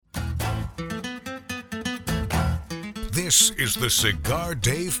This is the Cigar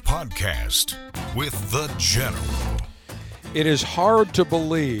Dave Podcast with The General. It is hard to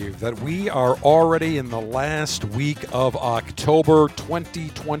believe that we are already in the last week of October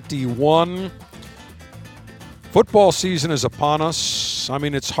 2021. Football season is upon us. I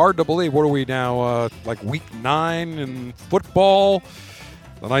mean, it's hard to believe. What are we now, like week 9 in football?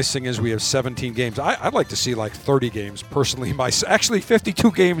 The nice thing is we have 17 games. I'd like to see like 30 games personally. Actually, 52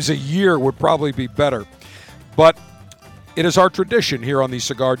 games a year would probably be better. But it is our tradition here on the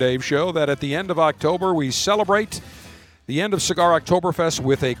Cigar Dave Show that at the end of October we celebrate the end of Cigar Oktoberfest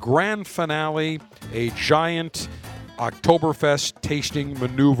with a grand finale, a giant Oktoberfest tasting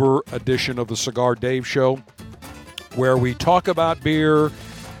maneuver edition of the Cigar Dave Show, where we talk about beer,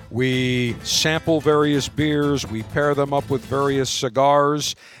 we sample various beers, we pair them up with various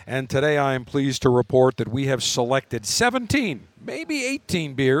cigars, and today I am pleased to report that we have selected 17, maybe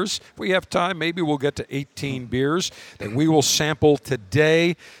 18 beers. If we have time, maybe we'll get to 18 beers that we will sample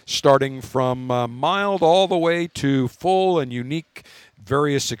today, starting from mild all the way to full and unique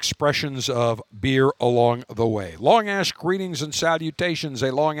various expressions of beer along the way. Long Ash greetings and salutations,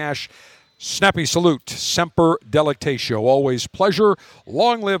 a Long Ash snappy salute, semper delectatio, always pleasure.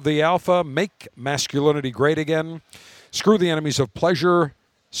 Long live the alpha, make masculinity great again. Screw the enemies of pleasure,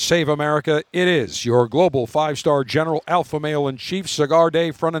 save America. It is your global 5-star general alpha male in chief, Cigar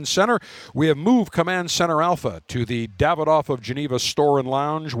Dave front and center. We have moved Command Center Alpha to the Davidoff of Geneva store and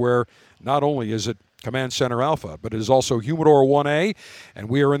lounge, where not only is it Command Center Alpha, but it is also Humidor 1A, and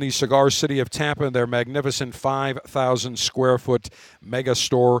we are in the Cigar City of Tampa in their magnificent 5,000 square foot mega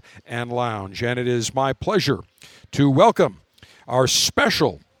store and lounge. And it is my pleasure to welcome our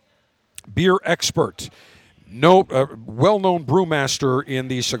special beer expert, well-known brewmaster in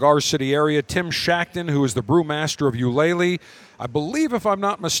the Cigar City area, Tim Shackton, who is the brewmaster of Eulalie. I believe, if I'm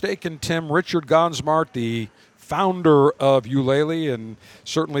not mistaken, Tim, Richard Gonsmart, the founder of Eulalie, and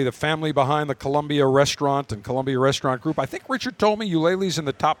certainly the family behind the Columbia Restaurant and Columbia Restaurant Group. I think Richard told me Eulalie's in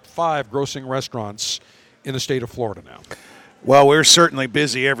the top 5 grossing restaurants in the state of Florida now. Well, we're certainly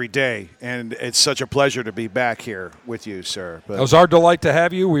busy every day, and it's such a pleasure to be back here with you, sir. It was our delight to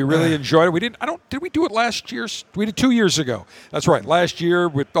have you. We really enjoyed it. Did we do it last year? We did 2 years ago. That's right. Last year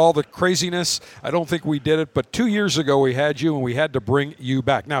with all the craziness, I don't think we did it, but 2 years ago we had you, and we had to bring you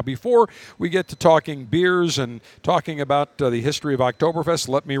back. Now, before we get to talking beers and talking about the history of Oktoberfest,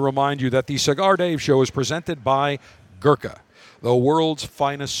 let me remind you that the Cigar Dave Show is presented by Gurkha, the world's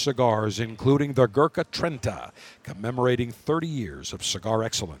finest cigars, including the Gurkha Trenta, commemorating 30 years of cigar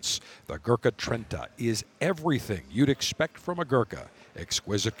excellence. The Gurkha Trenta is everything you'd expect from a Gurkha.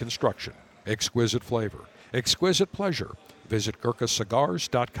 Exquisite construction, exquisite flavor, exquisite pleasure. Visit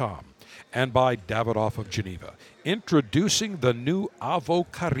GurkhaCigars.com. And by Davidoff of Geneva, introducing the new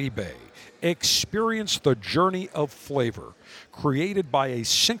Avo Caribe. Experience the journey of flavor, created by a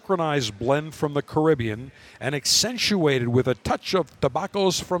synchronized blend from the Caribbean and accentuated with a touch of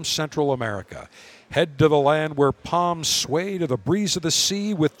tobaccos from Central America. Head to the land where palms sway to the breeze of the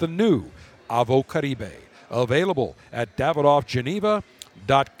sea with the new Avo Caribe, available at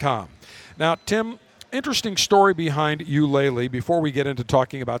DavidoffGeneva.com. Now, Tim, interesting story behind Eulalie before we get into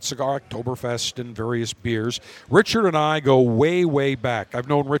talking about Cigar Oktoberfest and various beers. Richard and I go way, way back. I've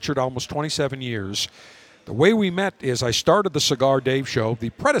known Richard almost 27 years. The way we met is I started the Cigar Dave Show,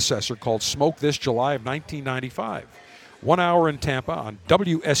 the predecessor called Smoke This, July of 1995. 1 hour in Tampa on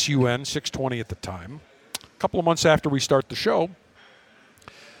WSUN, 620 at the time. A couple of months after we start the show,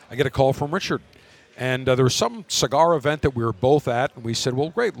 I get a call from Richard. And there was some cigar event that we were both at, and we said, well,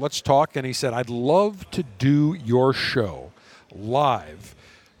 great, let's talk. And he said, I'd love to do your show live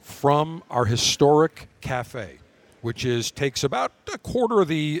from our historic cafe, which takes about a quarter of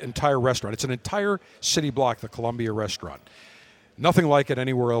the entire restaurant. It's an entire city block, the Columbia Restaurant. Nothing like it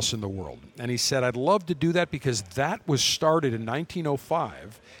anywhere else in the world. And he said, I'd love to do that because that was started in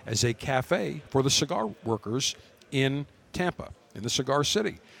 1905 as a cafe for the cigar workers in Tampa, in the Cigar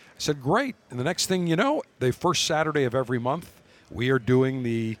City. I said, great. And the next thing you know, the first Saturday of every month, we are doing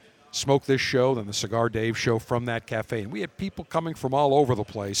the Smoke This Show, then the Cigar Dave Show from that cafe. And we had people coming from all over the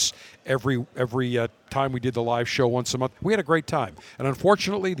place every time we did the live show once a month. We had a great time. And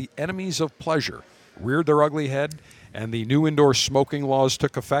unfortunately, the enemies of pleasure reared their ugly head, and the new indoor smoking laws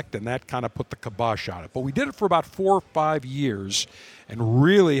took effect, and that kind of put the kibosh on it. But we did it for about 4 or 5 years and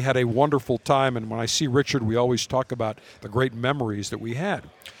really had a wonderful time. And when I see Richard, we always talk about the great memories that we had.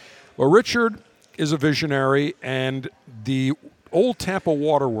 Well, Richard is a visionary, and the old Tampa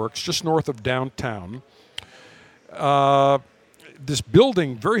Waterworks, just north of downtown, this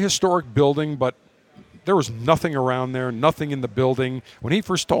building, very historic building, but there was nothing around there, nothing in the building. When he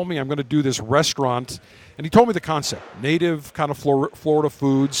first told me I'm going to do this restaurant, and he told me the concept, native kind of Florida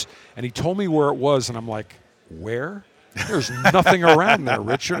foods, and he told me where it was, and I'm like, where? There's nothing around there,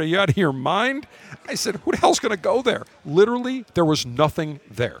 Richard. Are you out of your mind? I said, who the hell's going to go there? Literally, there was nothing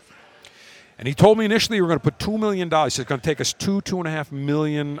there. And he told me initially we were going to put $2 million. He said it's going to take us $2.5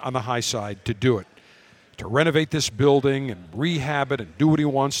 million on the high side to do it, to renovate this building and rehab it and do what he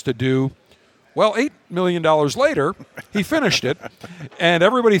wants to do. Well, $8 million later, he finished it, and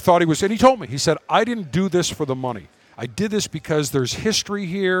everybody thought he was, and he told me, he said, I didn't do this for the money. I did this because there's history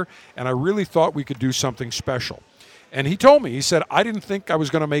here, and I really thought we could do something special. And he told me, he said, I didn't think I was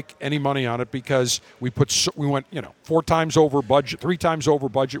going to make any money on it because we went, 4 times over budget, 3 times over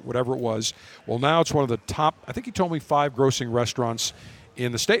budget, whatever it was. Well, now it's one of the top, I think he told me 5 grossing restaurants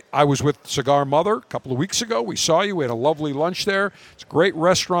in the state. I was with Cigar Mother a couple of weeks ago. We saw you. We had a lovely lunch there. It's a great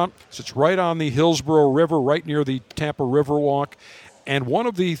restaurant. It's right on the Hillsborough River, right near the Tampa Riverwalk. And one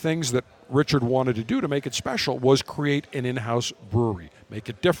of the things that Richard wanted to do to make it special was create an in-house brewery, make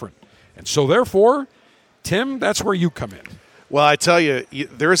it different. And so therefore, Tim, that's where you come in. Well, I tell you,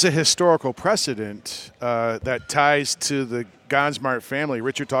 there's a historical precedent that ties to the Gansmart family.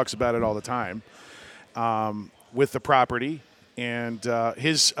 Richard talks about it all the time with the property. And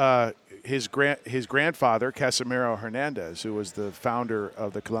his grandfather, Casimiro Hernandez, who was the founder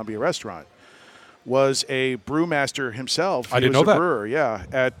of the Columbia restaurant, was a brewmaster himself. I didn't know that. He was a brewer, yeah,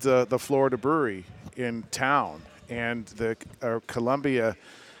 at the Florida Brewery in town. And the Columbia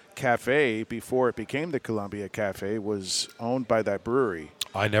Cafe, before it became the Columbia Cafe, was owned by that brewery.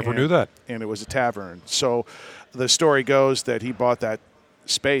 I never knew that. And it was a tavern. So the story goes that he bought that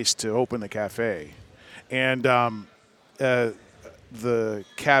space to open the cafe. And the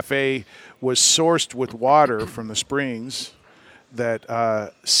cafe was sourced with water from the springs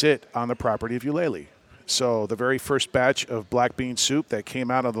that sit on the property of Eulalie. So the very first batch of black bean soup that came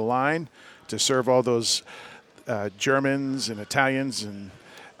out of the line to serve all those Germans and Italians and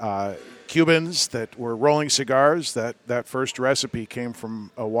Cubans that were rolling cigars, that first recipe came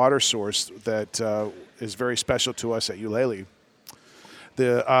from a water source that is very special to us at Eulalie.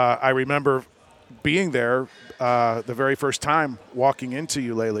 I remember being there the very first time, walking into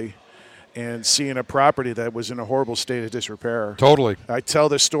Eulalie and seeing a property that was in a horrible state of disrepair. Totally. I tell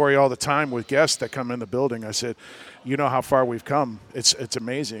this story all the time with guests that come in the building. I said, you know how far we've come. It's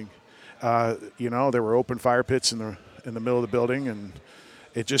amazing. There were open fire pits in the middle of the building, and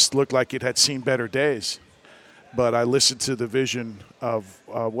it just looked like it had seen better days. But I listened to the vision of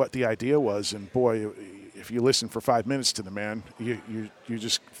what the idea was, and boy, if you listen for 5 minutes to the man, you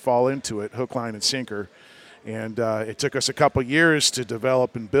just fall into it, hook, line, and sinker. And it took us a couple years to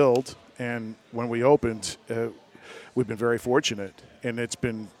develop and build. And when we opened, we've been very fortunate, and it's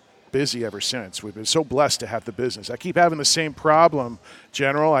been busy ever since. We've been so blessed to have the business. I keep having the same problem,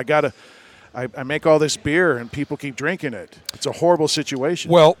 General. I make all this beer, and people keep drinking it. It's a horrible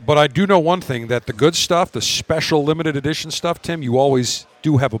situation. Well, but I do know one thing, that the good stuff, the special limited edition stuff, Tim, you always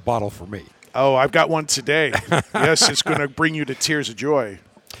do have a bottle for me. Oh, I've got one today. Yes, it's going to bring you to tears of joy.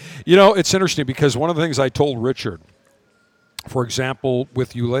 It's interesting because one of the things I told Richard, for example,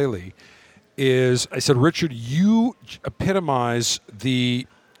 with Eulalie, is I said, Richard, you epitomize the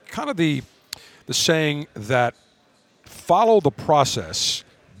saying that follow the process,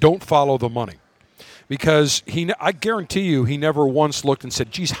 don't follow the money. Because I guarantee you he never once looked and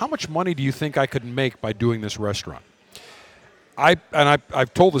said, geez, how much money do you think I could make by doing this restaurant?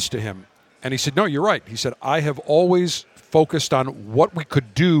 I've told this to him, and he said, no, you're right. He said, I have always focused on what we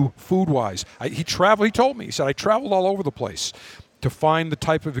could do food-wise. He told me, he said, I traveled all over the place to find the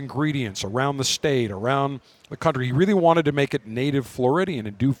type of ingredients around the state, around the country. He really wanted to make it native Floridian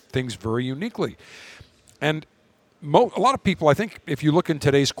and do things very uniquely. And a lot of people, I think, if you look in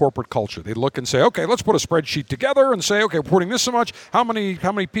today's corporate culture, they look and say, okay, let's put a spreadsheet together and say, okay, we're putting this so much. How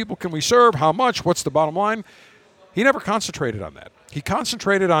many people can we serve? How much? What's the bottom line? He never concentrated on that. He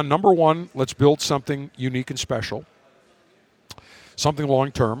concentrated on, number one, let's build something unique and special, something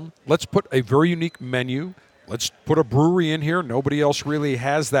long-term. Let's put a very unique menu. Let's put a brewery in here. Nobody else really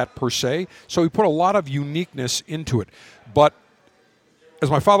has that per se. So he put a lot of uniqueness into it. But as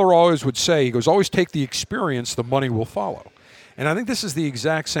my father always would say, he goes, always take the experience, the money will follow. And I think this is the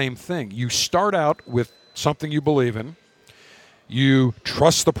exact same thing. You start out with something you believe in. You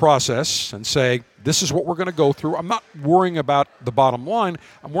trust the process and say, this is what we're going to go through. I'm not worrying about the bottom line.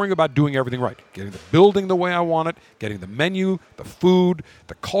 I'm worrying about doing everything right. Getting the building the way I want it, getting the menu, the food,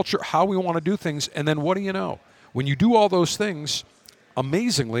 the culture, how we want to do things. And then what do you know? When you do all those things,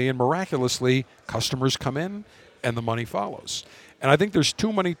 amazingly and miraculously, customers come in and the money follows. And I think there's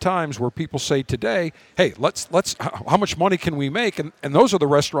too many times where people say today, hey, let's how much money can we make? And those are the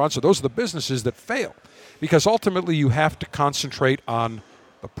restaurants or those are the businesses that fail. Because ultimately you have to concentrate on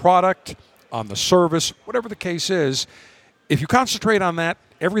the product, on the service, whatever the case is. If you concentrate on that,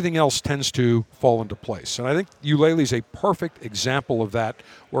 everything else tends to fall into place. And I think Eulalie is a perfect example of that,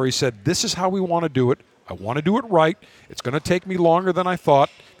 where he said, this is how we want to do it. I want to do it right. It's going to take me longer than I thought.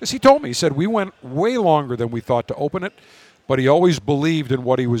 Because he told me, he said, we went way longer than we thought to open it. But he always believed in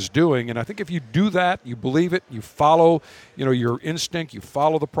what he was doing. And I think if you do that, you believe it, you follow, your instinct, you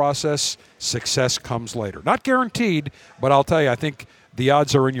follow the process, success comes later. Not guaranteed, but I'll tell you, I think the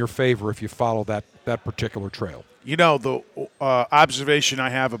odds are in your favor if you follow that particular trail. The observation I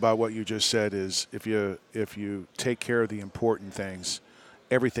have about what you just said is if you take care of the important things,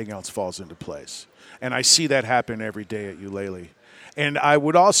 everything else falls into place. And I see that happen every day at Eulalie. And I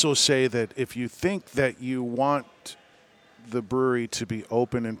would also say that if you think that you want the brewery to be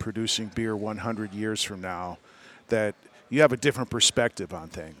open and producing beer 100 years from now, that you have a different perspective on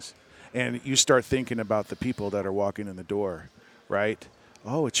things. And you start thinking about the people that are walking in the door, right?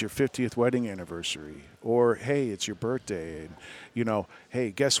 Oh, it's your 50th wedding anniversary. Or, hey, it's your birthday. And,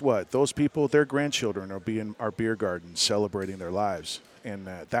 hey, guess what? Those people, their grandchildren are being our beer garden celebrating their lives. And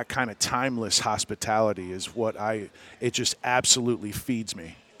that kind of timeless hospitality is it just absolutely feeds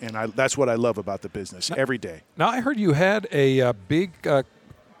me. And that's what I love about the business every day. Now, I heard you had a big,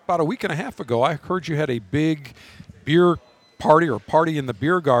 about a week and a half ago, I heard you had a big beer party in the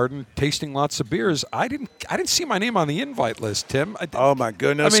beer garden, tasting lots of beers. I didn't see my name on the invite list, Tim. Oh, my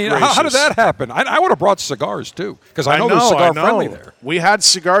goodness gracious. How did that happen? I would have brought cigars, too, because I know there's cigar-friendly there. We had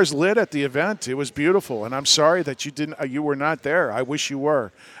cigars lit at the event. It was beautiful, and I'm sorry that you were not there. I wish you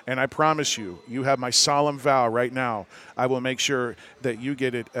were, and I promise you have my solemn vow right now. I will make sure that you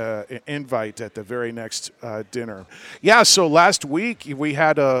get an invite at the very next dinner. Yeah, so last week we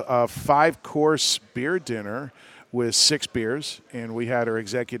had a 5-course beer dinner with 6 beers, and we had our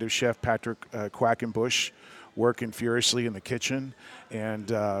executive chef, Patrick Quackenbush, working furiously in the kitchen, and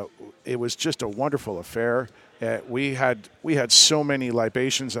it was just a wonderful affair. We had so many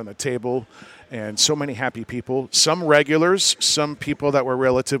libations on the table and so many happy people, some regulars, some people that were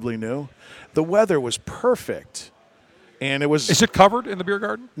relatively new. The weather was perfect. And it was. Is it covered in the beer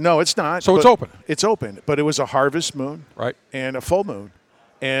garden? No, it's not. So it's open? It's open, but it was a harvest moon, right, and a full moon.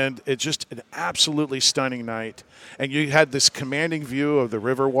 And it's just an absolutely stunning night. And you had this commanding view of the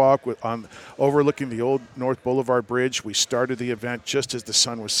Riverwalk overlooking the old North Boulevard Bridge. We started the event just as the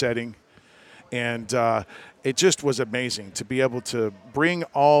sun was setting. And it just was amazing to be able to bring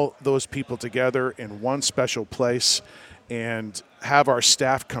all those people together in one special place and have our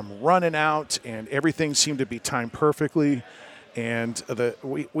staff come running out, and everything seemed to be timed perfectly. And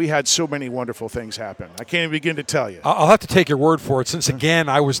we had so many wonderful things happen. I can't even begin to tell you. I'll have to take your word for it, since, again,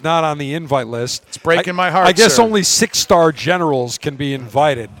 I was not on the invite list. It's breaking my heart, I guess sir. Only 6-star generals can be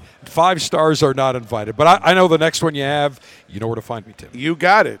invited. 5 stars are not invited. But I know the next one you have, you know where to find me, Tim. You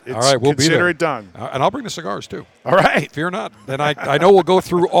got it. All right, we'll be there. Consider it done. And I'll bring the cigars, too. All right. Fear not. And I know we'll go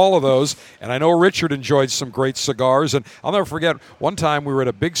through all of those. And I know Richard enjoyed some great cigars. And I'll never forget, one time we were at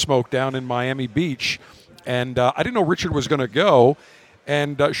a Big Smoke down in Miami Beach, and I didn't know Richard was going to go.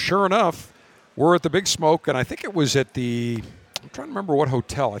 And sure enough, we're at the Big Smoke, and I think it was at I'm trying to remember what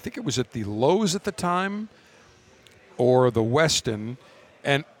hotel. I think it was at the Lowe's at the time or the Westin.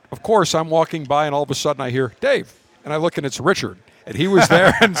 And, of course, I'm walking by, and all of a sudden I hear, Dave. And I look, and it's Richard. And he was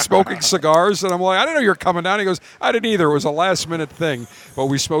there and smoking cigars. And I'm like, I didn't know you were coming down. He goes, I didn't either. It was a last-minute thing. But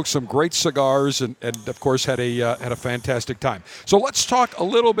we smoked some great cigars and of course, had a fantastic time. So let's talk a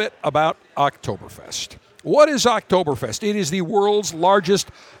little bit about Oktoberfest. What is Oktoberfest? It is the world's largest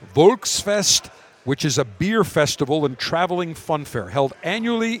Volksfest, which is a beer festival and traveling fun fair held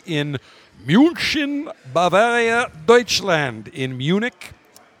annually in München, Bavaria, Deutschland, in Munich.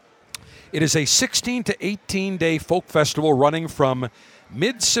 It is a 16 to 18-day folk festival running from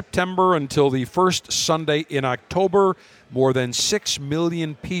mid-September until the first Sunday in October. More than 6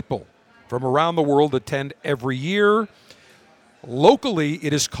 million people from around the world attend every year. Locally,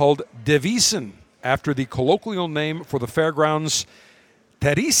 it is called Devisen, after the colloquial name for the fairgrounds,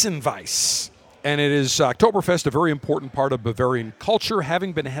 Theresienwiese. And it is Oktoberfest, a very important part of Bavarian culture,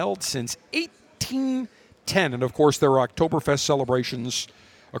 having been held since 1810. And, of course, there are Oktoberfest celebrations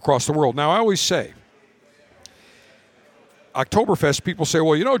across the world. Now, I always say, Oktoberfest, people say,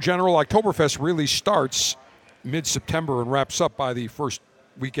 well, General, Oktoberfest really starts mid-September and wraps up by the first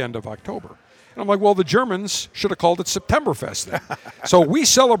weekend of October. And I'm like, well, the Germans should have called it Septemberfest then. So we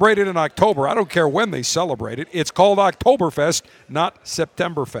celebrate it in October. I don't care when they celebrate it. It's called Oktoberfest, not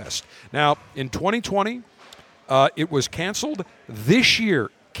Septemberfest. Now, in 2020, It was canceled. This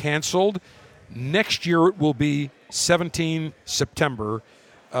year, canceled. Next year, it will be 17 September.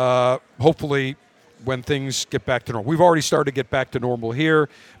 Hopefully, when things get back to normal. We've already started to get back to normal here,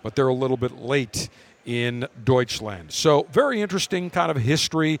 but they're a little bit late in Deutschland. So very interesting kind of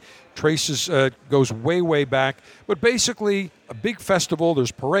history. Traces goes way, way back. But basically, a big festival.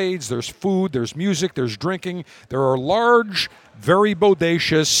 There's parades, there's food, there's music, there's drinking. There are large, very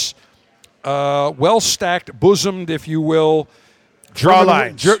bodacious, well-stacked, bosomed, if you will,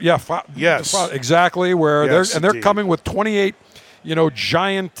 Frauleins. Yes. Exactly. Where Yes, they're indeed. coming with 28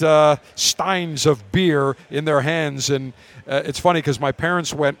 giant steins of beer in their hands. And it's funny because my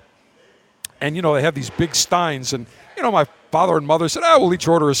parents went, and, they have these big steins. And, my father and mother said, we'll each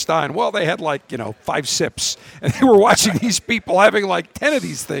order a stein. Well, they had 5 sips. And they were watching these people having 10 of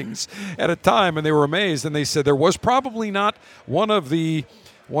these things at a time. And they were amazed. And they said there was probably not one of the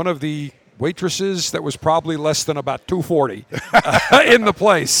waitresses that was probably less than about 240 in the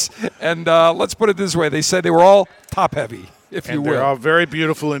place. And let's put it this way. They said they were all top heavy, if you will. They're all very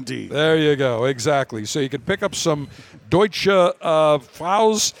beautiful indeed. There you go. Exactly. So you can pick up some Deutsche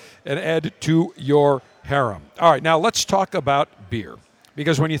Fraus and add to your harem. All right. Now let's talk about beer.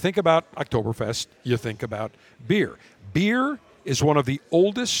 Because when you think about Oktoberfest, you think about beer. Beer is one of the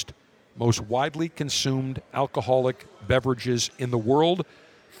oldest, most widely consumed alcoholic beverages in the world.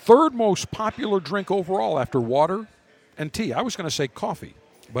 Third most popular drink overall after water and tea. I was going to say coffee,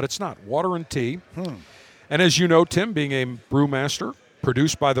 but it's not. Water and tea. And as you know, Tim, being a brewmaster,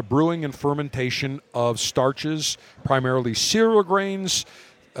 produced by the brewing and fermentation of starches, primarily cereal grains,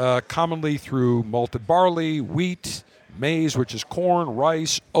 commonly through malted barley, wheat, maize, which is corn,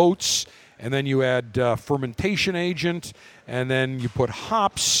 rice, oats, and then you add fermentation agent, and then you put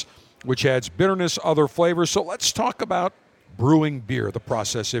hops, which adds bitterness, other flavors. So let's talk about brewing beer, the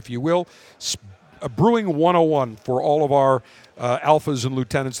process, if you will. Brewing 101 for all of our alphas and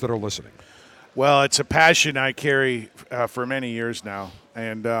lieutenants that are listening. Well, it's a passion I carry for many years now.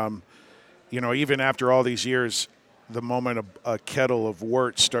 And, even after all these years, the moment a kettle of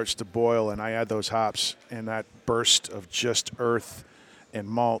wort starts to boil and I add those hops and that burst of just earth and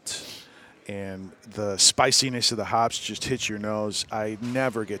malt and the spiciness of the hops just hits your nose, I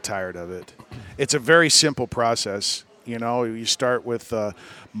never get tired of it. It's a very simple process. You start with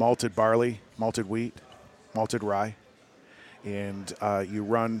malted barley, malted wheat, malted rye, and you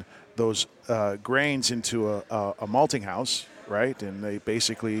run those grains into a malting house, right? And they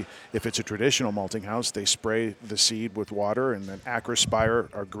basically, if it's a traditional malting house, they spray the seed with water, and then acrospire,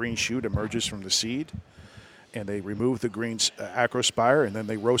 or green shoot, emerges from the seed. And they remove the green acrospire, and then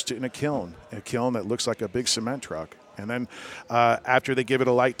they roast it in a kiln that looks like a big cement truck. And then after they give it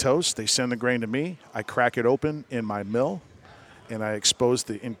a light toast, they send the grain to me. I crack it open in my mill, and I expose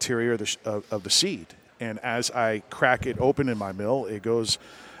the interior of the seed. And as I crack it open in my mill, it goes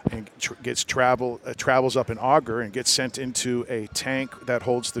and travels up an auger and gets sent into a tank that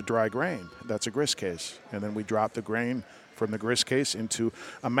holds the dry grain. That's a grist case. And then we drop the grain from the grist case into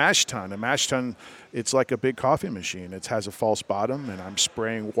a mash tun. A mash tun, it's like a big coffee machine. It has a false bottom, and I'm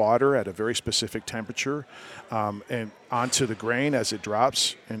spraying water at a very specific temperature and onto the grain as it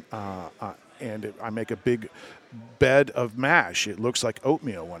drops, and I make a big bed of mash. It looks like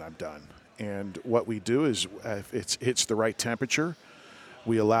oatmeal when I'm done. And what we do is, if it hits the right temperature,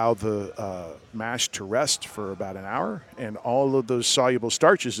 we allow the mash to rest for about an hour, and all of those soluble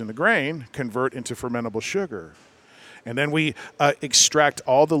starches in the grain convert into fermentable sugar. And then we extract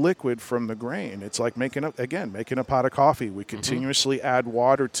all the liquid from the grain. It's like making a pot of coffee. We continuously add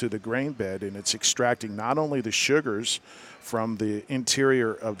water to the grain bed, and it's extracting not only the sugars from the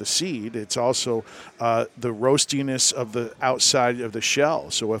interior of the seed, it's also the roastiness of the outside of the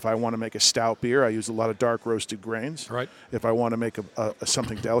shell. So if I want to make a stout beer, I use a lot of dark roasted grains. Right. If I want to make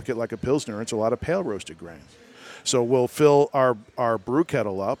something delicate like a Pilsner, it's a lot of pale roasted grains. So we'll fill our brew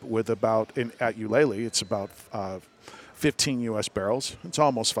kettle up with at Eulalie, it's about 15 U.S. barrels. It's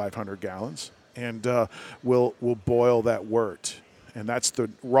almost 500 gallons. And we'll boil that wort. And that's the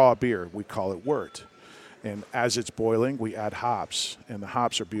raw beer. We call it wort. And as it's boiling, we add hops. And the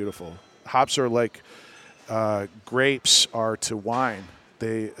hops are beautiful. Hops are like grapes are to wine.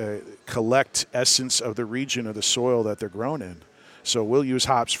 They collect essence of the region of the soil that they're grown in. So we'll use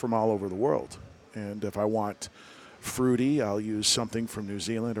hops from all over the world. And if I want fruity, I'll use something from New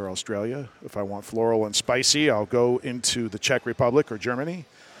Zealand or Australia. If I want floral and spicy, I'll go into the Czech Republic or Germany.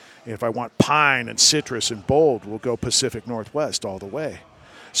 If I want pine and citrus and bold, we'll go Pacific Northwest all the way.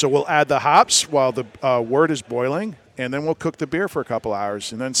 So we'll add the hops while the wort is boiling. And then we'll cook the beer for a couple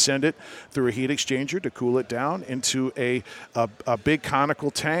hours and then send it through a heat exchanger to cool it down into a big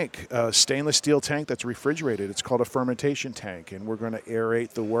conical tank, a stainless steel tank that's refrigerated. It's called a fermentation tank. And we're going to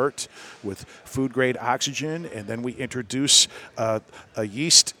aerate the wort with food-grade oxygen. And then we introduce a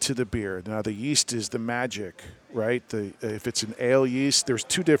yeast to the beer. Now, the yeast is the magic, right? If it's an ale yeast, there's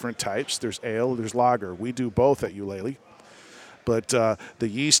two different types. There's ale, there's lager. We do both at Eulalie. But the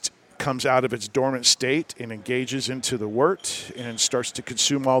yeast comes out of its dormant state and engages into the wort and starts to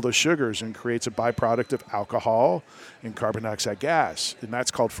consume all the sugars and creates a byproduct of alcohol and carbon dioxide gas, and that's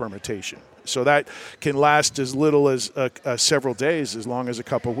called fermentation. So that can last as little as several days, as long as a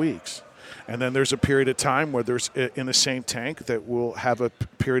couple weeks. And then there's a period of time where there's in the same tank that will have a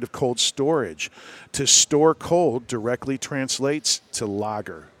period of cold storage. To store cold directly translates to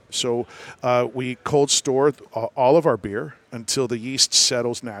lager. So we cold store all of our beer until the yeast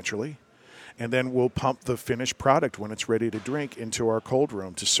settles naturally, and then we'll pump the finished product when it's ready to drink into our cold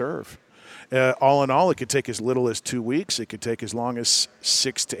room to serve. All in all, it could take as little as 2 weeks. It could take as long as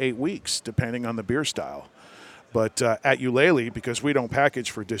 6 to 8 weeks, depending on the beer style. But at Eulalie, because we don't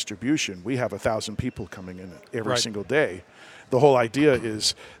package for distribution, we have 1,000 people coming in every single day. The whole idea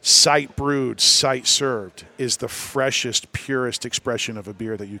is site brewed, site served is the freshest, purest expression of a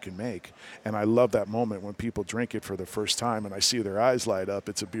beer that you can make. And I love that moment when people drink it for the first time and I see their eyes light up.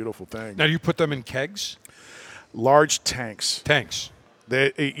 It's a beautiful thing. Now, do you put them in kegs? Large tanks.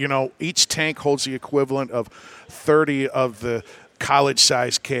 Each tank holds the equivalent of 30 of the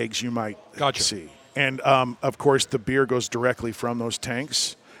college-sized kegs you might see. And, of course, the beer goes directly from those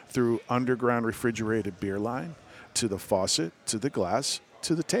tanks through underground refrigerated beer line to the faucet, to the glass,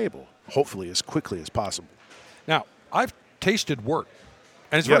 to the table, hopefully as quickly as possible. Now, I've tasted wort,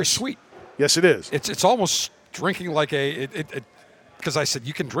 and it's very sweet. Yes, it is. It's almost drinking like because I said,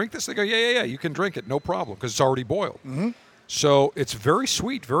 you can drink this? They go, yeah, you can drink it, no problem, because it's already boiled. Mm-hmm. So it's very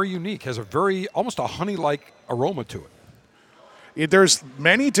sweet, very unique, has almost a honey-like aroma to it. There's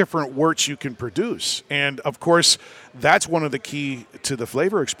many different worts you can produce. And, of course, that's one of the key to the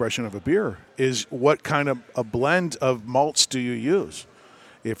flavor expression of a beer is what kind of a blend of malts do you use.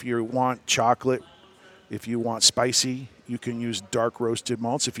 If you want chocolate, if you want spicy, you can use dark roasted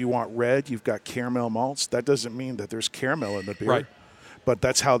malts. If you want red, you've got caramel malts. That doesn't mean that there's caramel in the beer. Right. But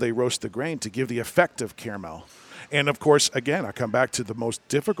that's how they roast the grain to give the effect of caramel. And, of course, again, I come back to the most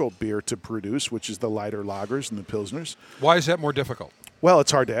difficult beer to produce, which is the lighter lagers and the pilsners. Why is that more difficult? Well,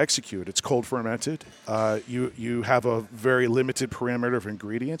 it's hard to execute. It's cold fermented. You have a very limited parameter of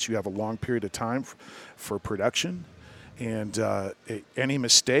ingredients. You have a long period of time for production. And any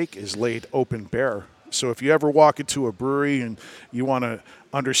mistake is laid open bare. So if you ever walk into a brewery and you want to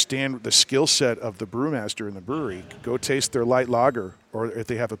understand the skill set of the brewmaster in the brewery, go taste their light lager, or if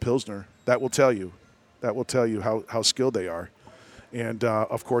they have a pilsner. That will tell you. That will tell you how skilled they are. And,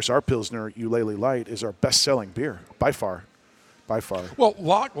 of course, our Pilsner, Eulalie Light, is our best-selling beer, by far. Well,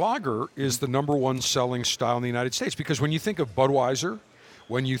 lager is the number one selling style in the United States because when you think of Budweiser,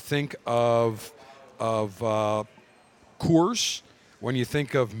 when you think of Coors, when you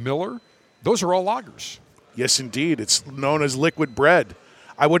think of Miller, those are all lagers. Yes, indeed. It's known as liquid bread.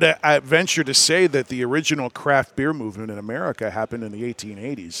 I would venture to say that the original craft beer movement in America happened in the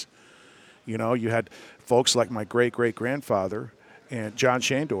 1880s. You know, you had folks like my great-great-grandfather and John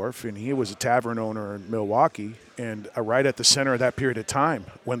Shandorf, and he was a tavern owner in Milwaukee. And right at the center of that period of time,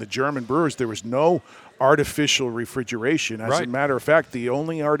 when the German brewers, there was no artificial refrigeration. As a matter of fact, the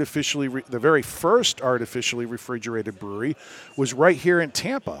very first artificially refrigerated brewery was right here in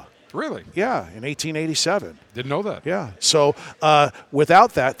Tampa. Really? Yeah, in 1887. Didn't know that. Yeah. So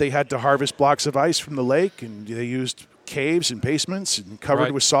without that, they had to harvest blocks of ice from the lake, and they used caves and basements and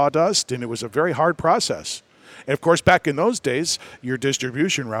covered with sawdust, and it was a very hard process. And, of course, back in those days, your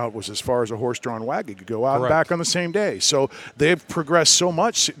distribution route was as far as a horse-drawn wagon could go out and back on the same day. So they've progressed so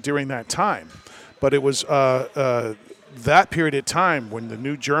much during that time. But it was that period of time when the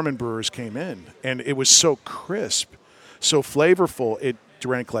new German brewers came in, and it was so crisp, so flavorful, it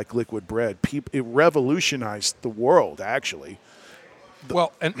drank like liquid bread. It revolutionized the world, actually.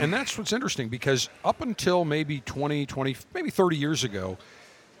 Well, and that's what's interesting because up until maybe 20, maybe 30 years ago,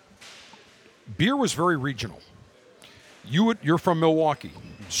 beer was very regional. You're from Milwaukee,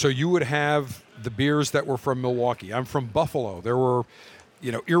 so you would have the beers that were from Milwaukee. I'm from Buffalo. There were,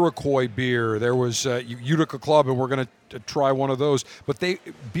 Iroquois beer. There was Utica Club, and we're going to try one of those. But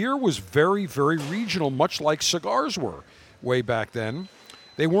beer was very, very regional, much like cigars were way back then.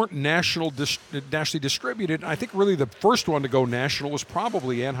 They weren't nationally distributed. I think really the first one to go national was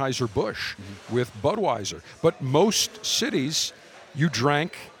probably Anheuser-Busch with Budweiser. But most cities, you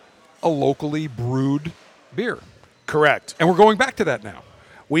drank a locally brewed beer. Correct. And we're going back to that now.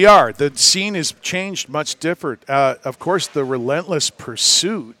 We are. The scene has changed much different. Of course, the relentless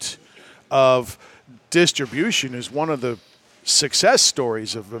pursuit of distribution is one of the success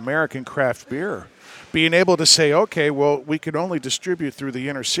stories of American craft beer. Being able to say, okay, well, we can only distribute through the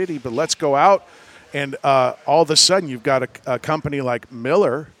inner city, but let's go out, and all of a sudden you've got a company like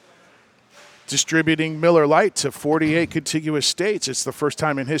Miller distributing Miller Lite to 48 contiguous states. It's the first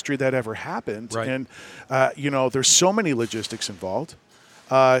time in history that ever happened. Right. And, there's so many logistics involved.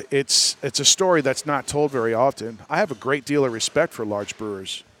 It's a story that's not told very often. I have a great deal of respect for large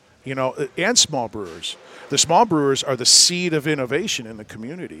brewers, and small brewers. The small brewers are the seed of innovation in the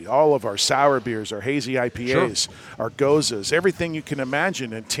community. All of our sour beers, our hazy IPAs, our Gozas, everything you can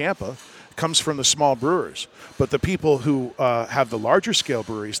imagine in Tampa comes from the small brewers. But the people who have the larger scale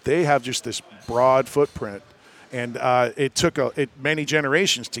breweries, they have just this broad footprint. And it took many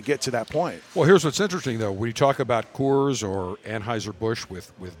generations to get to that point. Well, here's what's interesting, though. When you talk about Coors or Anheuser-Busch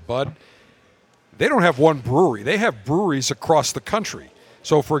with Bud, they don't have one brewery. They have breweries across the country.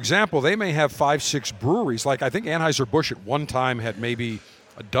 So, for example, they may have 5-6 breweries. Like, I think Anheuser-Busch at one time had maybe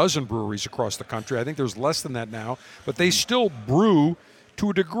a dozen breweries across the country. I think there's less than that now. But they still brew, to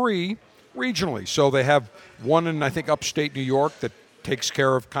a degree, regionally. So they have one in, I think, upstate New York that takes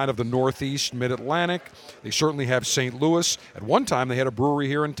care of kind of the Northeast, Mid-Atlantic. They certainly have St. Louis. At one time, they had a brewery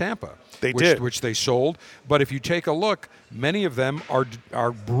here in Tampa. Which they sold. But if you take a look, many of them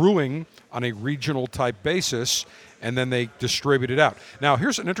are brewing on a regional type basis, and then they distribute it out. Now,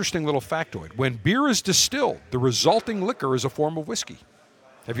 here's an interesting little factoid. When beer is distilled, the resulting liquor is a form of whiskey.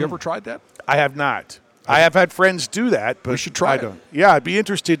 Have you ever tried that? I have not. I have had friends do that, but we should try it. Yeah, I'd be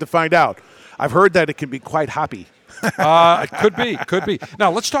interested to find out. I've heard that it can be quite hoppy. It could be.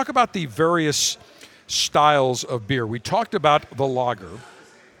 Now, let's talk about the various styles of beer. We talked about the lager,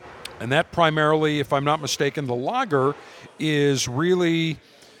 and that primarily, if I'm not mistaken, the lager is really,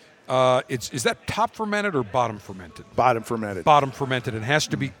 is that top fermented or bottom fermented? Bottom fermented. Bottom fermented. It has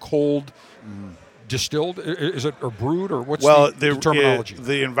to be cold distilled. Is it, or brewed, or what's the terminology?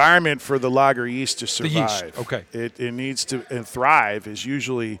 The environment for the lager yeast to survive. The yeast, okay. It needs to, and thrive is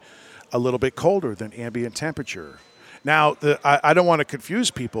usually a little bit colder than ambient temperature. Now, I don't want to confuse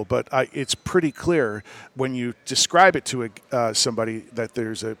people, but it's pretty clear when you describe it to somebody that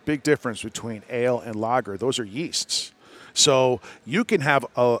there's a big difference between ale and lager. Those are yeasts. So you can have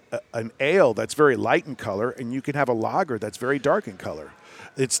an ale that's very light in color, and you can have a lager that's very dark in color.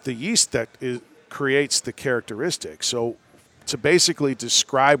 It's the yeast that creates the characteristic. So to basically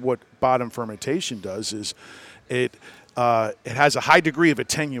describe what bottom fermentation does is it has a high degree of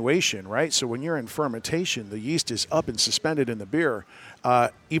attenuation, right? So when you're in fermentation, the yeast is up and suspended in the beer.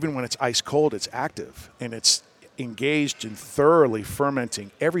 Even when it's ice cold, it's active, and it's engaged in thoroughly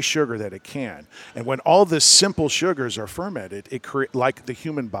fermenting every sugar that it can. And when all the simple sugars are fermented, like the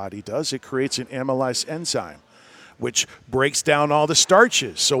human body does, it creates an amylase enzyme, which breaks down all the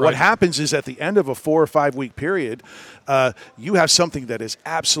starches. So what happens is at the end of a 4 or 5 week period, you have something that is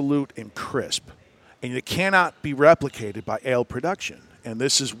absolute and crisp. And it cannot be replicated by ale production. And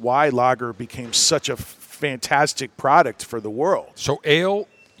this is why lager became such a fantastic product for the world. So ale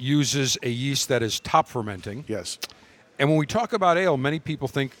uses a yeast that is top fermenting. Yes. And when we talk about ale, many people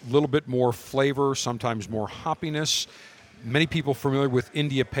think a little bit more flavor, sometimes more hoppiness. Many people familiar with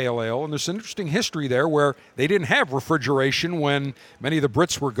India Pale Ale, and there's an interesting history there where they didn't have refrigeration when many of the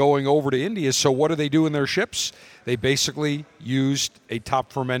Brits were going over to India. So what do they do in their ships? They basically used a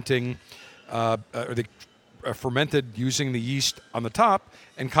top fermenting they fermented using the yeast on the top,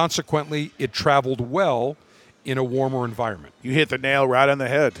 and consequently it traveled well in a warmer environment. You hit the nail right on the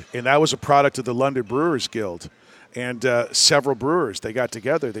head, and that was a product of the London Brewers Guild. And several brewers, they got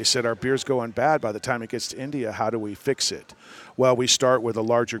together. They said, our beer's going bad by the time it gets to India. How do we fix it? Well, we start with a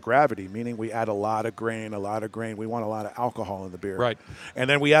larger gravity, meaning we add a lot of grain. We want a lot of alcohol in the beer. Right. And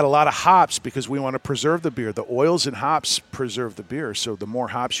then we add a lot of hops because we want to preserve the beer. The oils and hops preserve the beer. So the more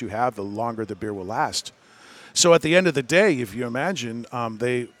hops you have, the longer the beer will last. So at the end of the day, if you imagine,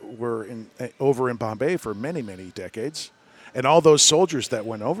 they were over in Bombay for many, many decades. And all those soldiers that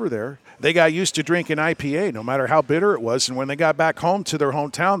went over there, they got used to drinking IPA, no matter how bitter it was. And when they got back home to their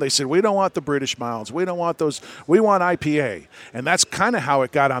hometown, they said, we don't want the British Milds. We don't want those. We want IPA. And that's kind of how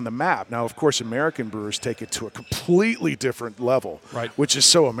it got on the map. Now, of course, American brewers take it to a completely different level, right? Which is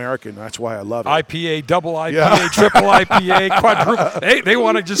so American. That's why I love it. IPA, double IPA, triple IPA, quadruple. They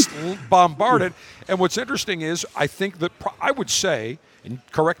want to just bombard it. And what's interesting is I think that I would say, and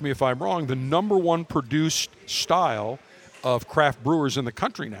correct me if I'm wrong, the number one produced style of craft brewers in the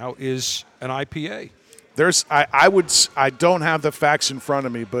country now is an IPA. I don't have the facts in front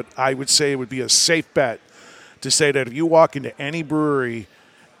of me, but I would say it would be a safe bet to say that if you walk into any brewery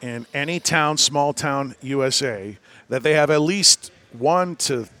in any town, small town, USA, that they have at least 1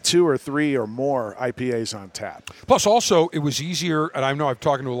 to 2 or 3 or more IPAs on tap. Plus, also, it was easier, and I know I've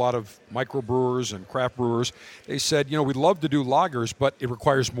talked to a lot of microbrewers and craft brewers. They said, we'd love to do lagers, but it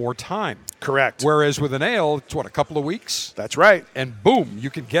requires more time. Correct. Whereas with an ale, it's, a couple of weeks? That's right. And boom, you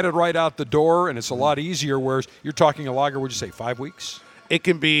can get it right out the door, and it's a lot easier, whereas you're talking a lager, would you say 5 weeks? It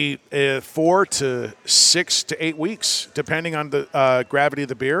can be 4 to 6 to 8 weeks, depending on the gravity of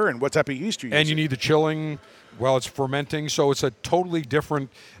the beer and what type of yeast you're using. And you need the chilling while it's fermenting, so it's a totally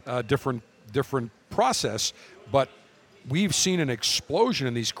different process. But we've seen an explosion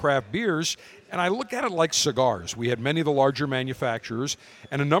in these craft beers, and I look at it like cigars. We had many of the larger manufacturers,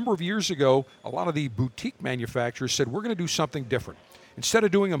 and a number of years ago, a lot of the boutique manufacturers said, we're going to do something different. Instead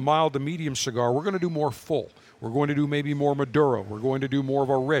of doing a mild to medium cigar, we're going to do more full. We're going to do maybe more Maduro. We're going to do more of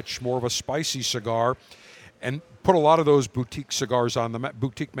a rich, more of a spicy cigar, and put a lot of those boutique cigars on the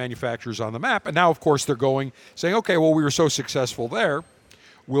boutique manufacturers on the map. And now, of course, they're saying, okay, well, we were so successful there,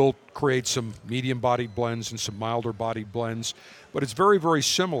 we'll create some medium-bodied blends and some milder-bodied blends. But it's very, very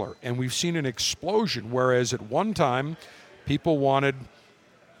similar. And we've seen an explosion, whereas at one time, people wanted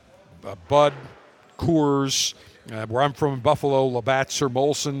Bud, Coors, where I'm from in Buffalo, Labatt's or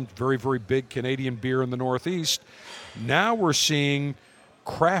Molson, very, very big Canadian beer in the Northeast. Now we're seeing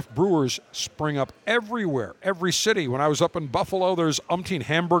craft brewers spring up everywhere, every city. When I was up in Buffalo, there's umpteen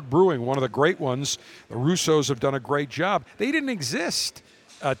Hamburg Brewing, one of the great ones. The Russos have done a great job. They didn't exist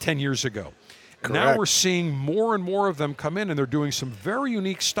 10 years ago. And now we're seeing more and more of them come in, and they're doing some very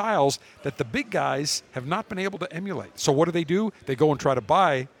unique styles that the big guys have not been able to emulate. So what do? They go and try to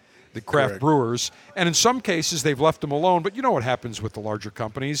buy the craft brewers, and in some cases they've left them alone. But you know what happens with the larger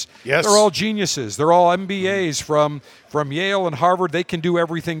companies. Yes. They're all geniuses. They're all MBAs from Yale and Harvard. They can do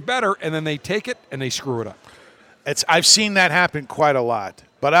everything better, and then they take it and they screw it up. I've seen that happen quite a lot.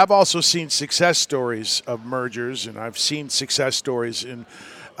 But I've also seen success stories of mergers, and I've seen success stories in,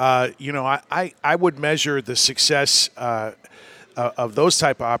 I would measure the success of those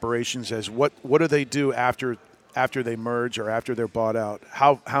type of operations as what do they do after they merge or after they're bought out?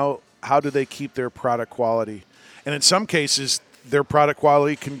 How do they keep their product quality? And in some cases, their product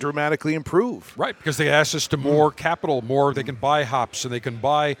quality can dramatically improve. Right, because they access to more capital, they can buy hops, and they can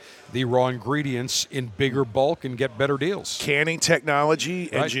buy the raw ingredients in bigger bulk and get better deals. Canning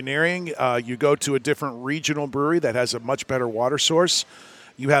technology, engineering. You go to a different regional brewery that has a much better water source.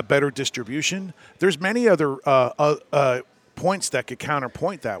 You have better distribution. There's many other points that could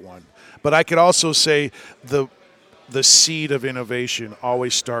counterpoint that one. But I could also say the seed of innovation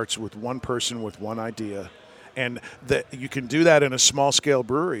always starts with one person with one idea. And that you can do that in a small-scale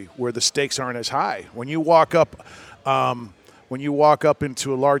brewery where the stakes aren't as high. When you walk up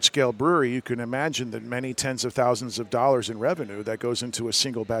into a large-scale brewery, you can imagine that many tens of thousands of dollars in revenue that goes into a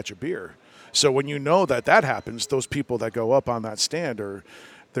single batch of beer. So when you know that happens, those people that go up on that stand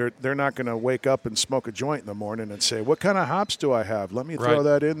they're not going to wake up and smoke a joint in the morning and say, what kind of hops do I have? Let me throw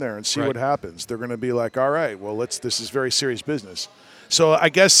that in there and see what happens. They're going to be like, all right, well, this is very serious business. So I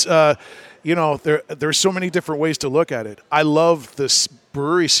guess, there's so many different ways to look at it. I love this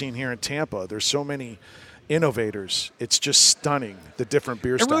brewery scene here in Tampa. There's so many innovators. It's just stunning, the different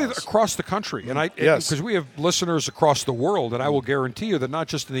beer styles. And really across the country. And because we have listeners across the world, and I will guarantee you that not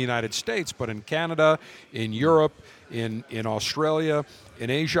just in the United States, but in Canada, in Europe, in Australia, in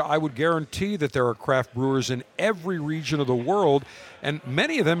Asia, I would guarantee that there are craft brewers in every region of the world, and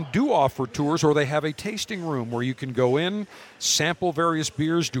many of them do offer tours, or they have a tasting room where you can go in, sample various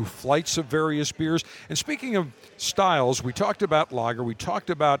beers, do flights of various beers. And speaking of styles, we talked about lager, we talked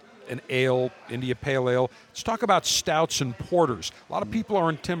about an ale, India Pale Ale. Let's talk about stouts and porters. A lot of people are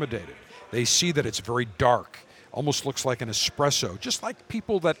intimidated. They see that it's very dark. Almost looks like an espresso. Just like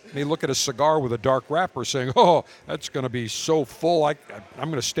people that may look at a cigar with a dark wrapper saying, oh, that's going to be so full, I'm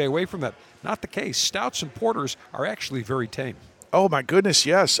going to stay away from that. Not the case. Stouts and porters are actually very tame. Oh, my goodness,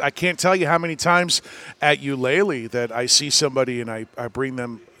 yes. I can't tell you how many times at Eulalie that I see somebody and I bring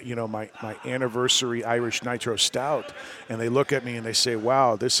them, my anniversary Irish Nitro Stout, and they look at me and they say,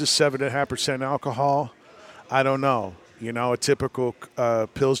 wow, this is 7.5% alcohol? I don't know. A typical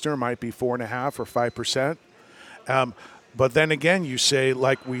Pilsner might be 4.5 or 5%. But then again, you say,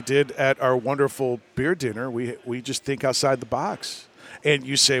 like we did at our wonderful beer dinner, we just think outside the box. And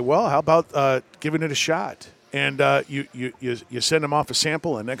you say, well, how about giving it a shot? And you send them off a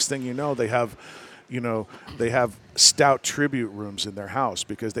sample, and next thing you know, they have stout tribute rooms in their house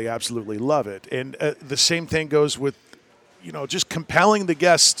because they absolutely love it. And the same thing goes with, just compelling the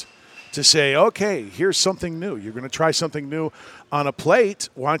guest to say, okay, here's something new. You're going to try something new on a plate.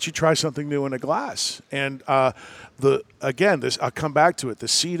 Why don't you try something new in a glass? And I'll come back to it.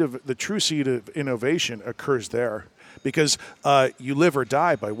 The true seed of innovation occurs there, because you live or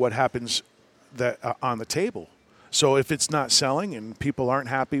die by what happens on the table. So if it's not selling and people aren't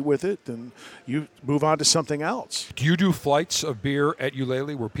happy with it, then you move on to something else. Do you do flights of beer at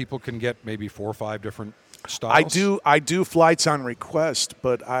Eulalie where people can get maybe 4 or 5 different styles? I do flights on request,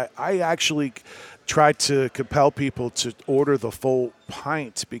 but I actually try to compel people to order the full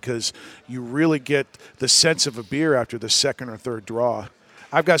pint, because you really get the sense of a beer after the second or third draw.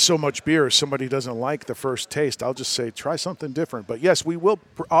 I've got so much beer, if somebody doesn't like the first taste, I'll just say, try something different. But yes, we will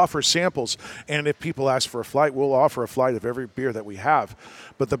offer samples, and if people ask for a flight, we'll offer a flight of every beer that we have.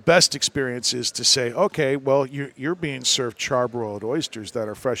 But the best experience is to say, okay, well, you're being served charbroiled oysters that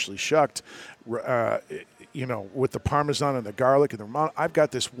are freshly shucked, with the Parmesan and the garlic and the Romano. I've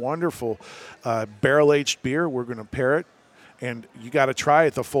got this wonderful barrel-aged beer. We're going to pair it, and you got to try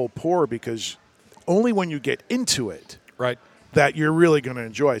it the full pour, because only when you get into it, right, that you're really going to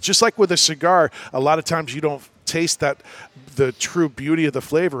enjoy it. Just like with a cigar, a lot of times you don't taste the true beauty of the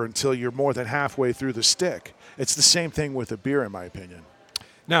flavor until you're more than halfway through the stick. It's the same thing with a beer, in my opinion.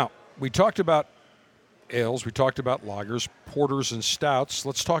 Now, we talked about ales, we talked about lagers, porters, and stouts.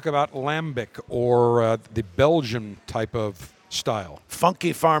 Let's talk about lambic, or the Belgian type of style.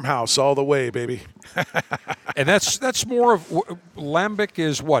 Funky farmhouse all the way, baby. And that's more of lambic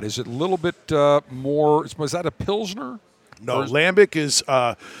is what? Is it a little bit more? Was that a Pilsner? No, lambic is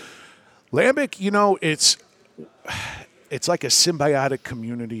lambic. It's like a symbiotic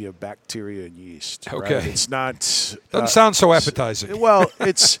community of bacteria and yeast. Okay, right? It's not doesn't sound so appetizing. Well,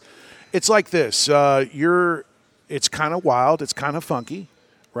 it's like this. It's kind of wild. It's kind of funky,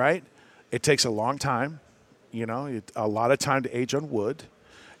 right? It takes a long time. A lot of time to age on wood.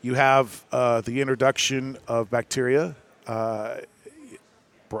 You have the introduction of bacteria.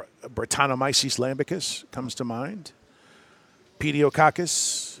 Brettanomyces lambicus comes to mind.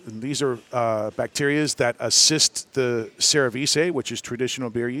 Pediococcus, and these are bacteria that assist the Cerevisiae, which is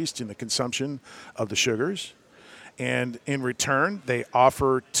traditional beer yeast, in the consumption of the sugars. And in return, they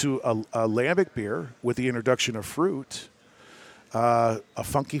offer to a lambic beer, with the introduction of fruit, a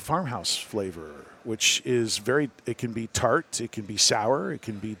funky farmhouse flavor, which is it can be tart, it can be sour, it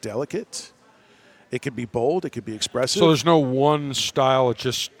can be delicate. It could be bold. It could be expressive. So there's no one style. It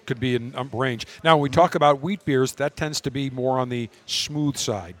just could be a range. Now, when we talk about wheat beers, that tends to be more on the smooth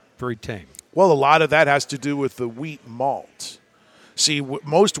side, very tame. Well, a lot of that has to do with the wheat malt. See,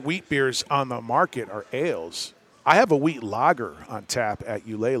 most wheat beers on the market are ales. I have a wheat lager on tap at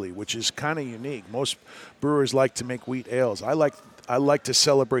Eulalie, which is kind of unique. Most brewers like to make wheat ales. I like to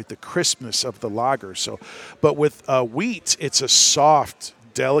celebrate the crispness of the lager. But with wheat, it's a soft,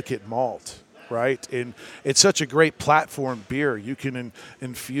 delicate malt. Right, and it's such a great platform beer. You can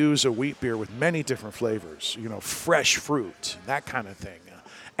infuse a wheat beer with many different flavors. Fresh fruit, that kind of thing.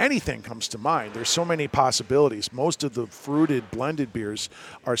 Anything comes to mind. There's so many possibilities. Most of the fruited blended beers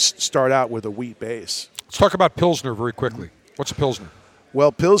start out with a wheat base. Let's talk about Pilsner very quickly. What's a Pilsner?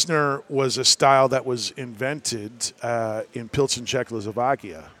 Well, Pilsner was a style that was invented in Pilsen,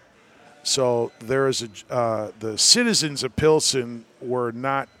 Czechoslovakia. So the citizens of Pilsen were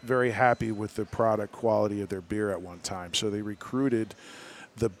not very happy with the product quality of their beer at one time. So they recruited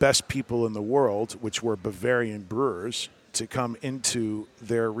the best people in the world, which were Bavarian brewers, to come into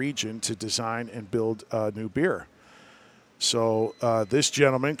their region to design and build a new beer. So this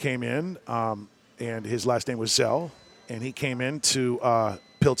gentleman came in, and his last name was Zell, and he came into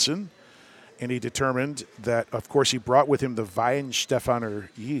Pilsen. And he determined that, of course, he brought with him the Weihenstephaner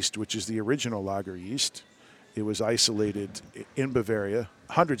yeast, which is the original lager yeast. It was isolated in Bavaria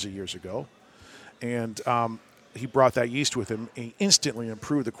hundreds of years ago. And he brought that yeast with him, and he instantly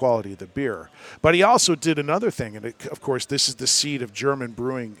improved the quality of the beer. But he also did another thing, and of course, this is the seed of German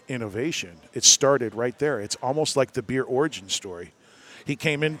brewing innovation. It started right there. It's almost like the beer origin story. He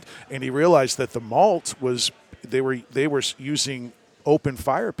came in, and he realized that the malt they were using open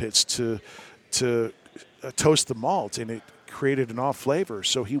fire pits to toast the malt, and it created an off flavor.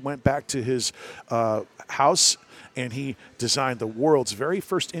 So he went back to his house, and he designed the world's very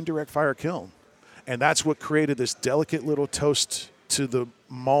first indirect fire kiln. And that's what created this delicate little toast to the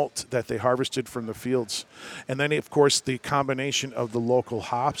malt that they harvested from the fields. And then, of course, the combination of the local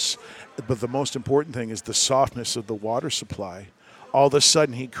hops, but the most important thing is the softness of the water supply. All of a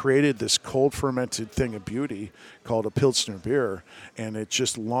sudden, he created this cold fermented thing of beauty called a Pilsner beer, and it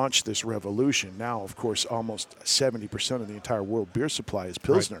just launched this revolution. Now, of course, almost 70% of the entire world beer supply is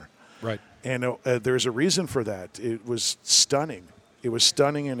Pilsner. Right. And there's a reason for that. It was stunning. it was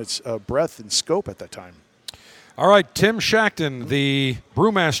stunning in its breadth and scope at that time. All right, Tim Shackton, the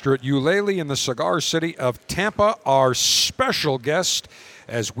brewmaster at Eulalie in the Cigar City of Tampa, our special guest,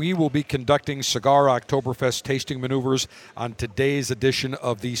 as we will be conducting Cigar Oktoberfest tasting maneuvers on today's edition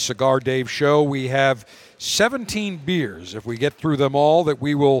of the Cigar Dave Show. We have 17 beers, if we get through them all, that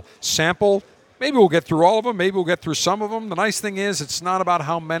we will sample. Maybe we'll get through all of them. Maybe we'll get through some of them. The nice thing is it's not about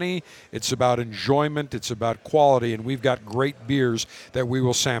how many. It's about enjoyment. It's about quality. And we've got great beers that we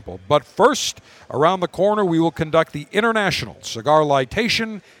will sample. But first, around the corner, we will conduct the International Cigar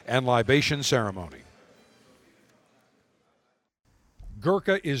Lightation and Libation Ceremony.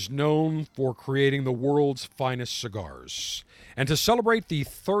 Gurkha is known for creating the world's finest cigars. And to celebrate the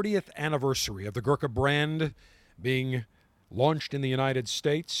 30th anniversary of the Gurkha brand being launched in the United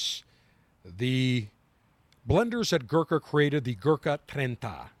States, the blenders at Gurkha created the Gurkha 30,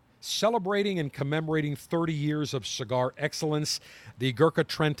 celebrating and commemorating 30 years of cigar excellence. The Gurkha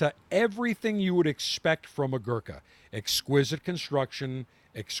 30, everything you would expect from a Gurkha. Exquisite construction,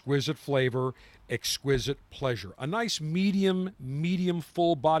 exquisite flavor, exquisite pleasure. A nice medium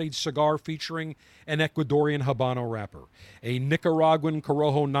full-bodied cigar featuring an Ecuadorian Habano wrapper, a Nicaraguan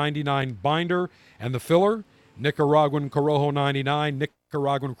Corojo 99 binder, and the filler, Nicaraguan Corojo 99,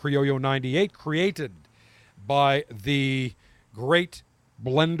 Nicaraguan Criollo 98, created by the great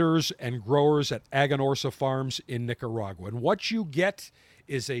blenders and growers at Aganorsa Farms in Nicaragua. And what you get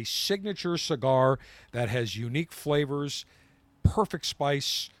is a signature cigar that has unique flavors, perfect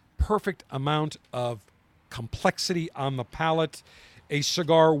spice, perfect amount of complexity on the palate, a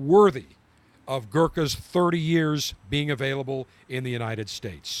cigar worthy of Gurkha's 30 years being available in the United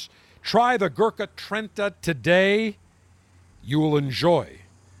States. Try the Gurkha 30 today. You will enjoy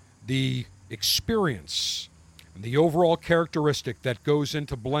the experience and the overall characteristic that goes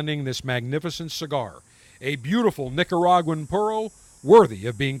into blending this magnificent cigar. A beautiful Nicaraguan puro worthy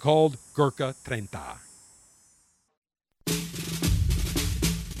of being called Gurkha 30.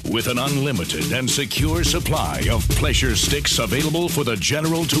 With an unlimited and secure supply of pleasure sticks available for the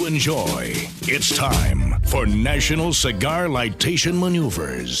general to enjoy, it's time for National Cigar Lightation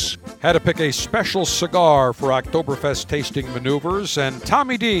Maneuvers. Had to pick a special cigar for Oktoberfest tasting maneuvers, and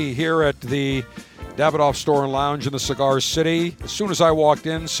Tommy D here at the Davidoff Store and Lounge in the Cigar City, as soon as I walked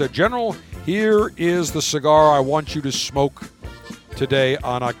in, said, "General, here is the cigar I want you to smoke today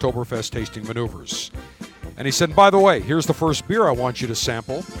on Oktoberfest tasting maneuvers." And he said, "By the way, here's the first beer I want you to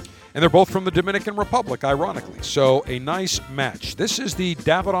sample." And they're both from the Dominican Republic, ironically. So a nice match. This is the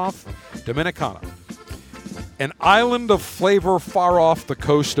Davidoff Dominicana, an island of flavor far off the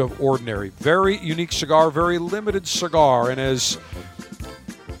coast of ordinary. Very unique cigar, very limited cigar. And as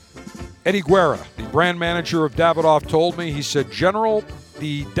Eddie Guerra, the brand manager of Davidoff, told me, he said, "General,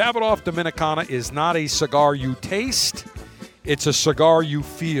 the Davidoff Dominicana is not a cigar you taste, it's a cigar you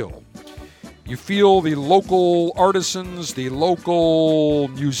feel. You feel the local artisans, the local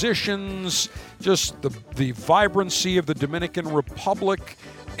musicians, just the vibrancy of the Dominican Republic.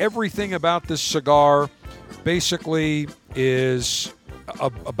 Everything about this cigar basically is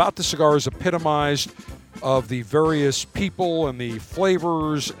epitomized of the various people and the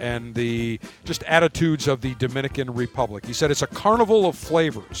flavors and the just attitudes of the Dominican Republic." He said it's a carnival of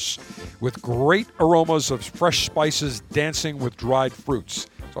flavors with great aromas of fresh spices dancing with dried fruits.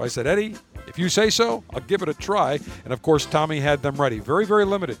 So I said, "Eddie, if you say so, I'll give it a try." And of course, Tommy had them ready. Very, very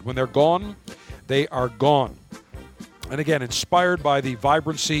limited. When they're gone, they are gone. And again, inspired by the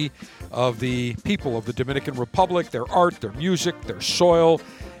vibrancy of the people of the Dominican Republic, their art, their music, their soil.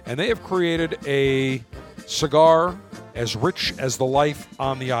 And they have created a cigar as rich as the life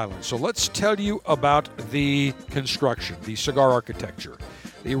on the island. So let's tell you about the construction, the cigar architecture.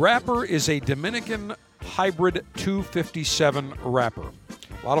 The wrapper is a Dominican Hybrid 257 wrapper.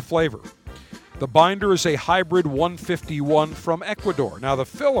 A lot of flavor. The binder is a Hybrid 151 from Ecuador. Now the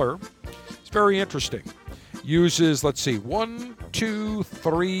filler is very interesting. Uses, 1, 2,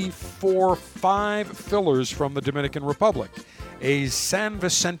 3, 4, 5 fillers from the Dominican Republic. A San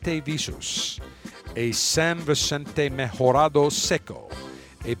Vicente Visus, a San Vicente Mejorado Seco,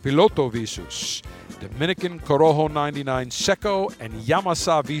 a Piloto Visus, Dominican Corojo 99 Seco, and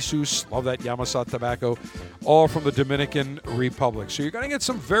Yamasa Visus, love that Yamasa tobacco, all from the Dominican Republic. So you're going to get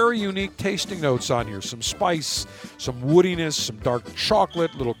some very unique tasting notes on here. Some spice, some woodiness, some dark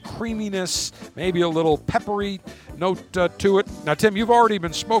chocolate, little creaminess, maybe a little peppery note to it. Now, Tim, you've already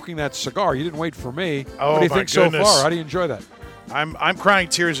been smoking that cigar. You didn't wait for me. Oh, what do you think so goodness. far? How do you enjoy that? I'm crying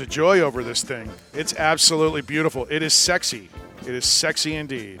tears of joy over this thing. It's absolutely beautiful. It is sexy. It is sexy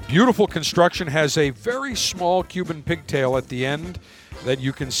indeed. Beautiful construction. Has a very small Cuban pigtail at the end. that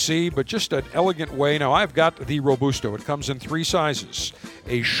you can see, but just an elegant way. Now, I've got the Robusto. It comes in 3 sizes: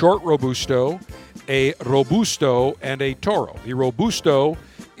 a short Robusto, a Robusto, and a Toro. The Robusto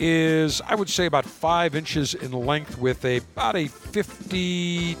is, I would say, about 5 inches in length with about a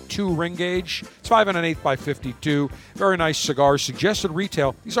 52 ring gauge. It's 5 1/8 by 52. Very nice cigar. Suggested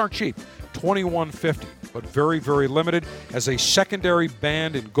retail, these aren't cheap, $21.50, but very, very limited. Has a secondary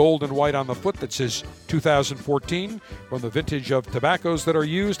band in gold and white on the foot that says 2014 from the vintage of tobaccos that are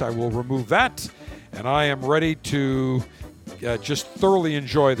used. I will remove that, and I am ready to just thoroughly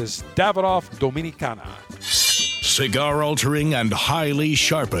enjoy this Davidoff Dominicana. Cigar-altering and highly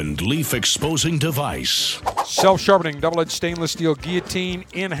sharpened leaf-exposing device. Self-sharpening double-edged stainless steel guillotine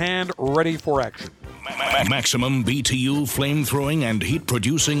in hand, ready for action. Maximum BTU flame-throwing and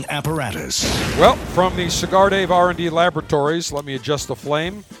heat-producing apparatus. Well, from the Cigar Dave R&D Laboratories, let me adjust the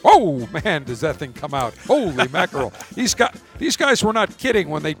flame. Oh, man, does that thing come out. Holy mackerel. These guys were not kidding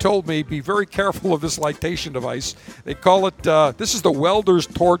when they told me, be very careful of this lightation device. They call it, this is the Welder's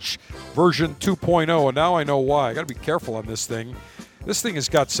Torch version 2.0, and now I know why. I got to be careful on this thing. This thing has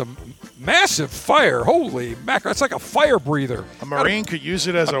got some massive fire. Holy mackerel. It's like a fire breather. A Marine could use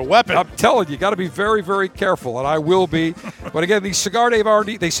it as a weapon. I'm telling you, got to be very, very careful, and I will be. But again, the Cigar Dave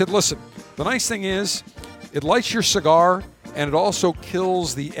R&D, they said, listen, the nice thing is it lights your cigar, and it also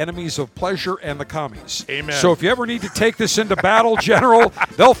kills the enemies of pleasure and the commies. Amen. So if you ever need to take this into battle, General,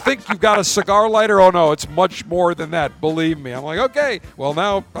 they'll think you've got a cigar lighter. Oh, no, it's much more than that. Believe me. I'm like, okay, well,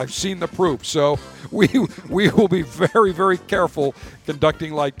 now I've seen the proof. So we will be very, very careful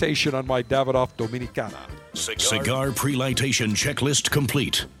conducting lightation on my Davidoff Dominicana. Cigar pre-lightation checklist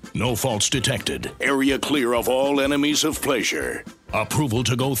complete. No faults detected. Area clear of all enemies of pleasure. Approval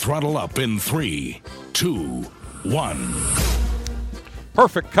to go throttle up in 3, 2, 1.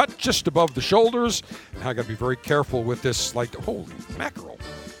 Perfect cut just above the shoulders. Now I got to be very careful with this. Like, holy mackerel.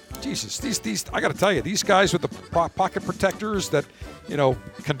 Jesus, these I got to tell you, these guys with the pocket protectors that,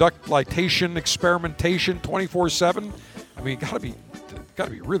 conduct lightation experimentation 24/7. I mean, got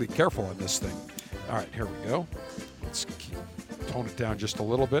to be really careful on this thing. All right, here we go. Let's tone it down just a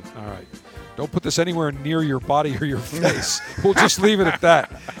little bit. All right. Don't put this anywhere near your body or your face. We'll just leave it at that.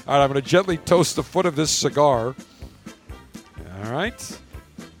 All right, I'm going to gently toast the foot of this cigar. All right.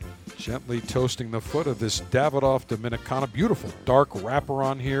 Gently toasting the foot of this Davidoff Dominicana. Beautiful dark wrapper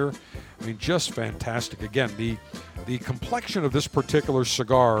on here. I mean, just fantastic. Again, the complexion of this particular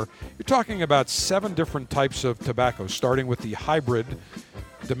cigar, you're talking about 7 different types of tobacco, starting with the hybrid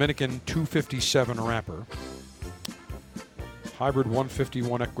Dominican 257 wrapper. Hybrid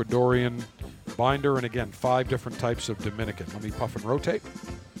 151 Ecuadorian binder, and again, 5 different types of Dominican. Let me puff and rotate.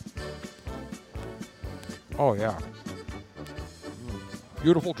 Oh, yeah.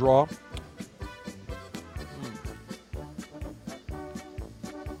 Beautiful draw.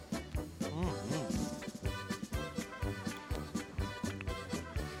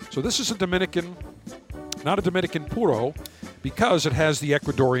 So this is a Dominican, not a Dominican Puro, because it has the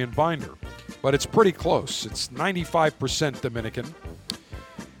Ecuadorian binder. But it's pretty close. It's 95% Dominican.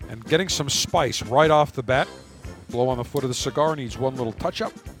 And getting some spice right off the bat. Blow on the foot of the cigar needs one little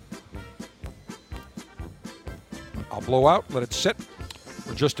touch-up. I'll blow out, let it sit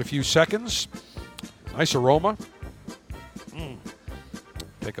for just a few seconds. Nice aroma.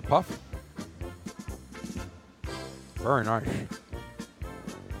 Take a puff. Very nice.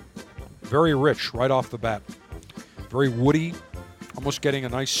 Very rich right off the bat. Very woody. Almost getting a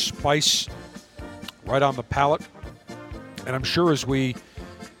nice spice right on the palate. And I'm sure as we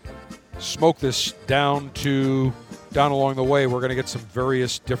smoke this down along the way, we're going to get some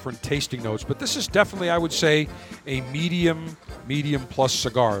various different tasting notes. But this is definitely, I would say, a medium plus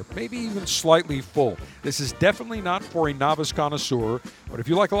cigar. Maybe even slightly full. This is definitely not for a novice connoisseur, but if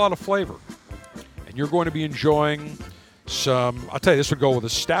you like a lot of flavor and you're going to be enjoying some, I'll tell you, this would go with a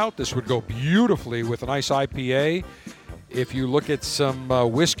stout. This would go beautifully with a nice IPA. If you look at some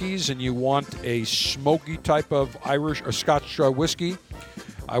whiskeys and you want a smoky type of Irish or Scotch whiskey,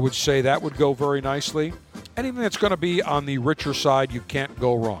 I would say that would go very nicely. Anything that's going to be on the richer side, you can't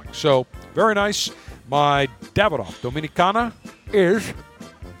go wrong. So, very nice. My Davidoff Dominicana is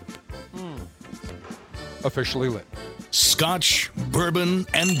officially lit. Scotch, bourbon,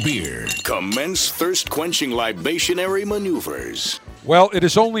 and beer. Commence thirst-quenching libationary maneuvers. Well, it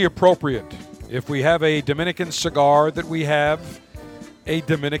is only appropriate if we have a Dominican cigar that we have a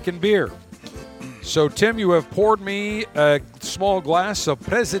Dominican beer. So, Tim, you have poured me a small glass of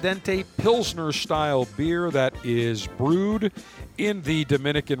Presidente Pilsner-style beer that is brewed in the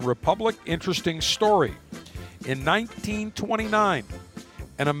Dominican Republic. Interesting story. In 1929,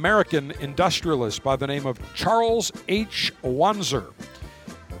 an American industrialist by the name of Charles H. Wanzer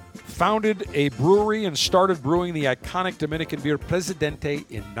founded a brewery and started brewing the iconic Dominican beer Presidente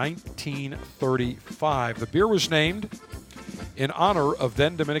in 1935. The beer was named in honor of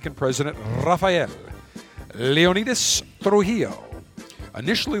then Dominican President Rafael Leonidas Trujillo.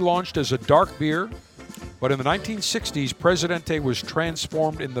 Initially launched as a dark beer, but in the 1960s, Presidente was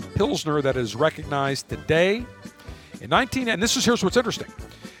transformed in the Pilsner that is recognized today. And here's what's interesting,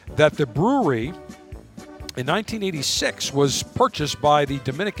 that the brewery in 1986 was purchased by the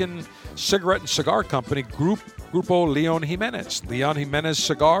Dominican cigarette and cigar company Grupo Leon Jimenez. Leon Jimenez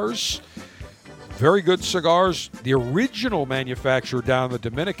cigars, very good cigars. The original manufacturer down in the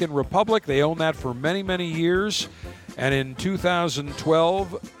Dominican Republic. They owned that for many, many years. And in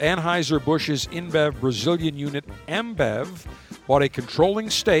 2012, Anheuser-Busch's InBev Brazilian unit, Ambev, bought a controlling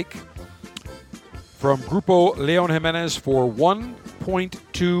stake from Grupo Leon Jimenez for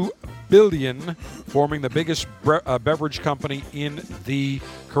 $1.2 billion, forming the biggest beverage company in the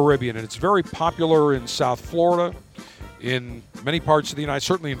Caribbean. And it's very popular in South Florida, in many parts of the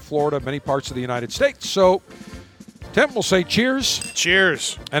certainly in Florida, many parts of the United States. So, Tim will say cheers.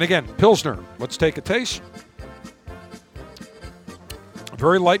 Cheers. And again, Pilsner. Let's take a taste.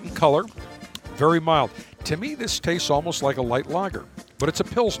 Very light in color, very mild. To me, this tastes almost like a light lager, but it's a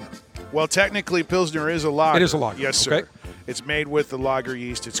Pilsner. Well, technically, Pilsner is a lager. It is a lager. Yes, sir. Okay. It's made with the lager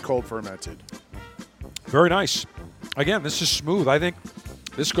yeast. It's cold fermented. Very nice. Again, this is smooth. I think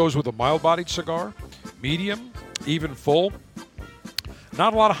this goes with a mild-bodied cigar, medium, even full.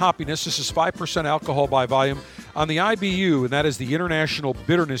 Not a lot of hoppiness. This is 5% alcohol by volume. On the IBU, and that is the International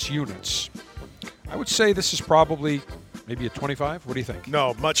Bitterness Units, I would say this is probably maybe a 25. What do you think?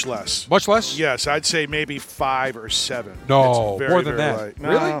 No, much less. Much less? Yes, I'd say maybe 5 or 7. No, It's very, more than very that. light. No.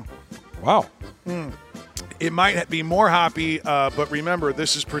 Really? Wow. It might be more hoppy, but remember,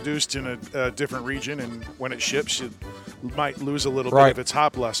 this is produced in a different region, and when it ships, it might lose a little bit of its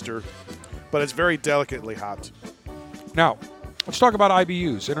hop luster, but it's very delicately hopped. Now, let's talk about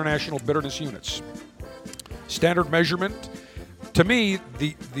IBUs, International Bitterness Units. Standard measurement. To me,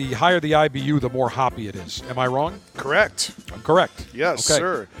 the higher the IBU, the more hoppy it is. Am I wrong? Correct. I'm correct. Yes, okay.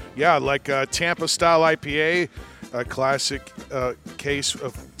 sir. Yeah, like Tampa-style IPA, a classic case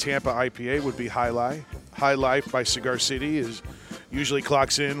of Tampa IPA would be High Life. High Life by Cigar City usually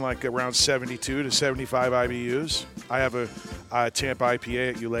clocks in like around 72 to 75 IBUs. I have a Tampa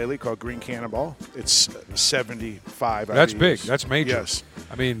IPA at Eulalie called Green Cannonball. It's 75 IBUs. That's big. That's major. Yes.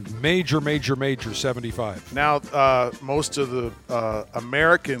 I mean, major 75. Now, most of the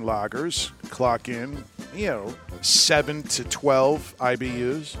American lagers clock in, 7 to 12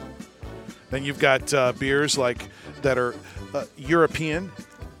 IBUs. Then you've got beers like that are European.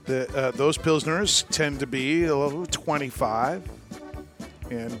 Those Pilsners tend to be a little 25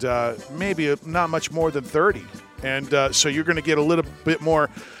 and maybe not much more than 30. And so you're going to get a little bit more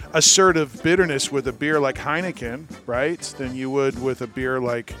assertive bitterness with a beer like Heineken, right, than you would with a beer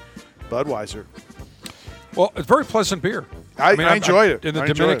like Budweiser. Well, it's a very pleasant beer. I enjoyed it. And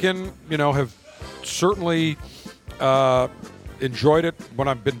the Dominican, have certainly enjoyed it when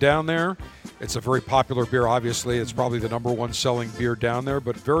I've been down there. It's a very popular beer, obviously. It's probably the number one selling beer down there,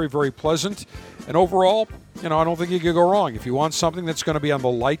 but very, very pleasant. And overall, I don't think you could go wrong. If you want something that's going to be on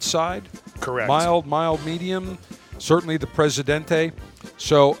the light side, correct, mild, medium, certainly the Presidente.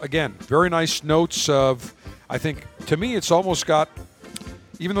 So, again, very nice notes of, I think, to me, it's almost got,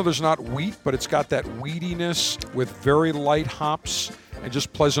 even though there's not wheat, but it's got that wheatiness with very light hops and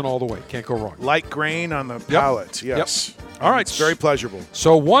just pleasant all the way. Can't go wrong. Light grain on the palate, yes. Yep. All right. It's very pleasurable.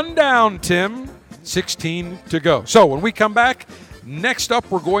 So 1 down, Tim, 16 to go. So when we come back, next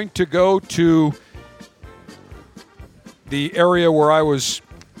up we're going to go to the area where I was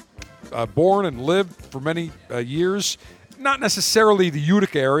born and lived for many years. Not necessarily the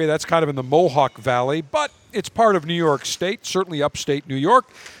Utica area. That's kind of in the Mohawk Valley, but it's part of New York State, certainly upstate New York.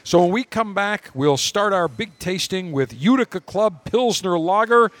 So when we come back, we'll start our big tasting with Utica Club Pilsner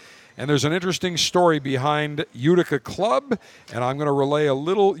Lager. And there's an interesting story behind Utica Club, and I'm going to relay a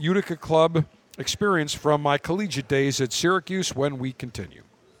little Utica Club experience from my collegiate days at Syracuse when we continue.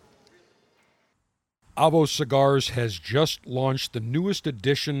 Avo Cigars has just launched the newest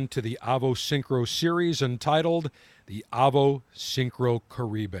addition to the Avo Syncro series entitled the Avo Syncro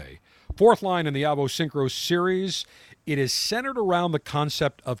Caribe. Fourth line in the Avo Syncro series, it is centered around the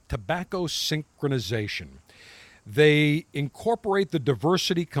concept of tobacco synchronization. They incorporate the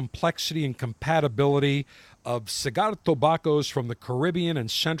diversity, complexity, and compatibility of cigar tobaccos from the Caribbean and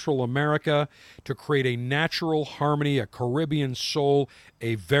Central America to create a natural harmony, a Caribbean soul,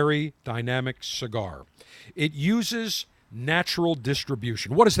 a very dynamic cigar. It uses natural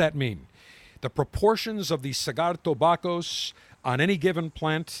distribution. What does that mean? The proportions of the cigar tobaccos on any given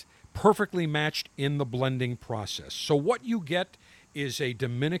plant perfectly matched in the blending process. So what you get is a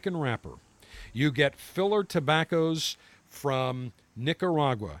Dominican wrapper. You get filler tobaccos from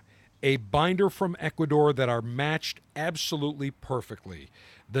Nicaragua, a binder from Ecuador that are matched absolutely perfectly.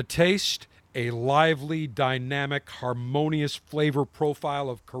 The taste, a lively, dynamic, harmonious flavor profile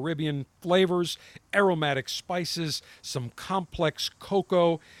of Caribbean flavors, aromatic spices, some complex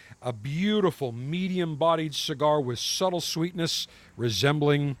cocoa, a beautiful medium-bodied cigar with subtle sweetness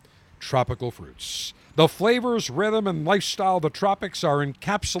resembling tropical fruits. The flavors, rhythm, and lifestyle of the tropics are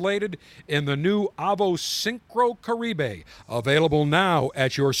encapsulated in the new Avo Syncro Caribe, available now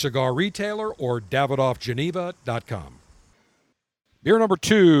at your cigar retailer or davidoffgeneva.com. Beer number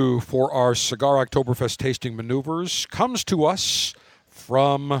 2 for our Cigar Oktoberfest tasting maneuvers comes to us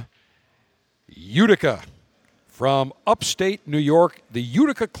from Utica. From upstate New York, the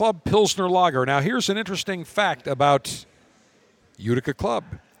Utica Club Pilsner Lager. Now, here's an interesting fact about Utica Club.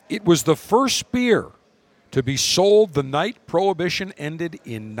 It was the first beer to be sold the night Prohibition ended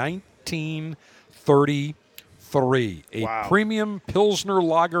in 1933. A premium Pilsner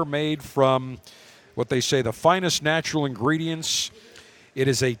lager made from what they say the finest natural ingredients. It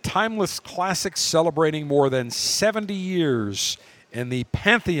is a timeless classic celebrating more than 70 years in the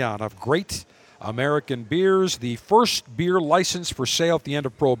pantheon of great American beers, the first beer licensed for sale at the end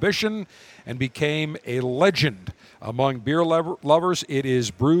of Prohibition, and became a legend among beer lovers. It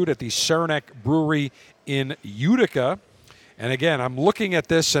is brewed at the Saranac Brewery in Utica. And again, I'm looking at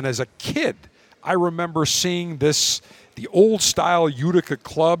this, and as a kid, I remember seeing this, the old-style Utica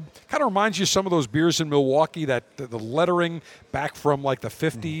Club. Kind of reminds you of some of those beers in Milwaukee, that the lettering back from like the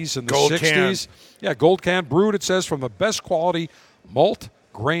 50s and the Gold 60s. Can. Yeah, Gold Can. Brewed, it says, from the best quality malt,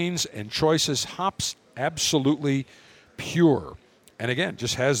 grains, and choices. Hops absolutely pure. And again,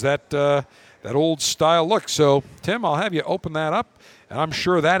 just has that old style look. So, Tim, I'll have you open that up, and I'm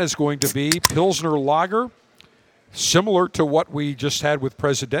sure that is going to be Pilsner Lager, similar to what we just had with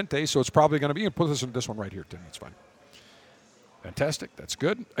Presidente. So it's probably going to be, and put this one right here, Tim. That's fine. Fantastic. That's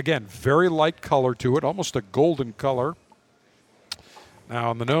good. Again, very light color to it, almost a golden color. Now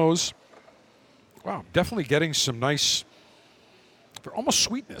on the nose, wow, definitely getting some nice, almost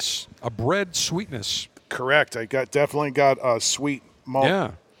sweetness, a bread sweetness. Correct. I definitely got a sweet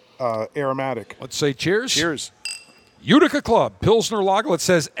malt, aromatic. Let's say cheers. Cheers. Utica Club Pilsner Lager. It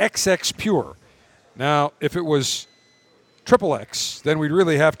says XX Pure. Now, if it was triple X, then we'd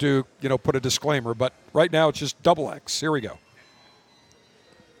really have to, put a disclaimer. But right now, it's just double X. Here we go.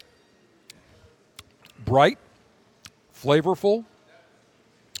 Bright, flavorful,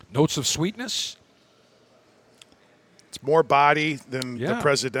 notes of sweetness. It's more body than the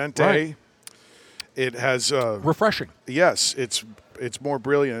Presidente. Right. It has refreshing. Yes, it's more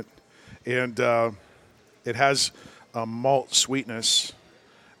brilliant, and it has a malt sweetness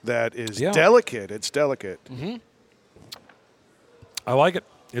that is delicate. It's delicate. Mm-hmm. I like it.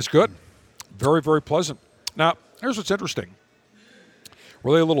 It's good. Very, very pleasant. Now, here's what's interesting.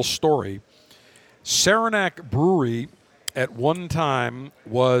 Really a little story. Saranac Brewery at one time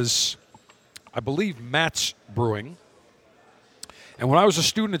was, I believe, Matt's Brewing. And when I was a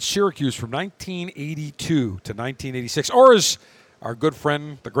student at Syracuse from 1982 to 1986, or as our good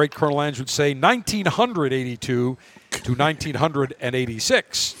friend, the great Colonel Andrews would say, 1982 to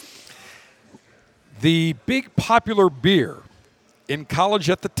 1986, the big popular beer in college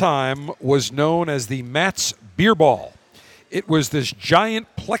at the time was known as the Matt's Beer Ball. It was this giant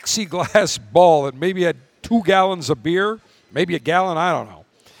plexiglass ball that maybe had 2 gallons of beer, maybe a gallon, I don't know.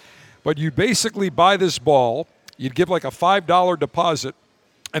 But you'd basically buy this ball, you'd give like a $5 deposit,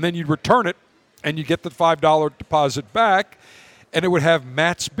 and then you'd return it, and you'd get the $5 deposit back, and it would have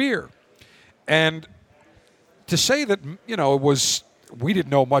Matt's beer. And to say that, it was, we didn't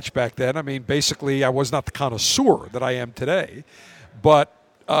know much back then. I mean, basically, I was not the connoisseur that I am today. But,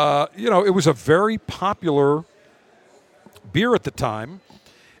 it was a very popular beer at the time.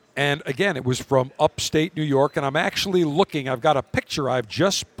 And again, it was from upstate New York. And I'm actually looking, I've got a picture I've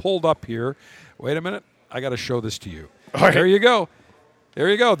just pulled up here. Wait a minute. I got to show this to you. Right. There you go. There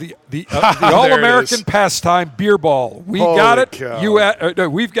you go. The All-American Pastime Beer Ball. We got it. Cow.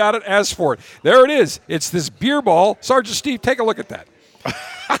 We've got it. Ask for it. There it is. It's this beer ball. Sergeant Steve, take a look at that.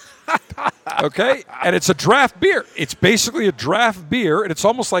 Okay? And it's a draft beer. It's basically a draft beer, and it's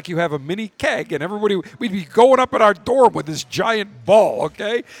almost like you have a mini keg, and we'd be going up at our door with this giant ball,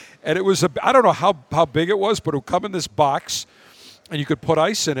 okay? And it was, I don't know how big it was, but it would come in this box, and you could put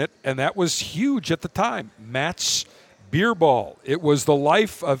ice in it, and that was huge at the time. Matt's beer ball. It was the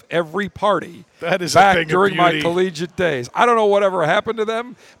life of every party That is a back thing of during my beauty. collegiate days. I don't know whatever happened to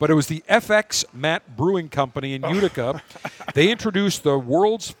them, but it was the FX Matt Brewing Company in Utica. They introduced the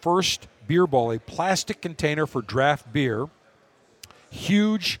world's first beer ball, a plastic container for draft beer,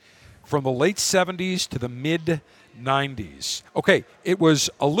 huge, from the late 70s to the mid-90s. Okay, it was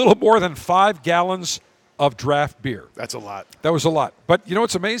a little more than 5 gallons of draft beer. That's a lot. That was a lot. But you know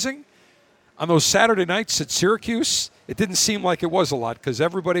what's amazing? On those Saturday nights at Syracuse, it didn't seem like it was a lot because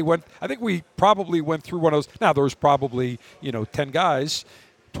everybody went. I think we probably went through one of those. Now, there was probably, 10 guys,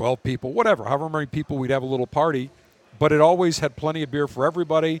 12 people, whatever, however many people we'd have a little party. But it always had plenty of beer for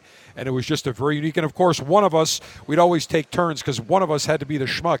everybody, and it was just a very unique. And, of course, one of us, we'd always take turns because one of us had to be the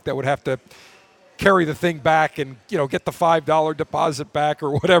schmuck that would have to carry the thing back and, get the $5 deposit back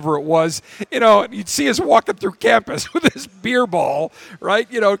or whatever it was. And you'd see us walking through campus with this beer ball, right?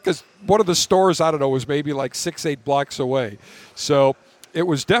 Because one of the stores, I don't know, was maybe like 6-8 blocks away. So it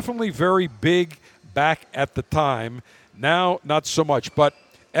was definitely very big back at the time. Now, not so much. But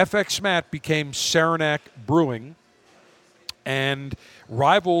FX Matt became Saranac Brewing, and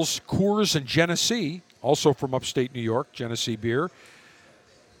rivals Coors and Genesee, also from upstate New York, Genesee beer,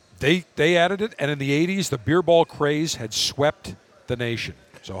 they added it, and in the 80s, the beer ball craze had swept the nation.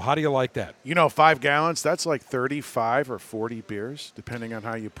 So how do you like that? 5 gallons, that's like 35 or 40 beers, depending on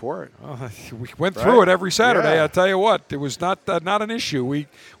how you pour it. We went through it every Saturday. Yeah. I'll tell you what, it was not an issue.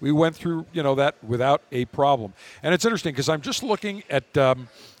 We went through that without a problem. And it's interesting because I'm just looking at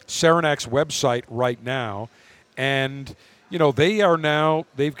Saranac's website right now, and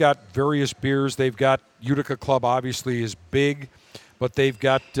they've got various beers. They've got Utica Club, obviously, is big. But they've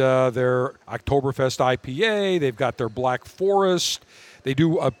got their Oktoberfest IPA. They've got their Black Forest. They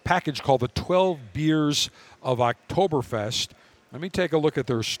do a package called the 12 Beers of Oktoberfest. Let me take a look at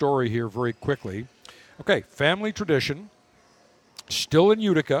their story here very quickly. Okay, family tradition, still in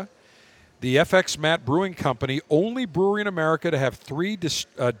Utica. The FX Matt Brewing Company, only brewery in America to have 3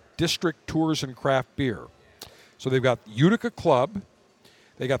 district tours in craft beer. So they've got Utica Club.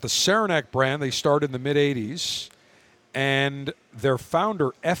 They got the Saranac brand. They started in the mid-'80s. And their founder,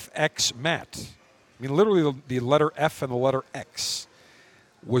 FX Matt, literally the letter F and the letter X,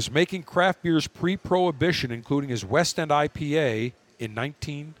 was making craft beers pre-Prohibition, including his West End IPA, in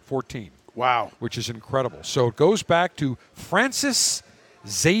 1914. Wow. Which is incredible. So it goes back to Francis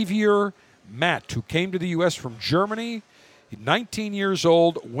Xavier Matt, who came to the U.S. from Germany. 19 years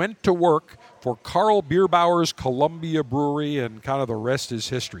old, went to work for Karl Bierbauer's Columbia Brewery, and kind of the rest is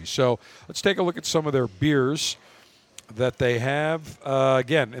history. So let's take a look at some of their beers that they have.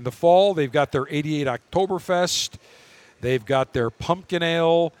 Again, in the fall, they've got their 88 Oktoberfest. They've got their pumpkin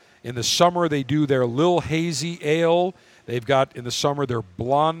ale. In the summer, they do their Lil Hazy Ale. They've got, in the summer, their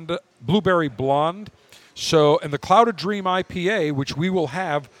blueberry blonde. So, and the Clouded Dream IPA, which we will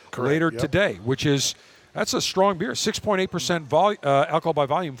have later today, that's a strong beer. 6.8% alcohol by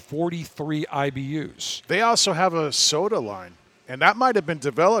volume, 43 IBUs. They also have a soda line, and that might have been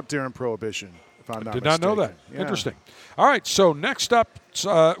developed during Prohibition. Did not know that. Yeah. Interesting. All right, so next up,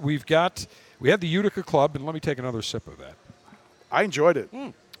 we have the Utica Club, and let me take another sip of that. I enjoyed it.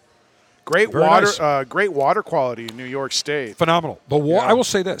 Great Very water, nice. great water quality in New York State. Phenomenal. I will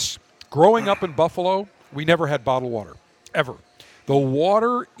say this: growing up in Buffalo, we never had bottled water ever. The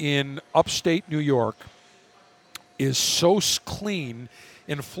water in upstate New York is so clean.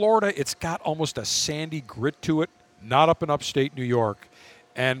 In Florida, it's got almost a sandy grit to it. Not up in upstate New York.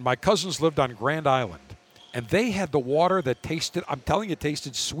 And my cousins lived on Grand Island, and they had the water that tasted, I'm telling you, it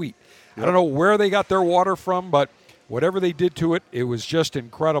tasted sweet. Yep. I don't know where they got their water from, but whatever they did to it, it was just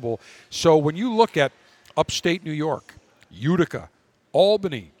incredible. So when you look at upstate New York, Utica,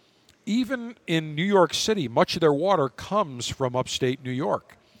 Albany, even in New York City, much of their water comes from upstate New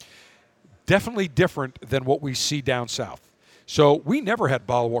York. Definitely different than what we see down south. So we never had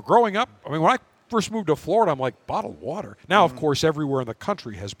bottled water. Growing up, when I first moved to Florida, I'm like, bottled water? Now, of course, everywhere in the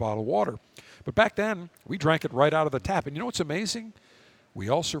country has bottled water. But back then, we drank it right out of the tap. And you know what's amazing? We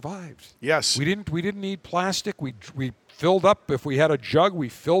all survived. Yes. We didn't need plastic. We filled up. If we had a jug, we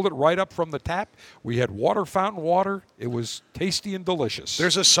filled it right up from the tap. We had fountain water. It was tasty and delicious.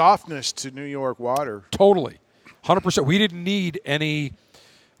 There's a softness to New York water. Totally. 100%. We didn't need any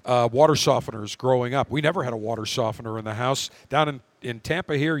water softeners growing up. We never had a water softener in the house. Down in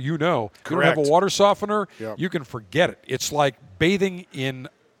Tampa here, you don't have a water softener, you can forget it. It's like bathing in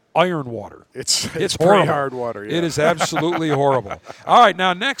iron water. It's horrible. hard water. Yeah. It is absolutely horrible. All right,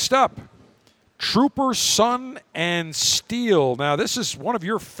 now next up, Trooper Sun and Steel. Now this is one of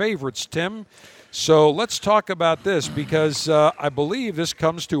your favorites, Tim. So let's talk about this because I believe this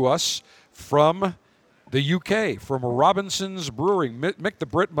comes to us from the UK, from Robinson's Brewing. Mick the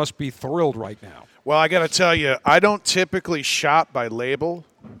Brit must be thrilled right now. Well, I got to tell you, I don't typically shop by label,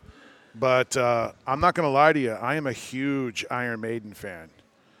 but I'm not going to lie to you. I am a huge Iron Maiden fan.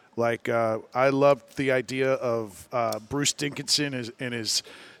 Like, I loved the idea of Bruce Dickinson in his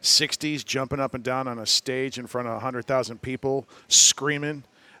 60s jumping up and down on a stage in front of 100,000 people, screaming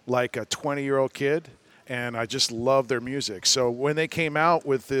like a 20-year-old kid. And I just love their music. So when they came out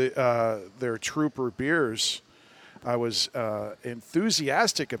with their Trooper beers, I was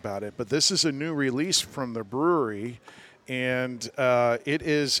enthusiastic about it. But this is a new release from the brewery, and it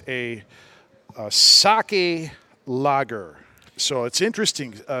is a sake lager. So it's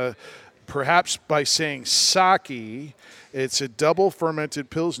interesting. Perhaps by saying sake, it's a double fermented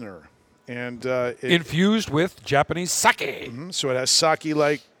Pilsner. And infused with Japanese sake. Mm-hmm, so it has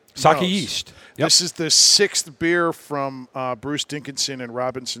sake-like sake notes. yeast. Yep. This is the 6th beer from Bruce Dickinson and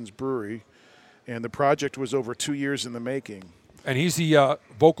Robinson's Brewery, and the project was over 2 years in the making. And he's the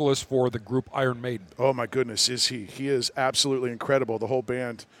vocalist for the group Iron Maiden. Oh, my goodness, is he? He is absolutely incredible, the whole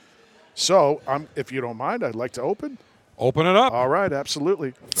band. So, if you don't mind, I'd like to open. Open it up. All right,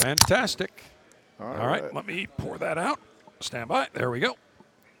 absolutely. Fantastic. All right, let me pour that out. Stand by. There we go.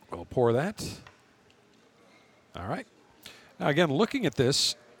 We'll pour that. All right. Now, again, looking at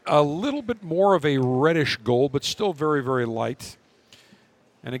this, a little bit more of a reddish gold, but still very, very light.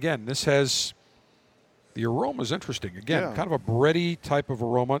 And again, this has, the aroma is interesting. Again, kind of a bready type of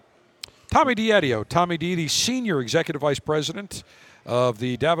aroma. Tommy DiEdio. Tommy D, the Senior Executive Vice President of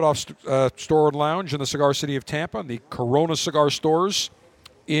the Davidoff Store and Lounge in the Cigar City of Tampa and the Corona Cigar Stores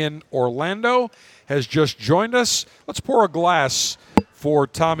in Orlando, has just joined us. Let's pour a glass for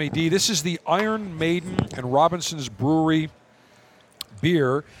Tommy D. This is the Iron Maiden and Robinson's Brewery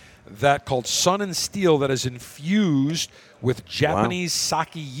beer that called Sun and Steel that is infused with Japanese sake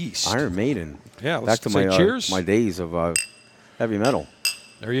yeast. Iron Maiden. Yeah, let's back to say cheers. My days of heavy metal.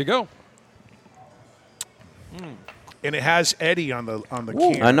 There you go. And it has Eddie on the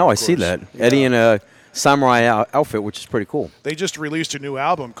can. I know, I see that. Yeah. Eddie in a samurai outfit, which is pretty cool. They just released a new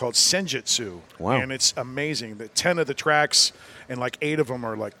album called Senjutsu. Wow. And it's amazing. 10 of the tracks, and like 8 of them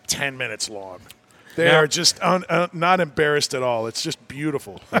are like 10 minutes long. They are just not embarrassed at all. It's just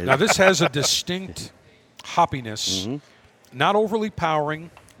beautiful. Now, this has a distinct hoppiness, not overly powering,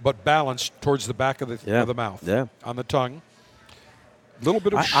 but balanced towards the back of the mouth, on the tongue. A little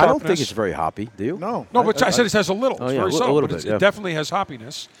bit of sharpness. I don't think it's very hoppy, do you? No. No, but I said it has a little. It's very subtle, a little but bit, it definitely has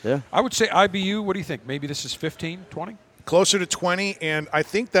hoppiness. Yeah. I would say IBU, what do you think? Maybe this is 15, 20? Closer to 20, and I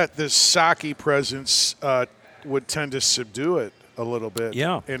think that the sake presence would tend to subdue it a little bit.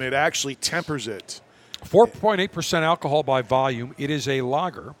 Yeah. And it actually tempers it. 4.8% alcohol by volume. It is a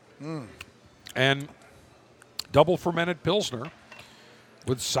lager. And double fermented Pilsner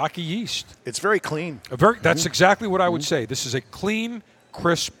with sake yeast. It's very clean. That's exactly what I would say. This is a clean,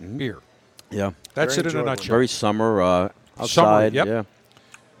 crisp beer. Yeah. That's Very it in a enjoyable. nutshell. Very summer outside. Summer, yep. Yeah.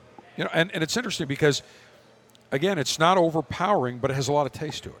 You know, and it's interesting because, again, it's not overpowering, but it has a lot of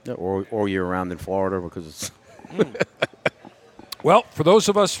taste to it. Yeah, or year round in Florida because it's. Well, for those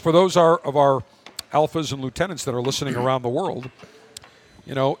of our alphas and lieutenants that are listening around the world,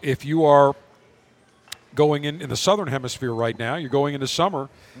 you know, if you are going in the southern hemisphere right now, you're going into summer,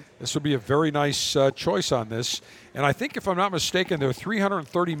 this would be a very nice choice on this. And I think, if I'm not mistaken, their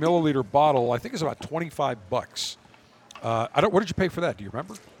 330 milliliter bottle, I think, is about $25. What did you pay for that? Do you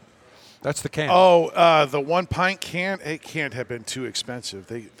remember? That's the can. Oh, the 1 pint can. It can't have been too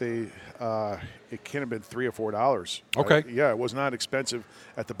expensive. It can't have been $3 or $4. Okay. Yeah, it was not expensive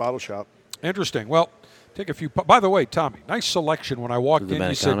at the bottle shop. Interesting. Well, take a few. By the way, Tommy, nice selection. When I walked in,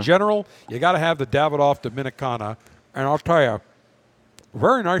 you said, General, you got to have the Davidoff Dominicana. And I'll tell you,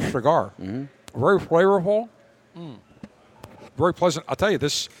 very nice cigar. Very flavorful. Very pleasant. I'll tell you,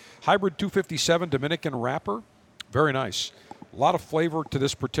 this Hybrid 257 Dominican wrapper, very nice. A lot of flavor to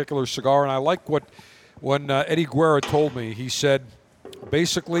this particular cigar. And I like when Eddie Guerra told me, he said,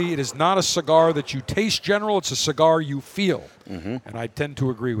 basically, it is not a cigar that you taste, General. It's a cigar you feel. And I tend to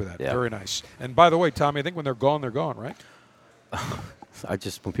agree with that. Yeah. Very nice. And by the way, Tommy, I think when they're gone, right?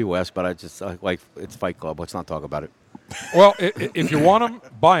 When people ask about it, like it's Fight Club. Let's not talk about it. Well, if you want them,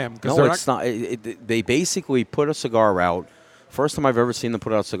 buy them. No, it's not. They basically put a cigar out. First time I've ever seen them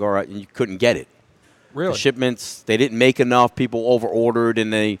put out a cigar out, and you couldn't get it. Really? The shipments, they didn't make enough. People over-ordered,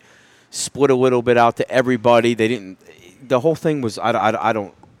 and they split a little bit out to everybody. They didn't. The whole thing was,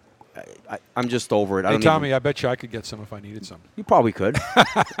 I'm just over it. Hey, Tommy, I bet you I could get some if I needed some. You probably could.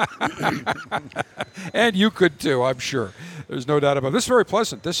 And you could too, I'm sure. There's no doubt about it. This is very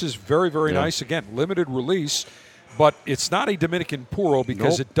pleasant. This is very, very nice. Again, limited release, but it's not a Dominican Puro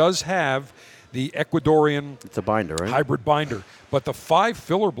because it does have the Ecuadorian It's a binder, right? hybrid binder. But the 5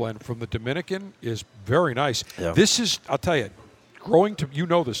 filler blend from the Dominican is very nice. Yeah. This is, I'll tell you, you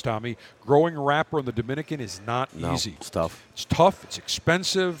know this, Tommy, growing a wrapper in the Dominican is not easy. It's tough. It's tough. It's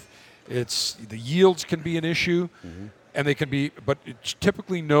expensive. The yields can be an issue. And they can be, but it's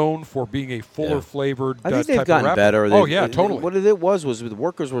typically known for being a fuller flavored I think type they've gotten of wrapper. better. Totally. What it was the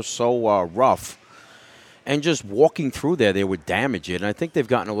workers were so rough, and just walking through there, they would damage it. And I think they've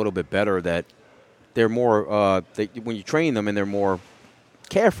gotten a little bit better. That they're more when you train them and they're more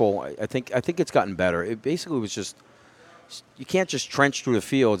careful. I think it's gotten better. It basically was just. You can't just trench through the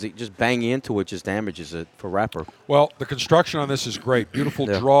fields. Just banging into it just damages it for wrapper. Well, the construction on this is great. Beautiful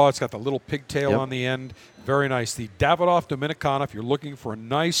draw. It's got the little pigtail on the end. Very nice. The Davidoff Dominicana, if you're looking for a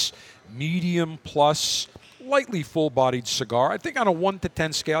nice medium plus, lightly full-bodied cigar, I think on a 1 to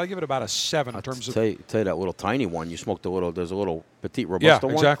 10 scale, I give it about a 7 in terms of. Tell you that little tiny one. You smoked there's a little Petite Robusta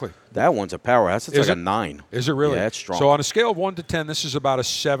one. Yeah, exactly. That one's a powerhouse. It's Is like it? a 9. Is it really? Yeah, it's strong. So on a scale of 1 to 10, this is about a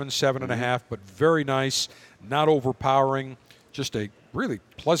 7, 7.5, but very nice, not overpowering, just a really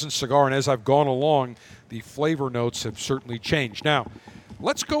pleasant cigar. And as I've gone along, the flavor notes have certainly changed. Now,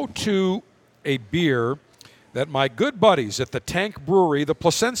 let's go to a beer that my good buddies at the Tank Brewery, the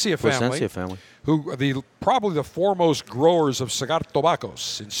Plasencia family, who are probably the foremost growers of cigar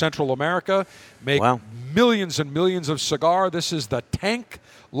tobaccos in Central America, make millions and millions of cigar. This is the Tank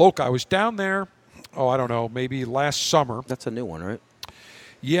Loca. I was down there, I don't know, maybe last summer. That's a new one, right?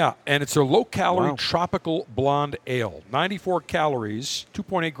 Yeah, and it's a low-calorie tropical blonde ale. 94 calories,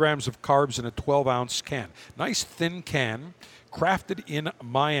 2.8 grams of carbs in a 12-ounce can. Nice thin can, crafted in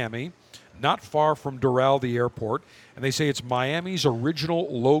Miami, not far from Doral, the airport. And they say it's Miami's original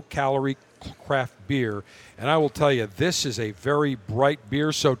low-calorie craft beer. And I will tell you, this is a very bright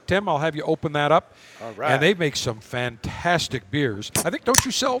beer. So, Tim, I'll have you open that up. All right. And they make some fantastic beers. I think, don't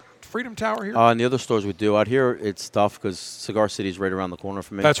you sell Freedom Tower here? In the other stores we do. Out here, it's tough because Cigar City's right around the corner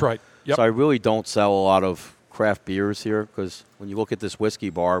from me. That's right. Yep. So I really don't sell a lot of craft beers here because when you look at this whiskey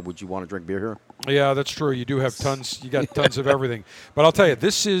bar, would you want to drink beer here? Yeah, that's true. You do have tons. You got tons of everything. But I'll tell you,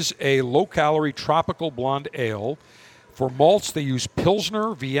 this is a low-calorie tropical blonde ale. For malts, they use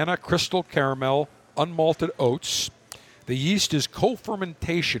Pilsner, Vienna, Crystal Caramel, unmalted oats. The yeast is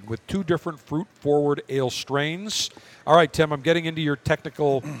co-fermentation with 2 different fruit-forward ale strains. All right, Tim, I'm getting into your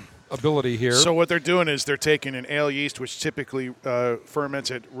technical ability here. So what they're doing is they're taking an ale yeast, which typically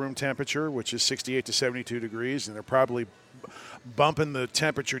ferments at room temperature, which is 68 to 72 degrees, and they're probably bumping the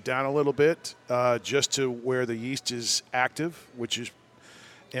temperature down a little bit just to where the yeast is active, which is,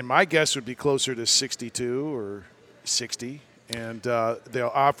 and my guess would be closer to 62 or 60, and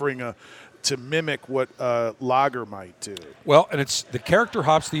they're offering to mimic what lager might do. Well, and it's the character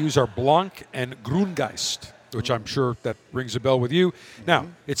hops they use are Blanc and Grüngeist, which I'm sure that rings a bell with you. Now,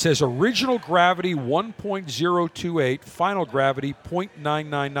 it says original gravity 1.028, final gravity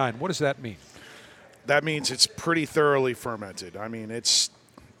 0.999. What does that mean? That means it's pretty thoroughly fermented. I mean,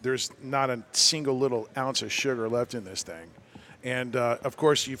 there's not a single little ounce of sugar left in this thing. And, of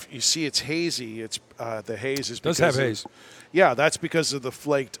course, you see it's hazy. It's the haze is because does have haze. Yeah, that's because of the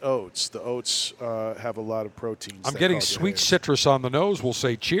flaked oats. The oats have a lot of proteins. I'm getting sweet citrus on the nose. We'll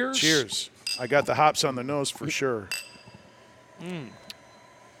say cheers. Cheers. I got the hops on the nose for sure.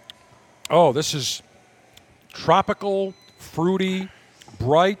 Oh, this is tropical, fruity,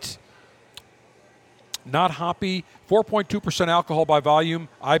 bright, not hoppy. 4.2% alcohol by volume.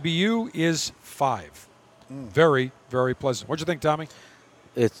 IBU is 5. Very, very pleasant. What'd you think, Tommy?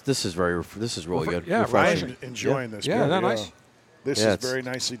 This is really good. Yeah, Ryan enjoying this. Yeah, beer, isn't that nice? This is very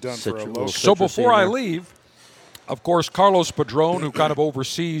nicely done for a local. So before I leave, of course, Carlos Padron, who kind of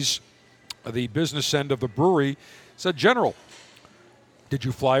oversees the business end of the brewery, said, General, did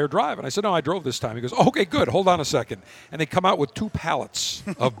you fly or drive? And I said, no, I drove this time. He goes, oh, okay, good. Hold on a second. And they come out with 2 pallets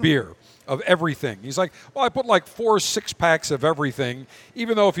of beer, of everything. He's like, well, I put like 4 6-packs of everything.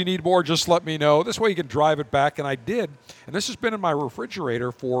 Even though if you need more, just let me know. This way you can drive it back. And I did. And this has been in my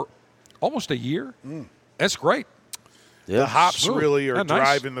refrigerator for almost a year. That's great. The hops Smooth. really are Yeah, nice.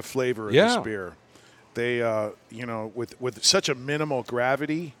 driving the flavor of this beer. They, with such a minimal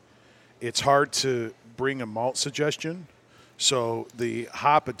gravity, it's hard to bring a malt suggestion. So the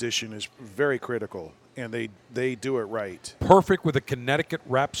hop addition is very critical, and they do it right. Perfect with a Connecticut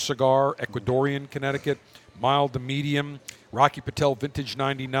wrapped cigar, Ecuadorian Connecticut, mild to medium, Rocky Patel Vintage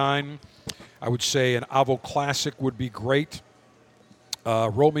 99. I would say an Avo Classic would be great.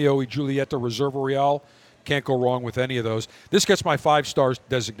 Romeo y Julieta Reserva Real. Can't go wrong with any of those. This gets my 5 stars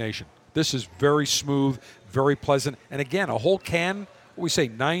designation. This is very smooth, very pleasant. And again, a whole can, what we say,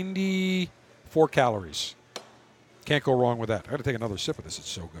 94 calories. Can't go wrong with that. I got to take another sip of this. It's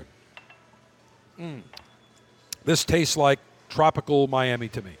so good. This tastes like tropical Miami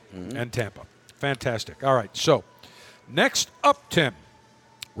to me and Tampa. Fantastic. All right, so next up, Tim,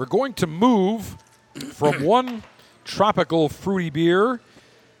 we're going to move from one tropical fruity beer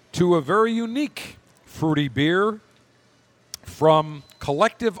to a very unique fruity beer from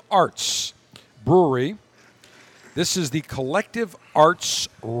Collective Arts Brewery. This is the Collective Arts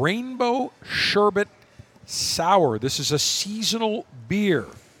Rainbow Sherbet Sour. This is a seasonal beer.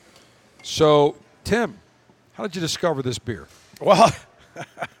 So, Tim, how did you discover this beer? Well,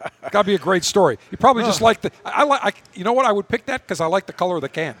 Got to be a great story. You probably just like the. You know what? I would pick that because I like the color of the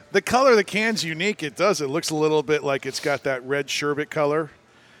can. the color of the can's unique. It does. It looks a little bit like it's got that red sherbet color.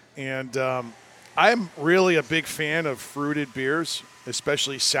 And I'm really a big fan of fruited beers,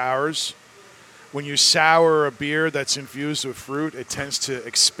 especially sours. When you sour a beer that's infused with fruit, it tends to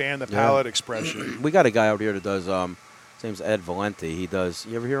expand the palate expression. We got a guy out here that does. His name's Ed Valenti. He does.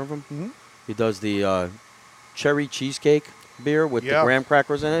 You ever hear of him? Mm-hmm. He does the cherry cheesecake beer with the graham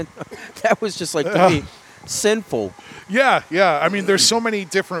crackers in it. That was just like to me sinful. Yeah. I mean, there's so many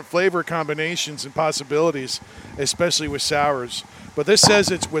different flavor combinations and possibilities, especially with sours. But this says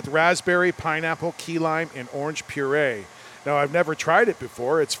it's with raspberry, pineapple, key lime, and orange puree. Now, I've never tried it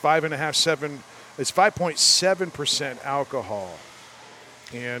before. It's 5.7% alcohol.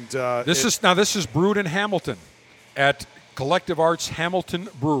 And This is brewed in Hamilton at Collective Arts Hamilton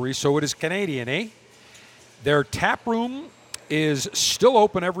Brewery, so it is Canadian, eh? Their tap room is still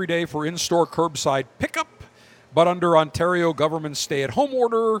open every day for in-store curbside pickup, but under Ontario government stay-at-home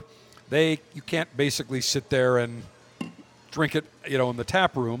order, you can't basically sit there and drink it, in the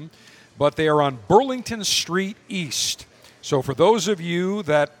tap room. But they are on Burlington Street East. So for those of you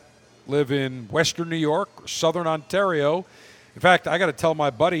that live in Western New York or Southern Ontario, in fact, I got to tell my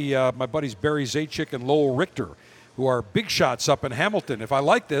buddies Barry Zachick and Lowell Richter, who are big shots up in Hamilton, if I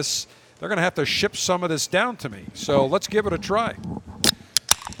like this, they're going to have to ship some of this down to me. So let's give it a try.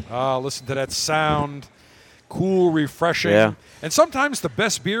 Listen to that sound. Cool, refreshing. Yeah. And sometimes the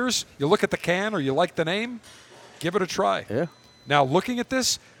best beers, you look at the can or you like the name, give it a try. Yeah. Now, looking at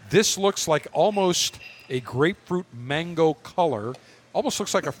this looks like almost a grapefruit mango color. Almost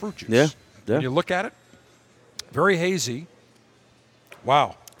looks like a fruit juice. Yeah. When you look at it, very hazy.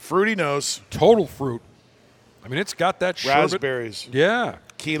 Wow. fruity nose, Total fruit. I mean, it's got that sherbet. raspberries, Yeah.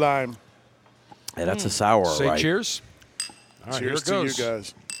 key lime. Yeah, that's a sour, Say right? cheers. All right, Cheers here it to goes. you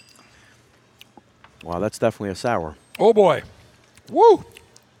guys. Wow, that's definitely a sour. Oh, boy. Woo.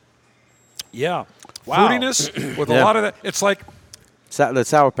 Yeah. Wow. Fruitiness with a Yeah. lot of that. It's like The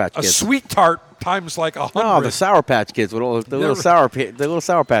Sour Patch a Kids. sweet tart times like 100. No, the Sour Patch Kids with all the little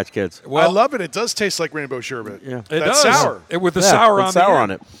Sour Patch Kids. Well, I love it. It does taste like rainbow sherbet. Yeah. It That's does. sour. With the Yeah, sour with on sour the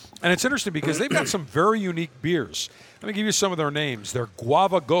on end. it. And it's interesting because they've got some very unique beers. Let me give you some of their names. They're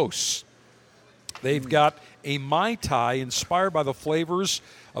Guava Ghosts. They've got a Mai Tai inspired by the flavors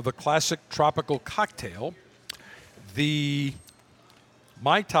of the classic tropical cocktail. The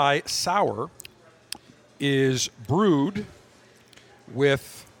Mai Tai Sour is brewed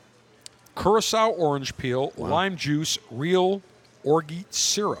with Curacao orange peel, lime juice, real orgeat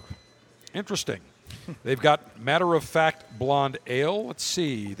syrup. Interesting. They've got matter-of-fact blonde ale. Let's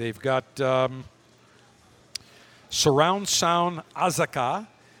see. They've got surround sound Azaka,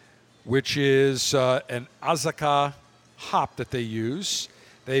 which is an Azaka hop that they use.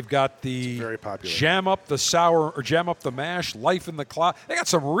 They've got the very popular. Jam Up the Sour or Jam Up the Mash, Life in the Cloud. They got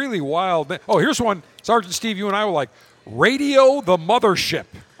some really wild. Oh, here's one. Sergeant Steve, you and I were like, Radio the Mothership.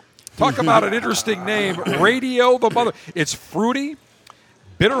 Talk about an interesting name. Radio the Mother. It's fruity,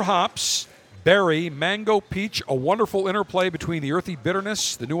 bitter hops, berry, mango, peach, a wonderful interplay between the earthy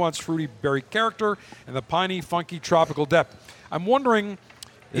bitterness, the nuanced fruity berry character, and the piney, funky tropical depth. I'm wondering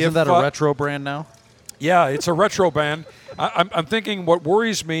Isn't that a retro brand now? Yeah, it's a retro band. I'm thinking what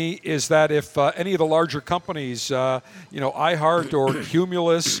worries me is that if any of the larger companies, iHeart or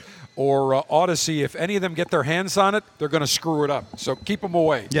Cumulus or Odyssey, if any of them get their hands on it, they're going to screw it up. So keep them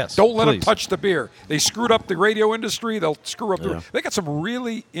away. Yes, Don't let them please. touch the beer. They screwed up the radio industry. They'll screw up the. They got some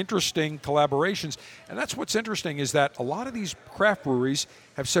really interesting collaborations, and that's what's interesting is that a lot of these craft breweries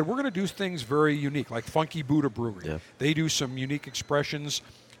have said we're going to do things very unique, like Funky Buddha Brewery. Yeah. They do some unique expressions.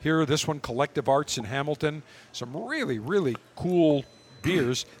 Here, this one, Collective Arts in Hamilton. Some really, really cool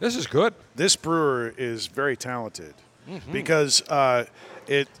beers. This is good. This brewer is very talented because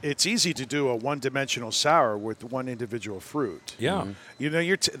it's easy to do a one-dimensional sour with one individual fruit. Yeah. You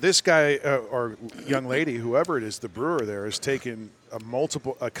know, this guy or young lady, whoever it is, the brewer there, has taken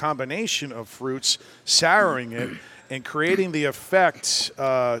a combination of fruits, souring it, and creating the effect,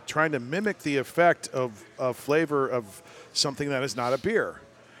 trying to mimic the effect of flavor of something that is not a beer.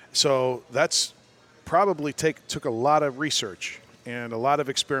 So that's probably took a lot of research and a lot of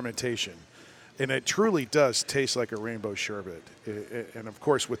experimentation. And it truly does taste like a rainbow sherbet. And, of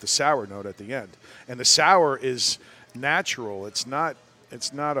course, with the sour note at the end. And the sour is natural. It's not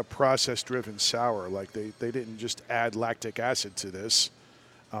a process-driven sour. Like they didn't just add lactic acid to this.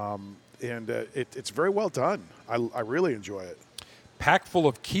 It's very well done. I really enjoy it. Pack full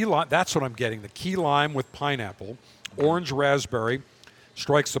of key lime. That's what I'm getting. The key lime with pineapple, orange raspberry,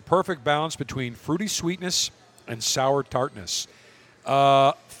 strikes the perfect balance between fruity sweetness and sour tartness.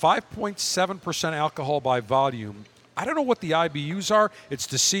 5.7% alcohol by volume. I don't know what the IBUs are. It's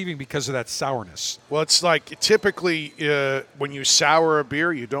deceiving because of that sourness. Well, it's like typically when you sour a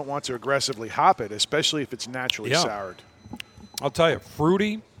beer, you don't want to aggressively hop it, especially if it's naturally soured. I'll tell you,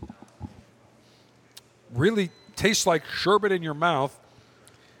 fruity, really tastes like sherbet in your mouth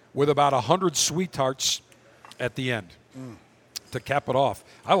with about 100 sweet tarts at the end to cap it off.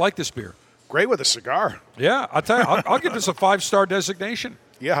 I like this beer. Great with a cigar. Yeah, I'll tell you, I'll give this a 5-star designation.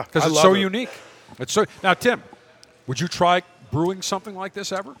 Yeah, because it's so unique. It's so now, Tim, would you try brewing something like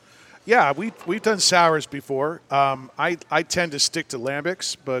this ever? Yeah, we've done sours before. I tend to stick to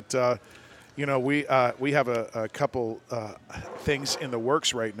lambics, but we have a couple things in the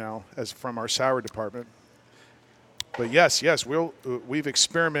works right now as from our sour department. But yes, we've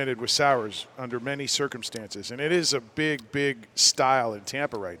experimented with sours under many circumstances, and it is a big style in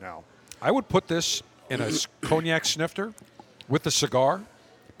Tampa right now. I would put this in a cognac snifter with a cigar.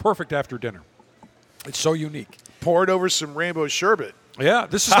 Perfect after dinner. It's so unique. Pour it over some rainbow sherbet. Yeah,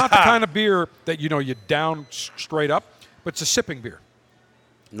 this is not the kind of beer that you down straight up, but it's a sipping beer.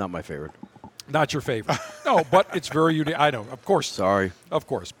 Not my favorite. Not your favorite. No, but it's very unique. I know, of course. Sorry. Of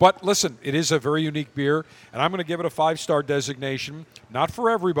course. But listen, it is a very unique beer, and I'm going to give it a 5-star designation. Not for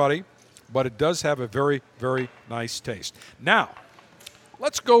everybody, but it does have a very, very nice taste. Now,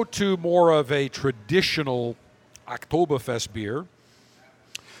 let's go to more of a traditional Oktoberfest beer.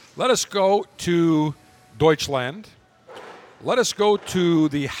 Let us go to Deutschland. Let us go to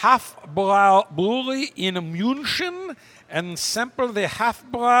the Hofbrau Brewery in München and sample the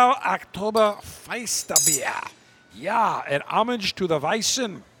Hofbrau Oktoberfestbier. Yeah, an homage to the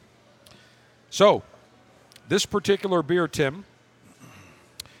Weissen. So, this particular beer, Tim,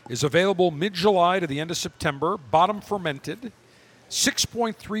 is available mid-July to the end of September, bottom fermented,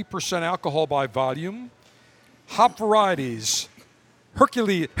 6.3% alcohol by volume, hop varieties,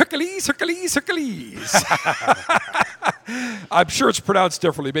 Hercules. I'm sure it's pronounced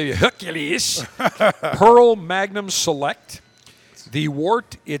differently, maybe Hercules. Pearl Magnum Select. The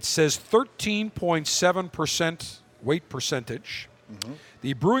wort, it says 13.7% weight percentage. Mm-hmm.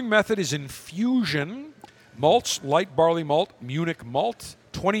 The brewing method is infusion. Malts, light barley malt, Munich malt,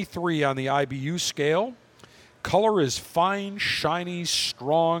 23 on the IBU scale. Color is fine, shiny,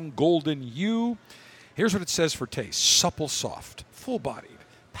 strong, golden hue. Here's what it says for taste. Supple, soft, full-bodied,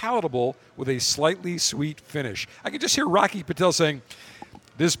 palatable with a slightly sweet finish. I can just hear Rocky Patel saying,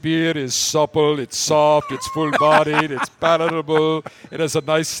 this beer is supple, it's soft, it's full-bodied, it's palatable, it has a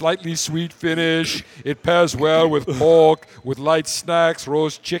nice slightly sweet finish, it pairs well with pork, with light snacks,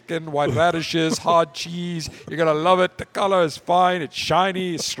 roast chicken, white radishes, hard cheese. You're going to love it. The color is fine, it's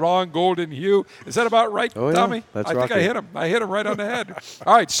shiny, it's strong, golden hue. Is that about right, Tommy? Yeah, that's I think I hit him. I hit him right on the head.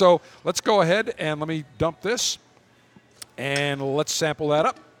 All right, so let's go ahead and let me dump this, and let's sample that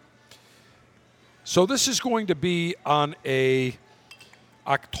up. So this is going to be on a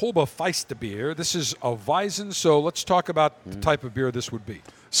Oktoberfest beer. This is a Weizen, so let's talk about the type of beer this would be.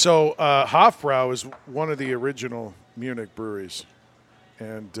 So Hofbrau is one of the original Munich breweries,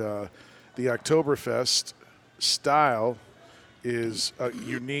 and the Oktoberfest style is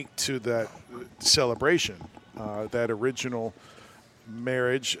unique to that celebration, that original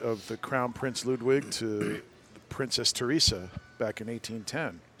marriage of the Crown Prince Ludwig to Princess Teresa back in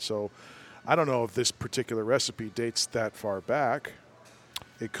 1810. So I don't know if this particular recipe dates that far back.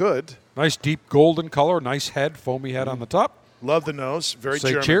 It could. Nice deep golden color, nice head, foamy head on the top. Love the nose. Very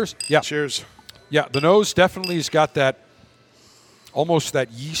Say German. Cheers. Yeah. Cheers. Yeah, the nose definitely has got that, almost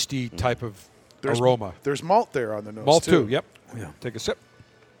that yeasty type of aroma. There's malt there on the nose, malt too. Yep. Yeah. Take a sip.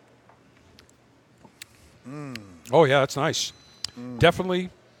 Oh, yeah, that's nice.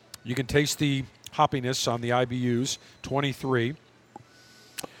 Definitely, you can taste the hoppiness on the IBUs, 23.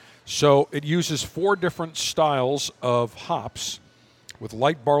 So it uses 4 different styles of hops with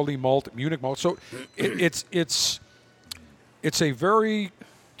light barley malt, Munich malt. So it's a very,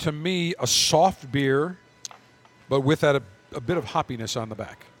 to me, a soft beer, but with that a bit of hoppiness on the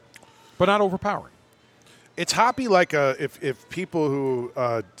back, but not overpowering. It's hoppy like if people who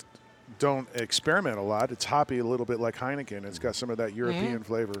don't experiment a lot, it's hoppy a little bit like Heineken. It's got some of that European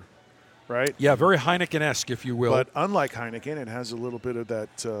flavor. right? Yeah, very Heineken-esque, if you will. But unlike Heineken, it has a little bit of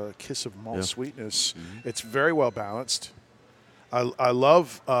that kiss of malt sweetness. Mm-hmm. It's very well balanced. I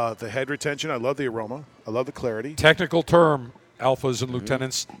love the head retention. I love the aroma. I love the clarity. Technical term, alphas and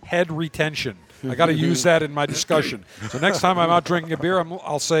lieutenants, head retention. I got to use that in my discussion. So next time I'm out drinking a beer,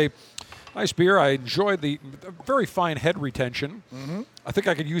 I'll say, nice beer. I enjoy the very fine head retention. Mm-hmm. I think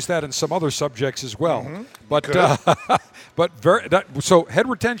I could use that in some other subjects as well. Mm-hmm. But so head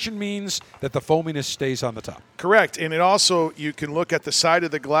retention means that the foaminess stays on the top. Correct. And it also, you can look at the side of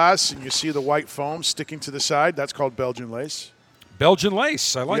the glass and you see the white foam sticking to the side. That's called Belgian lace. Belgian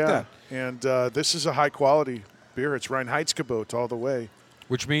lace. I like that. And this is a high-quality beer. It's Reinheitsgebot all the way.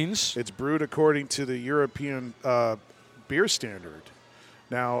 Which means? It's brewed according to the European beer standard.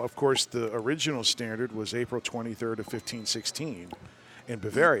 Now, of course, the original standard was April 23rd of 1516 in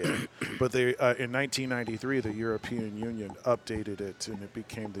Bavaria. But they, in 1993, the European Union updated it, and it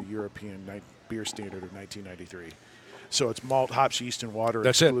became the European beer standard of 1993. So it's malt, hops, yeast, and water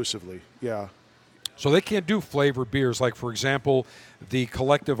exclusively. Yeah. So they can't do flavored beers like, for example, the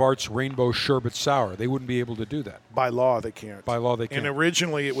Collective Arts Rainbow Sherbet Sour. They wouldn't be able to do that. By law, they can't. By law, they can't. And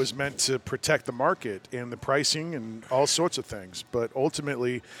originally it was meant to protect the market and the pricing and all sorts of things. But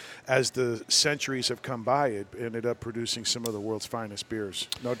ultimately, as the centuries have come by, it ended up producing some of the world's finest beers,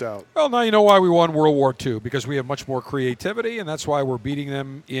 no doubt. Well, now you know why we won World War II, because we have much more creativity, and that's why we're beating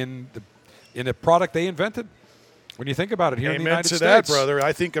them in a product they invented. When you think about it here in the United States. Amen to that, brother.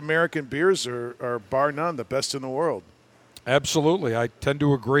 I think American beers are, bar none, the best in the world. Absolutely. I tend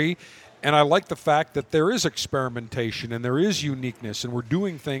to agree. And I like the fact that there is experimentation and there is uniqueness, and we're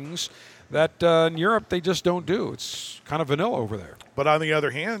doing things that in Europe they just don't do. It's kind of vanilla over there. But on the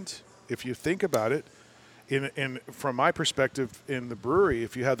other hand, if you think about it, from my perspective in the brewery,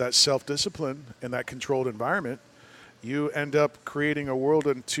 if you have that self-discipline and that controlled environment, you end up creating a world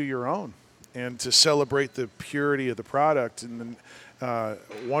into your own. And to celebrate the purity of the product and the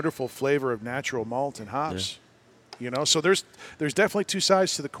wonderful flavor of natural malt and hops, So there's definitely two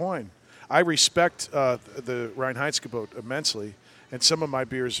sides to the coin. I respect the Reinheitsgebot immensely, and some of my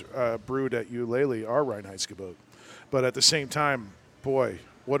beers brewed at Eulalie are Reinheitsgebot. But at the same time, boy,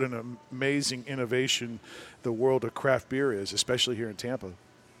 what an amazing innovation the world of craft beer is, especially here in Tampa.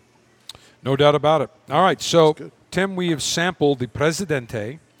 No doubt about it. All right, so Tim, we have sampled the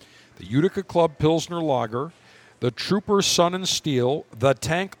Presidente, the Utica Club Pilsner Lager, the Trooper Sun and Steel, the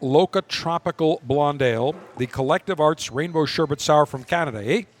Tank Loca Tropical Blonde Ale, the Collective Arts Rainbow Sherbet Sour from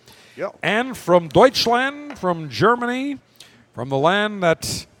Canada, Yep. And from Deutschland, from Germany, from the land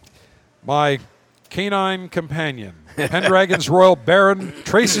that my canine companion, Pendragon's Royal Baron,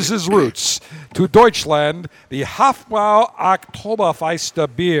 traces his roots to Deutschland, the Hofbräu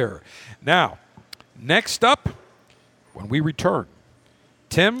Oktoberfest beer. Now, next up, when we return,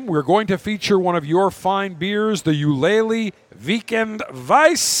 Tim, we're going to feature one of your fine beers, the Eulalie Weekend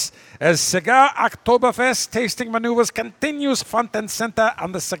Weiss, as Cigar Oktoberfest tasting maneuvers continues front and center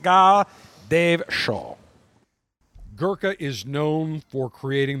on the Cigar Dave Show. Gurkha is known for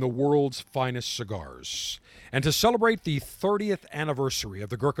creating the world's finest cigars. And to celebrate the 30th anniversary of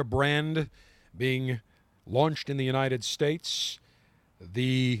the Gurkha brand being launched in the United States,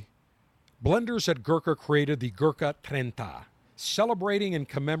 the blenders at Gurkha created the Gurkha 30. Celebrating and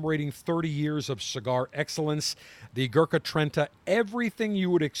commemorating 30 years of cigar excellence, the Gurkha 30, everything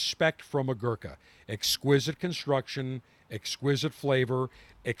you would expect from a Gurkha. Exquisite construction, exquisite flavor,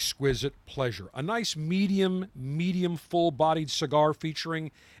 exquisite pleasure. A nice medium full-bodied cigar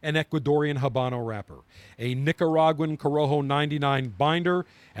featuring an Ecuadorian Habano wrapper. A Nicaraguan Corojo 99 binder,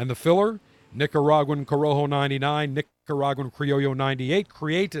 and the filler, Nicaraguan Corojo 99, Nicaraguan Criollo 98,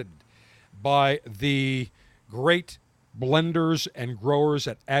 created by the great blenders and growers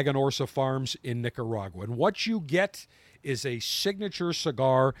at Aganorsa Farms in Nicaragua. And what you get is a signature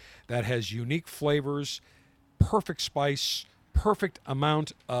cigar that has unique flavors, perfect spice, perfect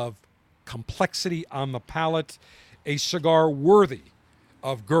amount of complexity on the palate, a cigar worthy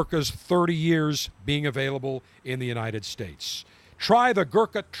of Gurkha's 30 years being available in the United States. Try the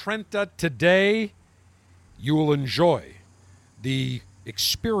Gurkha 30 today. You will enjoy the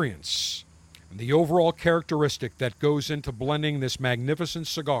experience and the overall characteristic that goes into blending this magnificent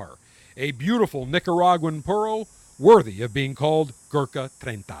cigar, a beautiful Nicaraguan puro worthy of being called Gurkha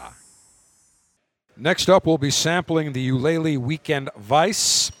 30. Next up, we'll be sampling the Eulalie Weekend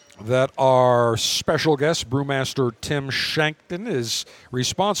Weiss that our special guest, brewmaster Tim Shankton, is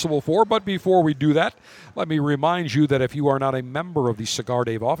responsible for. But before we do that, let me remind you that if you are not a member of the Cigar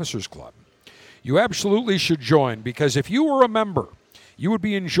Dave Officers Club, you absolutely should join, because if you were a member, you would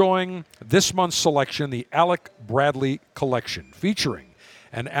be enjoying this month's selection, the Alec Bradley Collection, featuring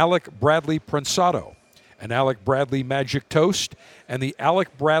an Alec Bradley Prensado, an Alec Bradley Magic Toast, and the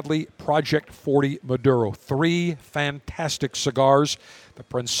Alec Bradley Project 40 Maduro. 3 fantastic cigars. The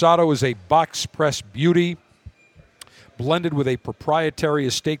Prensado is a box press beauty, blended with a proprietary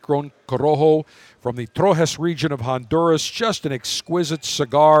estate-grown Corojo from the Trojes region of Honduras. Just an exquisite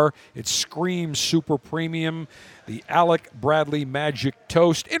cigar. It screams super premium. The Alec Bradley Magic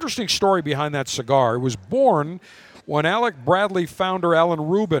Toast. Interesting story behind that cigar. It was born when Alec Bradley founder Alan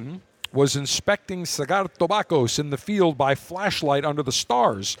Rubin was inspecting cigar tobaccos in the field by flashlight under the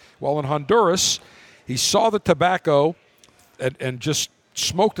stars. While in Honduras, he saw the tobacco and just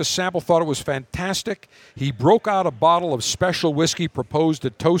smoked a sample, thought it was fantastic. He broke out a bottle of special whiskey, proposed a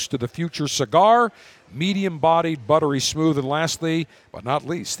toast to the future cigar, medium-bodied, buttery smooth, and lastly, but not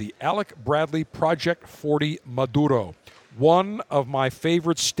least, the Alec Bradley Project 40 Maduro. One of my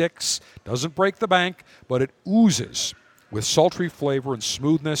favorite sticks. Doesn't break the bank, but it oozes with sultry flavor and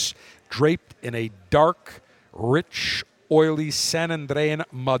smoothness, draped in a dark, rich, oily San Andrean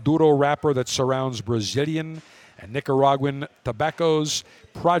Maduro wrapper that surrounds Brazilian and Nicaraguan tobaccos.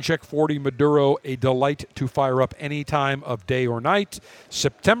 Project 40 Maduro, a delight to fire up any time of day or night.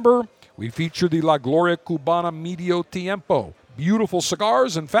 September, we feature the La Gloria Cubana Medio Tiempo. Beautiful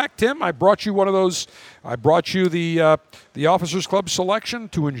cigars. In fact, Tim, I brought you one of those. I brought you the Officers Club selection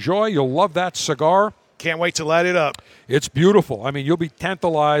to enjoy. You'll love that cigar. Can't wait to light it up. It's beautiful. I mean, you'll be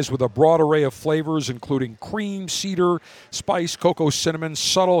tantalized with a broad array of flavors, including cream, cedar, spice, cocoa, cinnamon,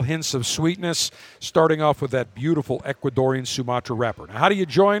 subtle hints of sweetness, starting off with that beautiful Ecuadorian Sumatra wrapper. Now, how do you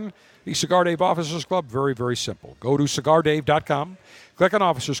join the Cigar Dave Officers Club? Very, very simple. Go to CigarDave.com, click on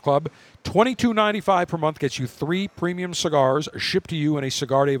Officers Club. $22.95 per month gets you 3 premium cigars shipped to you in a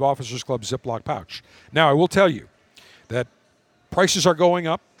Cigar Dave Officers Club Ziploc pouch. Now, I will tell you that prices are going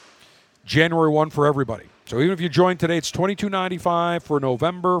up. January 1 for everybody. So even if you join today, it's $22.95 for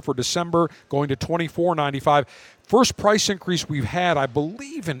November, for December, going to $24.95. First price increase we've had, I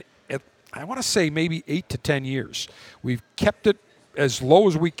believe, I want to say maybe 8 to 10 years. We've kept it as low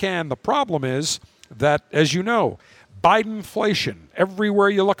as we can. The problem is that, as you know, Biden inflation, everywhere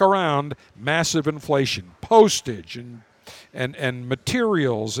you look around, massive inflation, postage and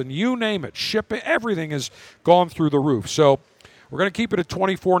materials and you name it, shipping, everything has gone through the roof. So we're going to keep it at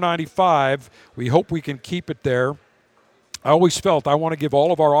 $24.95. We hope we can keep it there. I always felt I want to give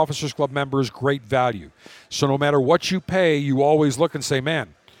all of our Officers Club members great value. So no matter what you pay, you always look and say,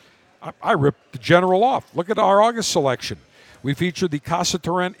 man, I ripped the General off. Look at our August selection. We featured the Casa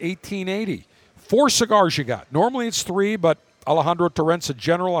Torrent 1880. 4 cigars you got. Normally it's 3, but Alejandro Torrent's a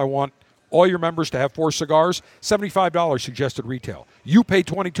General. I want all your members to have 4 cigars. $75 suggested retail. You pay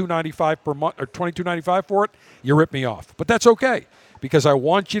 $22.95 per month or $22.95 for it. You rip me off, but that's okay because I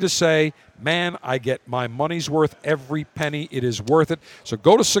want you to say, "Man, I get my money's worth. Every penny. It is worth it." So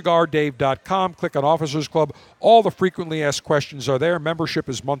go to CigarDave.com, click on Officers Club. All the frequently asked questions are there. Membership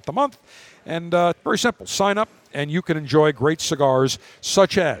is month to month, and very simple. Sign up, and you can enjoy great cigars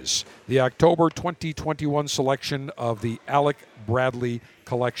such as the October 2021 selection of the Alec Bradley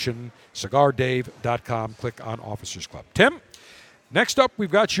Collection. CigarDave.com. Click on Officers Club. Tim, next up, we've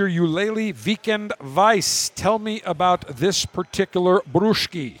got your Eulalie Weekend Weiss. Tell me about this particular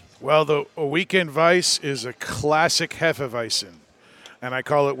brewski. Well, the Weekend Weiss is a classic Hefeweizen. And I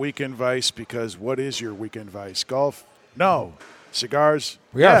call it Weekend Weiss because what is your Weekend Weiss? Golf? No. Cigars?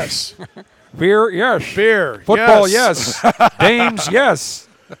 Yes. Beer? Yes. Beer? Football? Yes. Dames? Yes.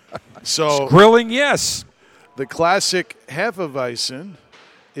 So grilling? Yes. The classic Hefeweizen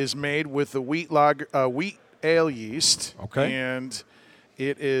is made with the wheat ale yeast. Okay. And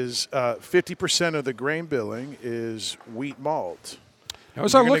it is 50% of the grain billing is wheat malt. Now,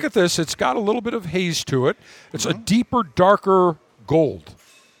 as I look at this, it's got a little bit of haze to it. It's a deeper, darker gold.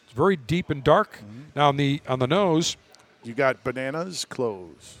 It's very deep and dark. Now, on the nose, you got bananas,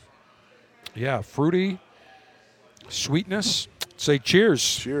 cloves. Yeah, fruity, sweetness. Say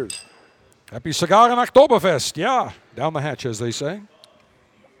cheers. Cheers. Happy Cigar and Oktoberfest. Yeah, down the hatch, as they say.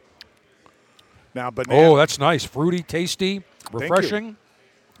 Now, banana. Oh, that's nice. Fruity, tasty, refreshing.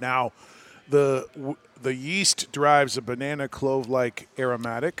 Now, the yeast drives a banana clove-like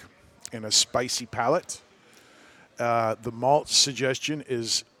aromatic and a spicy palate. The malt suggestion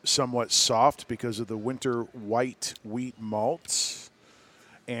is somewhat soft because of the winter white wheat malts.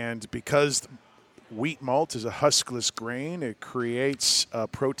 And because wheat malt is a huskless grain, it creates a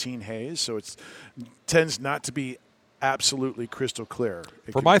protein haze, so it tends not to be absolutely crystal clear.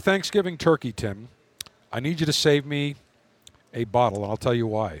 For my Thanksgiving turkey, Tim, I need you to save me a bottle, and I'll tell you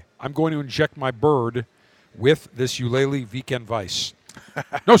why. I'm going to inject my bird with this Eulalie Weekend Weiss.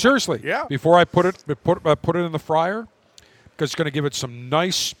 No, seriously. Yeah. Before I put it in the fryer, is going to give it some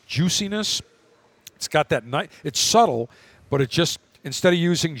nice juiciness. It's got that nice. It's subtle, but it just instead of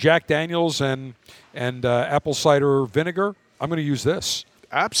using Jack Daniels and apple cider vinegar, I'm going to use this.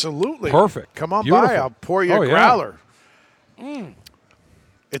 Absolutely. Perfect. Come on Beautiful. by. I'll pour you a yeah. growler.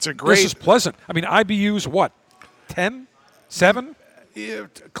 It's a great. This is pleasant. I mean, IBUs, what, 10? 7?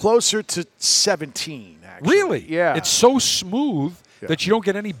 Closer to 17, actually. Really? Yeah. It's so smooth that you don't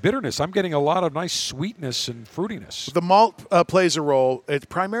get any bitterness. I'm getting a lot of nice sweetness and fruitiness. The malt plays a role. It's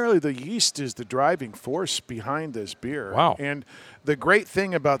primarily the yeast is the driving force behind this beer. Wow. And the great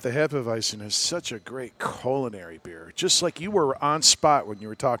thing about the Hefeweizen is such a great culinary beer. Just like you were on spot when you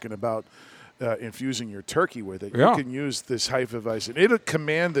were talking about infusing your turkey with it. Yeah. You can use this Hefeweizen. It'll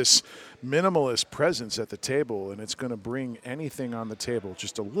command this minimalist presence at the table, and it's going to bring anything on the table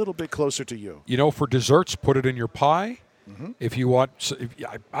just a little bit closer to you. You know, for desserts, put it in your pie. If you want,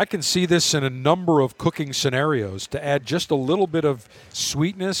 I can see this in a number of cooking scenarios to add just a little bit of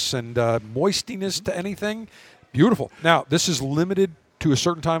sweetness and moistiness to anything. Beautiful. Now, this is limited to a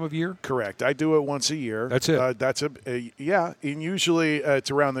certain time of year? Correct. I do it once a year. That's it? And usually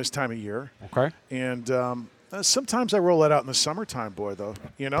it's around this time of year. Okay. And sometimes I roll it out in the summertime, boy, though.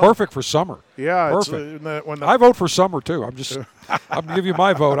 You know? Perfect for summer. Yeah. Perfect. I vote for summer, too. I'm going to give you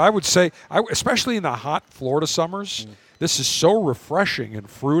my vote. I would say, especially in the hot Florida summers, this is so refreshing and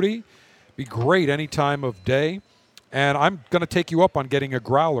fruity. Be great any time of day. And I'm going to take you up on getting a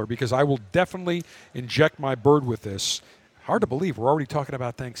growler because I will definitely inject my bird with this. Hard to believe we're already talking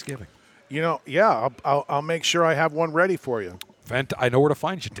about Thanksgiving. You know, yeah, I'll make sure I have one ready for you. I know where to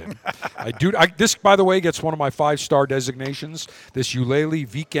find you, Tim. I do. This, by the way, gets one of my 5-star designations. This Eulalie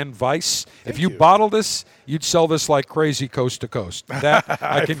Weekend Weiss. If you bottle this, you'd sell this like crazy coast to coast. That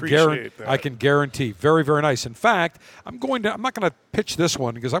I can guarantee. I can guarantee. Very, very nice. In fact, I'm not going to pitch this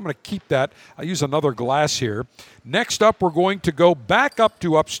one because I'm going to keep that. I'll use another glass here. Next up, we're going to go back up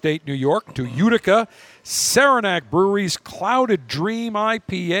to upstate New York to Utica. Saranac Brewery's Clouded Dream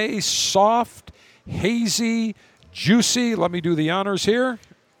IPA, soft, hazy, juicy. Let me do the honors here.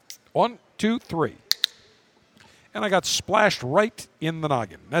 1, 2, 3. And I got splashed right in the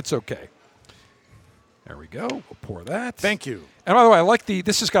noggin. That's okay. There we go. We'll pour that. Thank you. And by the way, I like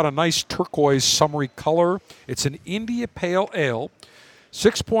this has got a nice turquoise summery color. It's an India Pale Ale.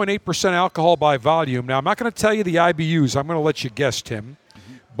 6.8% alcohol by volume. Now, I'm not going to tell you the IBUs. I'm going to let you guess, Tim.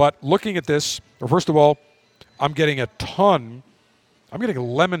 But looking at this, first of all, I'm getting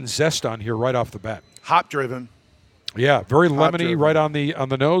lemon zest on here right off the bat. Hop driven. Yeah, very lemony right on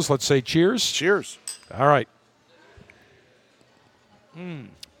the nose. Let's say cheers. Cheers. All right.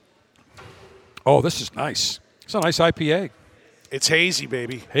 Oh, this is nice. It's a nice IPA. It's hazy,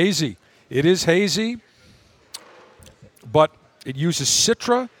 baby. Hazy. It is hazy, but it uses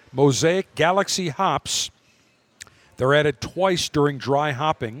Citra, Mosaic, Galaxy hops. They're added twice during dry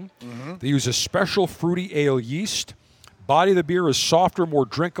hopping. They use a special fruity ale yeast. Body of the beer is softer, more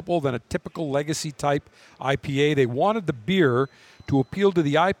drinkable than a typical legacy-type IPA. They wanted the beer to appeal to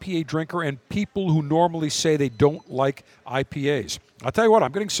the IPA drinker and people who normally say they don't like IPAs. I'll tell you what,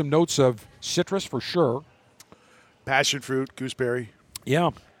 I'm getting some notes of citrus for sure. Passion fruit, gooseberry. Yeah,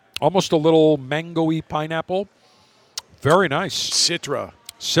 almost a little mango-y pineapple. Very nice. Citra.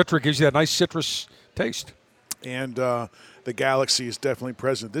 Citra gives you that nice citrus taste. And the Galaxy is definitely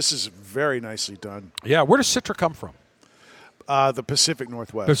present. This is very nicely done. Yeah, where does Citra come from? The Pacific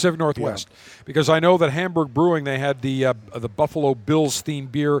Northwest. Pacific Northwest. Yeah. Because I know that Hamburg Brewing, they had the Buffalo Bills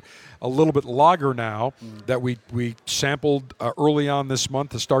themed beer, a little bit lager now, that we sampled early on this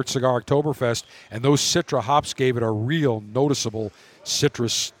month to start Cigar Oktoberfest, and those Citra hops gave it a real noticeable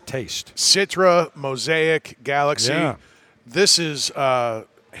citrus taste. Citra, Mosaic, Galaxy. Yeah. This is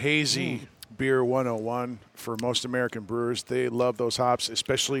hazy beer 101 for most American brewers. They love those hops,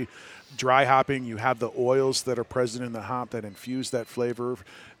 especially dry hopping. You have the oils that are present in the hop that infuse that flavor.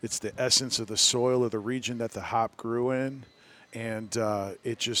 It's the essence of the soil of the region that the hop grew in, and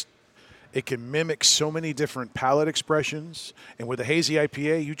it can mimic so many different palate expressions. And with a hazy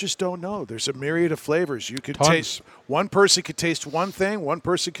IPA, you just don't know. There's a myriad of flavors. You could taste. One person could taste one thing. One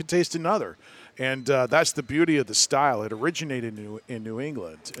person could taste another. And that's the beauty of the style. It originated in New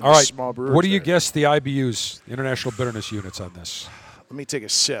England. All right. Small brewers what do you guess the IBUs, International Bitterness Units, on this? Let me take a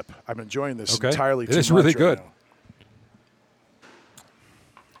sip. I'm enjoying this entirely too much. It is really good. Right now.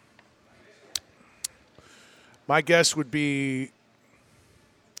 My guess would be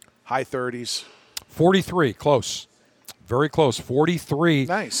high 30s. 43, close. Very close, 43.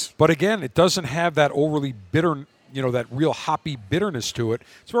 Nice. But again, it doesn't have that overly bitter, that real hoppy bitterness to it.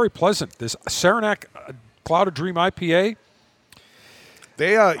 It's very pleasant. This Saranac Clouded Dream IPA.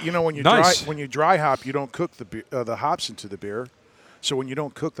 They, when you Nice. when you dry hop, you don't cook the hops into the beer. So when you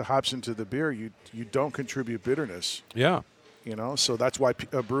don't cook the hops into the beer, you don't contribute bitterness. Yeah. So that's why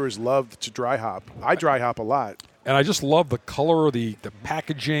brewers love to dry hop. I dry hop a lot. And I just love the color, the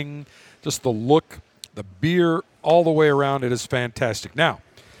packaging, just the look, the beer, all the way around. It is fantastic. Now,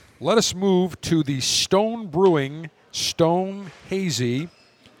 let us move to the Stone Brewing Stone Hazy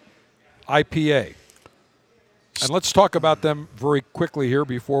IPA. And let's talk about them very quickly here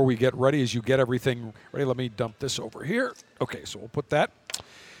before we get ready. As you get everything ready, let me dump this over here. Okay, so we'll put that.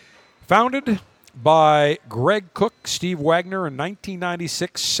 Founded by Greg Cook, Steve Wagner in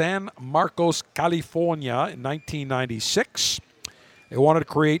 1996, San Marcos, California in 1996. They wanted to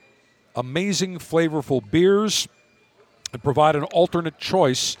create amazing, flavorful beers and provide an alternate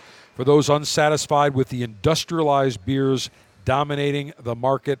choice for those unsatisfied with the industrialized beers dominating the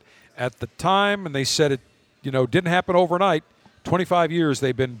market at the time. And they said it, didn't happen overnight. 25 years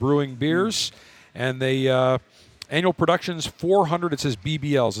they've been brewing beers, and they annual production's 400. It says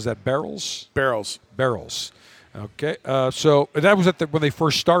BBLs. Is that barrels? Barrels. Okay. So that was when they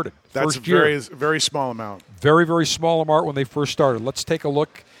first started. That's first a very, very small amount. Very, very small amount when they first started. Let's take a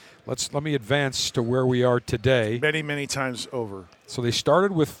look. Let me advance to where we are today. Many, many times over. So they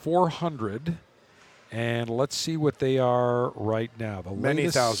started with 400, and let's see what they are right now. The Many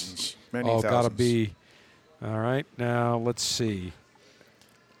latest, thousands. Many thousands. Gotta be. All right, now let's see.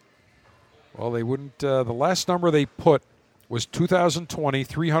 Well, they wouldn't. The last number they put was 2020,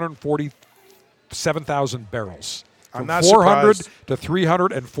 347,000 barrels. I'm From not 400 surprised. to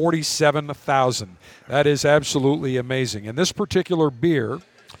 347,000. That is absolutely amazing. And this particular beer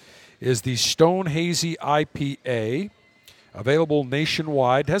is the Stone Hazy IPA, available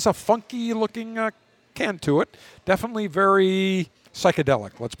nationwide. Has a funky-looking can to it. Definitely very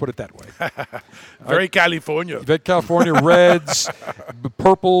psychedelic, let's put it that way. Very California. California reds,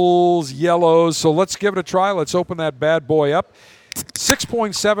 purples, yellows. So let's give it a try. Let's open that bad boy up.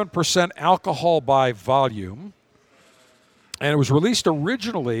 6.7% alcohol by volume. And it was released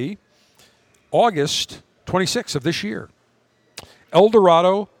originally August 26th of this year. El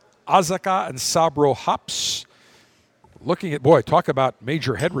Dorado, Azacca, and Sabro hops. Looking at, boy, talk about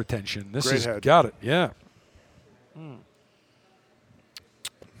major head retention. This Great has head. got it, yeah.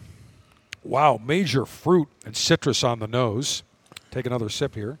 Wow, major fruit and citrus on the nose. Take another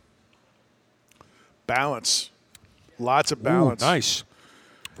sip here. Balance. Lots of balance. Ooh, nice.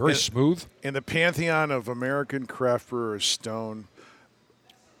 Very smooth. In the pantheon of American craft brewers, Stone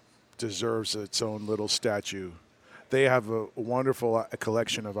deserves its own little statue. They have a wonderful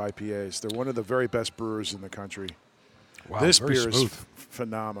collection of IPAs. They're one of the very best brewers in the country. Wow, This very beer smooth. is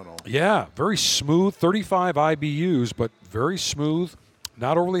phenomenal. Yeah, very smooth. 35 IBUs, but very smooth.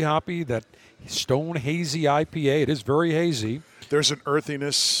 Not overly hoppy. That Stone Hazy IPA, it is very hazy. There's an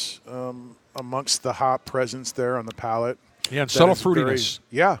earthiness amongst the hop presence there on the palate. Yeah, and that subtle is very- fruitiness.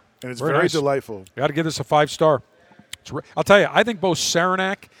 yeah, and it's Very very nice. delightful. Got to give this a 5-star. I'll tell you, I think both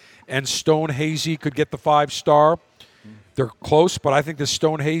Saranac and Stone Hazy could get the 5-star. They're close, but I think the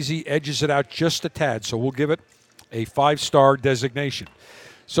Stone Hazy edges it out just a tad, so we'll give it a 5-star designation.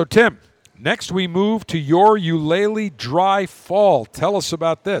 So, Tim, next we move to your Eulalie Dry Fall. Tell us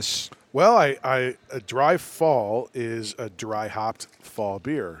about this. Well, a dry fall is a dry hopped fall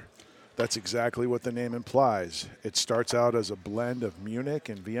beer. That's exactly what the name implies. It starts out as a blend of Munich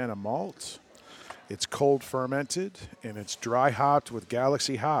and Vienna malt. It's cold fermented, and it's dry hopped with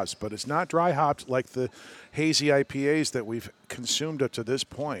Galaxy hops, but it's not dry hopped like the hazy IPAs that we've consumed up to this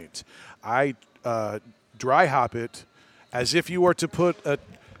point. I dry hop it as if you were to put a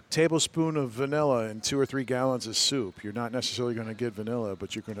tablespoon of vanilla in 2 or 3 gallons of soup. You're not necessarily going to get vanilla,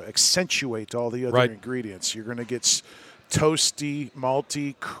 but you're going to accentuate all the other Right. ingredients. You're going to get toasty,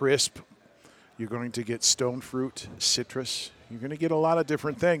 malty, crisp. You're going to get stone fruit, citrus. You're going to get a lot of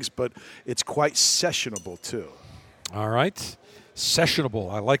different things, but it's quite sessionable too. All right.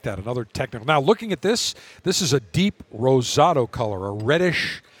 Sessionable. I like that. Another technical. Now, looking at this is a deep rosado color, a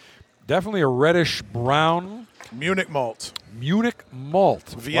reddish, definitely a reddish brown Munich malt. Munich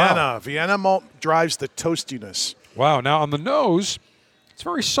malt. Vienna. Wow. Vienna malt drives the toastiness. Wow. Now, on the nose, it's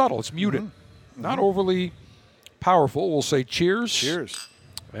very subtle. It's muted. Not overly powerful. We'll say cheers. Cheers.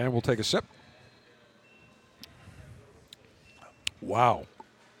 And we'll take a sip. Wow.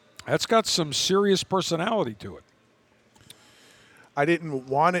 That's got some serious personality to it. I didn't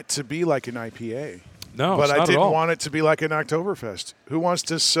want it to be like an IPA. No, but it's I not at didn't all. want it to be like an Oktoberfest. Who wants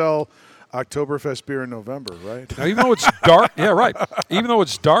to sell Oktoberfest beer in November, right? Now, even though it's dark, yeah, right. Even though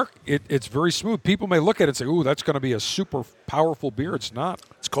it's dark, it's very smooth. People may look at it and say, ooh, that's going to be a super powerful beer. It's not.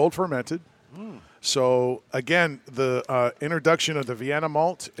 It's cold fermented. So again, the introduction of the Vienna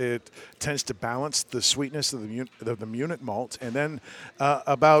malt, it tends to balance the sweetness of the Munich malt. And then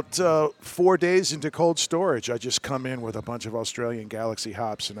about 4 days into cold storage, I just come in with a bunch of Australian Galaxy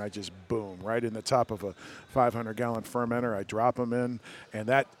hops, and I just boom, right in the top of a 500-gallon fermenter. I drop them in, and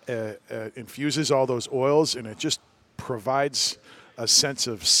that infuses all those oils, and it just provides a sense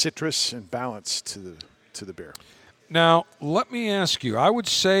of citrus and balance to the beer. Now, let me ask you. I would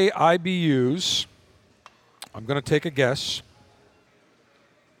say IBUs. I'm going to take a guess.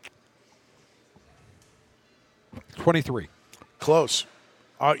 23. Close.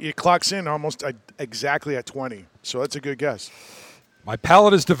 It clocks in almost exactly at 20, so that's a good guess. My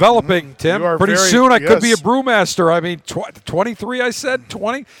palate is developing, Tim. Pretty soon I could be a brewmaster. I mean, 23 I said,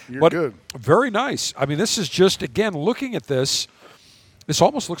 20. You're good. Very nice. I mean, this is just, again, looking at this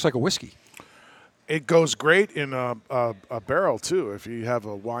almost looks like a whiskey. It goes great in a barrel, too. If you have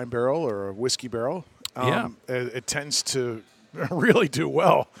a wine barrel or a whiskey barrel, it tends to really do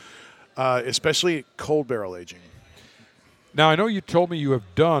well, especially cold barrel aging. Now, I know you told me you have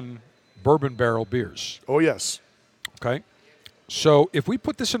done bourbon barrel beers. Oh, yes. Okay. So if we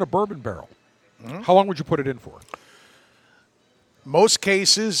put this in a bourbon barrel, how long would you put it in for? Most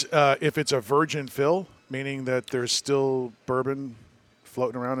cases, if it's a virgin fill, meaning that there's still bourbon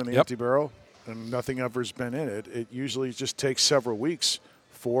floating around in the empty barrel and nothing ever's been in it, it usually just takes several weeks,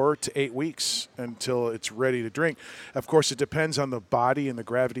 4 to 8 weeks, until it's ready to drink. Of course, it depends on the body and the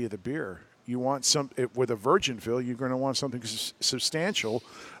gravity of the beer. You want with a virgin fill, you're going to want something substantial,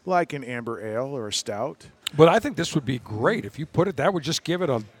 like an amber ale or a stout. But I think this would be great if you put it. That would just give it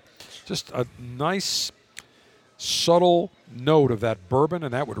a nice, subtle note of that bourbon,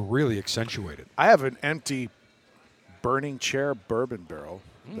 and that would really accentuate it. I have an empty Burning Chair bourbon barrel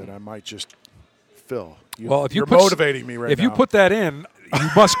that I might just fill. You're motivating me right now. If you put that in, you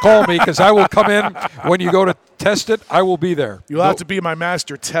must call me because I will come in when you go to test it. I will be there. You'll have to be my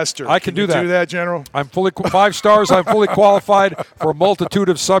master tester. I can do that. Do that, General? I'm fully 5 stars. I'm fully qualified for a multitude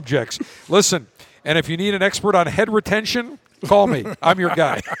of subjects. Listen, and if you need an expert on head retention, call me. I'm your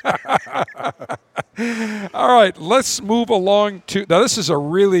guy. All right, let's move along to now. This is a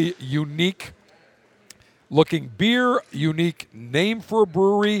really unique looking beer, unique name for a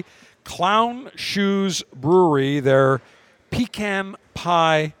brewery, Clown Shoes Brewery. Their pecan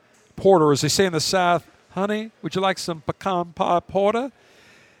pie porter, as they say in the South. Honey, would you like some pecan pie porter?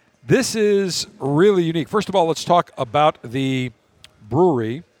 This is really unique. First of all, let's talk about the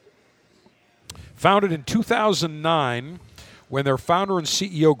brewery. Founded in 2009, when their founder and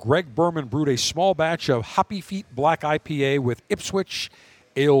CEO Greg Berman brewed a small batch of Hoppy Feet Black IPA with Ipswich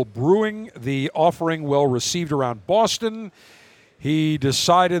Ale Brewing, the offering well received around Boston. He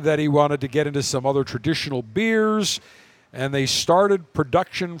decided that he wanted to get into some other traditional beers, and they started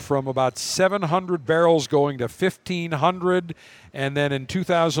production from about 700 barrels going to 1,500, and then in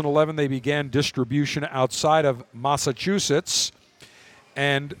 2011 they began distribution outside of Massachusetts,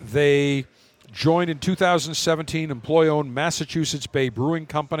 and they joined in 2017 employee-owned Massachusetts Bay Brewing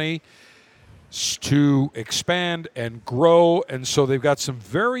Company to expand and grow, and so they've got some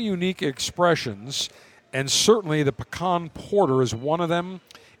very unique expressions, and certainly the pecan porter is one of them.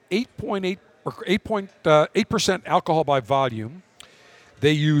 8.8% alcohol by volume.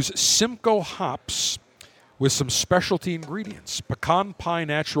 They use Simcoe hops with some specialty ingredients: pecan pie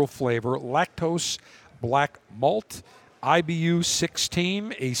natural flavor, lactose black malt, IBU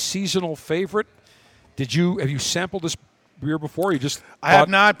 16, a seasonal favorite. Have you sampled this beer before? I have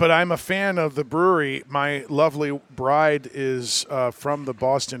not, but I'm a fan of the brewery. My lovely bride is from the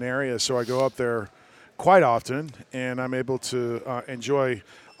Boston area, so I go up there quite often, and I'm able to enjoy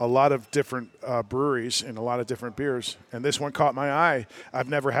a lot of different breweries and a lot of different beers. And this one caught my eye. I've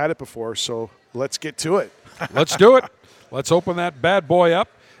never had it before, so let's get to it. Let's do it. Let's open that bad boy up.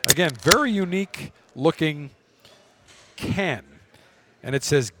 Again, very unique looking can. And it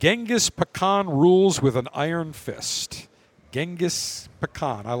says Genghis Pecan rules with an iron fist. Genghis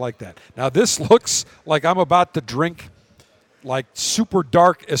Pecan. I like that. Now, this looks like I'm about to drink like super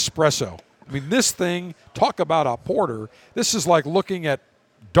dark espresso. I mean, this thing, talk about a porter. This is like looking at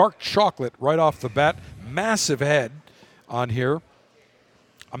dark chocolate right off the bat. Massive head on here.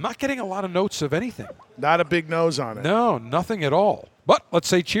 I'm not getting a lot of notes of anything. Not a big nose on it. No, nothing at all. But let's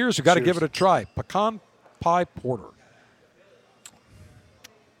say cheers. We've got to give it a try. Pecan pie porter.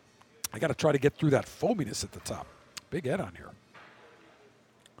 I got to try to get through that foaminess at the top. Big head on here.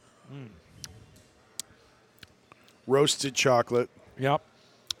 Roasted chocolate. Yep.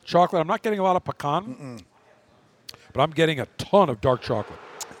 Chocolate. I'm not getting a lot of pecan, but I'm getting a ton of dark chocolate.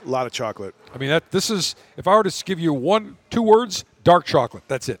 A lot of chocolate. I mean, this is, if I were to give you 2 words, dark chocolate.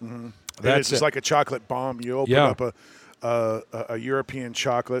 That's it. It's like a chocolate bomb. You open up a European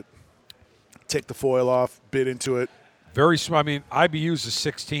chocolate, take the foil off, bit into it. Very small. I mean, IBUs is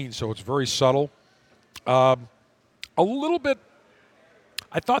 16, so it's very subtle. A little bit.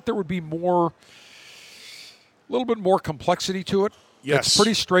 I thought there would be a little bit more complexity to it. Yes. It's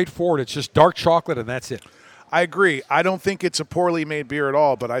pretty straightforward. It's just dark chocolate, and that's it. I agree. I don't think it's a poorly made beer at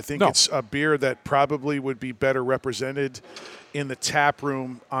all, but I think it's a beer that probably would be better represented in the tap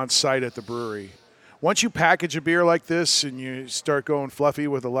room on site at the brewery. Once you package a beer like this and you start going fluffy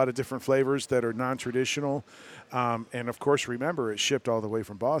with a lot of different flavors that are non-traditional, and of course, remember, it's shipped all the way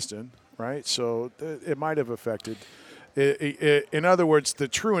from Boston, right? So it might have affected. In other words, the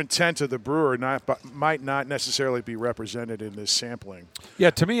true intent of the brewer might not necessarily be represented in this sampling.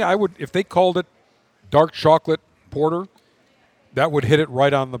 Yeah, to me, I would, if they called it dark chocolate porter, that would hit it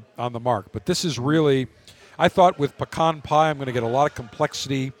right on the mark. But this is really, I thought with pecan pie, I'm going to get a lot of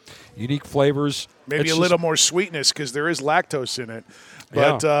complexity, unique flavors. Maybe a little more sweetness because there is lactose in it.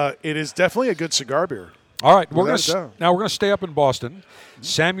 But it is definitely a good cigar beer. All right, now we're going to stay up in Boston.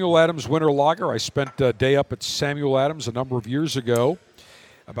 Samuel Adams Winter Lager. I spent a day up at Samuel Adams a number of years ago,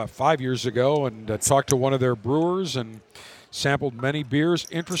 about 5 years ago, and talked to one of their brewers and sampled many beers.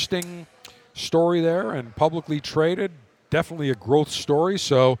 Interesting story there and publicly traded. Definitely a growth story.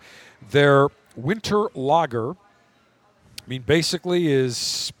 So their Winter Lager, I mean, basically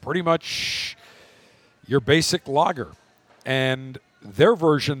is pretty much your basic lager. And their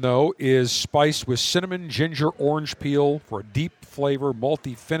version, though, is spiced with cinnamon, ginger, orange peel for a deep flavor,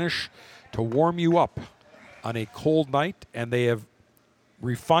 malty finish to warm you up on a cold night. And they have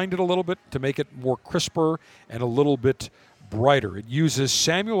refined it a little bit to make it more crisper and a little bit brighter. It uses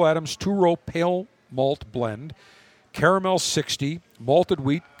Samuel Adams 2-row pale malt blend, Caramel 60, malted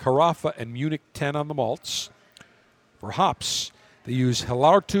wheat, Carafa, and Munich 10 on the malts. For hops, they use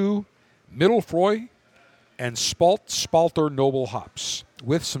Hillartu, Mittelfreu, and Spalter Noble hops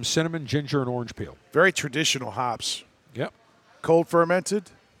with some cinnamon, ginger, and orange peel. Very traditional hops. Yep. Cold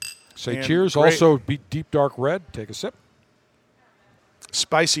fermented. Say cheers. Great. Also, deep dark red. Take a sip.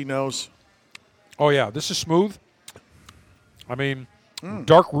 Spicy nose. Oh, yeah. This is smooth. I mean,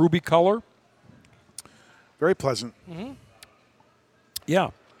 dark ruby color. Very pleasant. Mm-hmm. Yeah.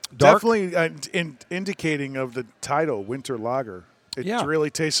 Dark. Definitely indicating of the title, Winter Lager. It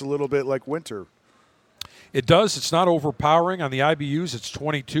really tastes a little bit like winter. It does. It's not overpowering. On the IBUs, it's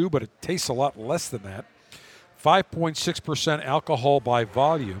 22, but it tastes a lot less than that. 5.6% alcohol by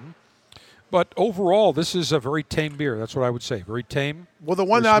volume. But overall, this is a very tame beer. That's what I would say. Very tame. Well, the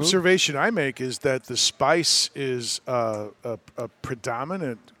one observation I make is that the spice is a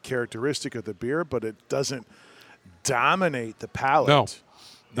predominant characteristic of the beer, but it doesn't dominate the palate. No,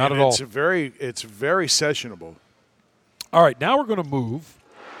 not at all. It's very sessionable. All right, now we're going to move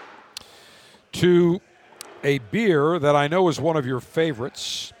to a beer that I know is one of your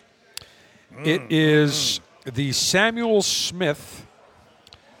favorites. It is the Samuel Smith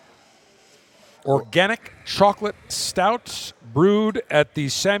Organic Chocolate Stout, brewed at the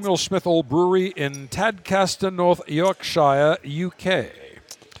Samuel Smith Old Brewery in Tadcaster, North Yorkshire, UK.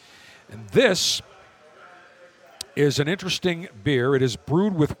 And this is an interesting beer. It is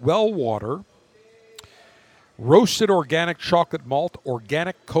brewed with well water, roasted organic chocolate malt,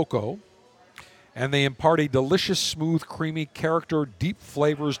 organic cocoa, and they impart a delicious, smooth, creamy character, deep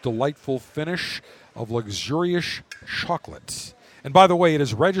flavors, delightful finish of luxurious chocolate. And by the way, it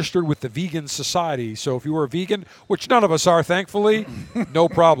is registered with the Vegan Society, so if you were a vegan, which none of us are, thankfully, no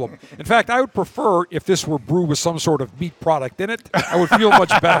problem. In fact, I would prefer if this were brewed with some sort of meat product in it. I would feel much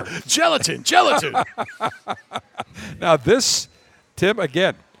better. Gelatin. Now this, Tim,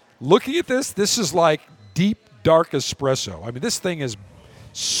 again, looking at this is like deep, dark espresso. I mean, this thing is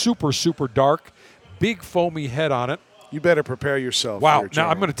super, super dark, big foamy head on it. You better prepare yourself. Wow. Now,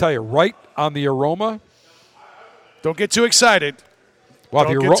 I'm going to tell you, right on the aroma. Don't get too excited. Wow,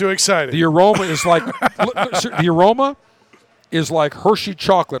 Don't get too excited. The aroma is like Hershey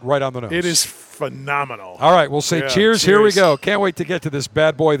chocolate right on the nose. It is phenomenal. All right, we'll say cheers. Here we go. Can't wait to get to this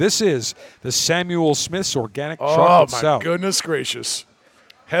bad boy. This is the Samuel Smith's Organic Chocolate Stout. Oh, my goodness gracious.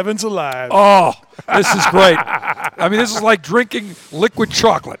 Heavens alive. Oh, this is great. I mean, this is like drinking liquid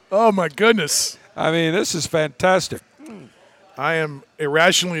chocolate. Oh, my goodness. I mean, this is fantastic. I am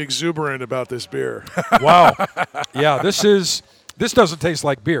irrationally exuberant about this beer. Wow. Yeah, this doesn't taste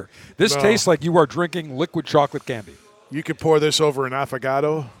like beer. This tastes like you are drinking liquid chocolate candy. You could pour this over an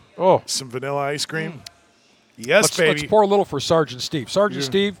affogato. Oh. Some vanilla ice cream. Yes, baby. Let's pour a little for Sergeant Steve. Sergeant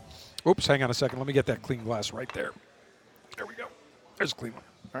Steve. Oops, hang on a second. Let me get that clean glass right there. There we go. There's a clean one.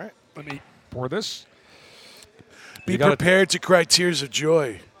 All right. Let me pour this. Be prepared to cry tears of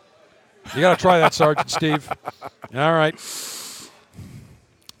joy. You got to try that, Sergeant Steve. All right.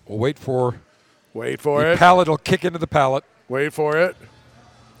 We'll wait for it. Palate will kick into the palate. Wait for it.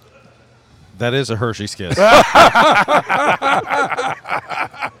 That is a Hershey's Kiss.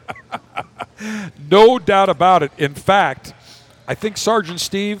 No doubt about it. In fact, I think Sergeant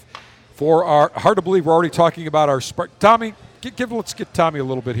Steve, for our hard to believe we're already talking about our Tommy. Let's get Tommy a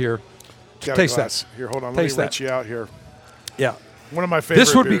little bit here. Taste that. Here, hold on. Taste Let me reach you out here. Yeah. One of my favorite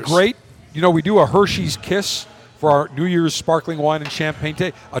This would beers. be great. You know, we do a Hershey's Kiss for our New Year's sparkling wine and champagne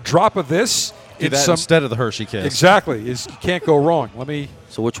day. A drop of this. Do that instead of the Hershey Kiss. Exactly. You can't go wrong.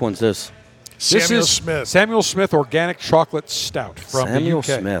 So which one's this? Samuel Smith. Samuel Smith Organic Chocolate Stout from Samuel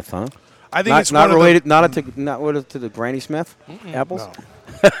the UK. Smith, huh? I think it's not one related. Of the, Not related to the Granny Smith apples.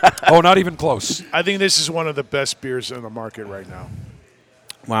 No. Oh, not even close. I think this is one of the best beers in the market right now.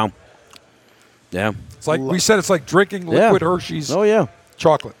 Wow. Yeah. It's like we said. It's like drinking liquid Hershey's Oh yeah.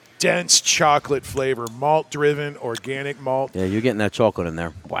 chocolate. Dense chocolate flavor, malt-driven, organic malt. Yeah, you're getting that chocolate in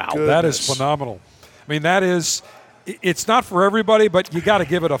there. Wow. Good. That is Goodness. phenomenal. I mean, that is. It's not for everybody, but you got to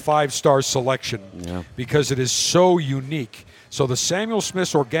give it a 5-star selection because it is so unique. So the Samuel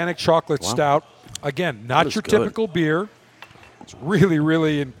Smith's Organic Chocolate Stout, again, not your typical beer. It's really,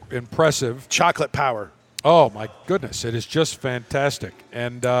 really impressive. Chocolate power. Oh, my goodness. It is just fantastic.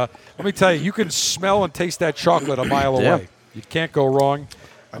 And let me tell you, you can smell and taste that chocolate a mile away. You can't go wrong.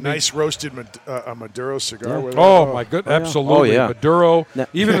 Nice roasted Maduro cigar. With Oh, my goodness. Absolutely. Oh, yeah. Maduro. Now-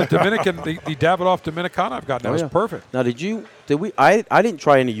 Even the Dominican, the Davidoff Dominicana I've got now is perfect. Now, I didn't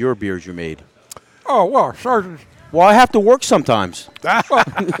try any of your beers you made. Oh, well, Sergeant. Well, I have to work sometimes.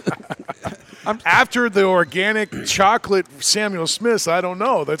 After the organic chocolate Samuel Smith's, I don't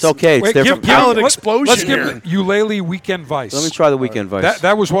know. That's It's okay. It's Wait, different. palate explosion Let's here. give Eulalie Weekend Vice. Let me try the Weekend Vice.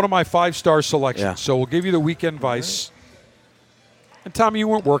 That was one of my 5-star selections. Yeah. So we'll give you the Weekend Vice. And Tommy, you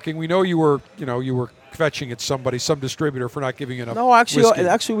weren't working. We know you were fetching at some distributor for not giving you enough. No, whiskey.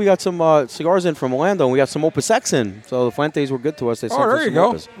 actually, we got some cigars in from Orlando, and we got some Opus X in. So the Fuentes were good to us. They sent Oh, us there you some go.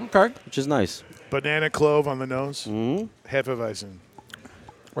 Opus, Okay. which is nice. banana clove on the nose. Mm-hmm. Hefeweizen.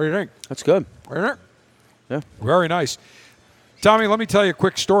 What do you think? That's good. What do you think? Yeah. Very nice. Tommy, let me tell you a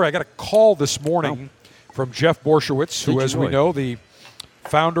quick story. I got a call this morning from Jeff Borshowitz, who, as we know, the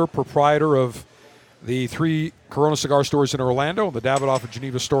founder, proprietor of the 3 Corona cigar stores in Orlando, the Davidoff and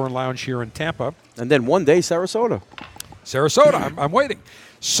Geneva Store and Lounge here in Tampa. And then one day, Sarasota. I'm waiting.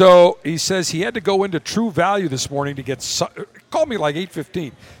 So he says he had to go into True Value this morning to get, called me like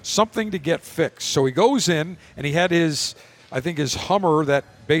 8:15, something to get fixed. So he goes in, and he had his Hummer that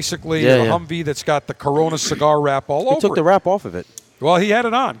basically, the Humvee that's got the Corona cigar wrap all over He took the it. wrap off of it. Well, he had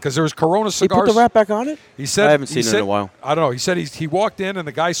it on because there was Corona cigars. He put the wrap back on it? He said, I haven't seen it in a while. I don't know. He said he walked in and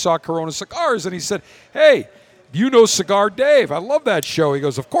the guy saw Corona cigars and he said, "Hey, you know Cigar Dave? I love that show." He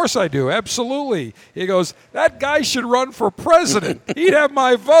goes, "Of course I do. Absolutely." He goes, "That guy should run for president. He'd have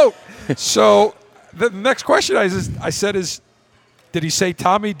my vote." So the next question I said is, did he say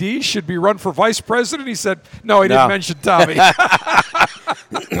Tommy D should be run for vice president? He said, no, he didn't mention Tommy.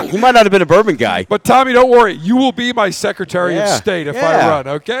 He might not have been a bourbon guy. But, Tommy, don't worry. You will be my Secretary of State if I run,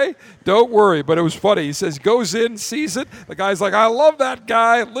 okay? Don't worry. But it was funny. He says, goes in, sees it. The guy's like, I love that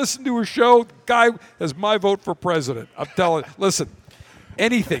guy. Listen to his show. The guy has my vote for president. I'm telling you. Listen,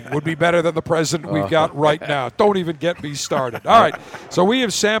 anything would be better than the president we've got right now. Don't even get me started. All right. So we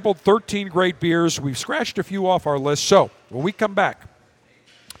have sampled 13 great beers. We've scratched a few off our list. So when we come back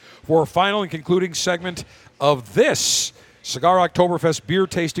for a final and concluding segment of this Cigar Oktoberfest beer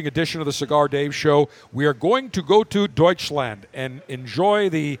tasting edition of the Cigar Dave Show, we are going to go to Deutschland and enjoy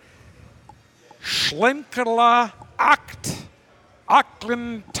the Schlenkerla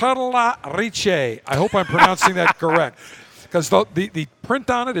Acklentala Riche. I hope I'm pronouncing that correct, because the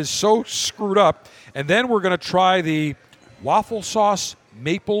print on it is so screwed up. And then we're going to try the waffle sauce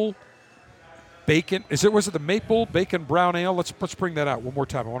maple bacon. Was it the maple bacon brown ale? Let's bring that out one more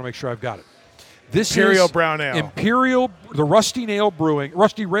time. I want to make sure I've got it. This Imperial is Brown Ale. The Rusty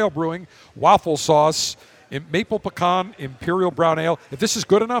Rail Brewing waffle sauce, maple pecan Imperial Brown Ale. If this is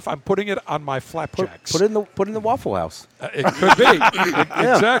good enough, I'm putting it on my flapjacks. Put it in the Waffle House. It could be.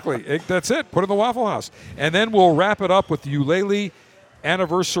 Exactly. That's it. Put it in the Waffle House. And then we'll wrap it up with the Eulalie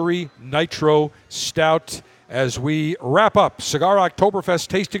Anniversary Nitro Stout as we wrap up Cigar Oktoberfest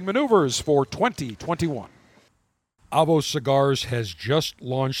tasting maneuvers for 2021. Avo Cigars has just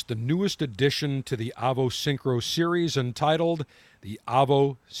launched the newest addition to the Avo Syncro series entitled the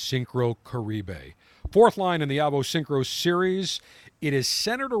Avo Syncro Caribe. Fourth line in the Avo Syncro series, it is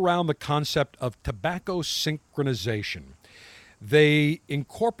centered around the concept of tobacco synchronization. They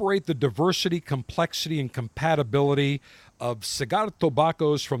incorporate the diversity, complexity, and compatibility of cigar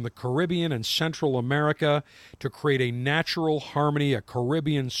tobaccos from the Caribbean and Central America to create a natural harmony, a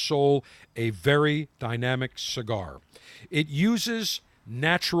Caribbean soul, a very dynamic cigar. It uses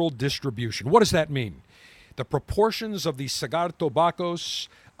natural distribution. What does that mean? The proportions of the cigar tobaccos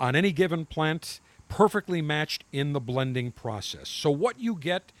on any given plant perfectly matched in the blending process. So what you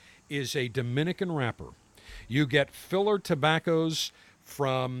get is a Dominican wrapper. You get filler tobaccos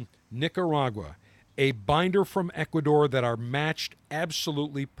from Nicaragua, a binder from Ecuador that are matched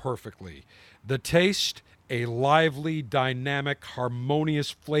absolutely perfectly. The taste, a lively, dynamic,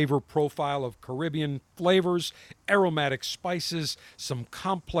 harmonious flavor profile of Caribbean flavors, aromatic spices, some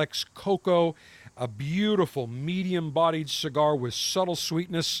complex cocoa, a beautiful medium-bodied cigar with subtle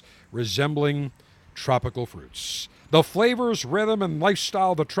sweetness resembling tropical fruits. The flavors, rhythm, and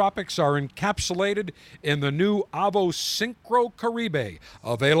lifestyle of the tropics are encapsulated in the new Avo Syncro Caribe,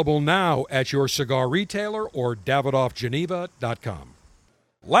 available now at your cigar retailer or DavidoffGeneva.com.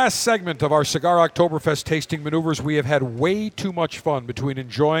 Last segment of our Cigar Oktoberfest tasting maneuvers. We have had way too much fun between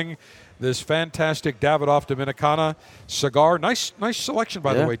enjoying this fantastic Davidoff Dominicana cigar. Nice selection,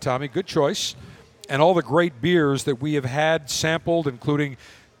 by the way, Tommy. Good choice. And all the great beers that we have had sampled, including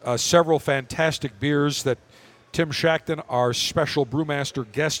several fantastic beers that Tim Shackton, our special brewmaster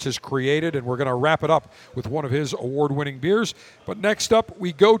guest, has created, and we're going to wrap it up with one of his award-winning beers. But next up,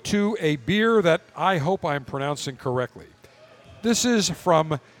 we go to a beer that I hope I'm pronouncing correctly. This is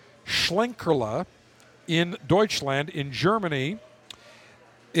from Schlenkerla in Deutschland, in Germany.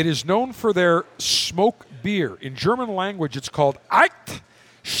 It is known for their smoke beer. In German language, it's called Eicht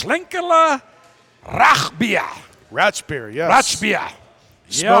Schlenkerla Rachbier. Ratsbier, yes. Ratsbier.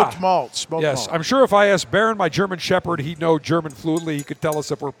 Smoked malt. Yes, I'm sure if I asked Baron, my German Shepherd, he'd know German fluently. He could tell us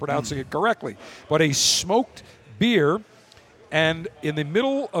if we're pronouncing it correctly. But a smoked beer, and in the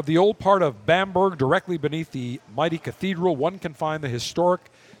middle of the old part of Bamberg, directly beneath the mighty cathedral, one can find the historic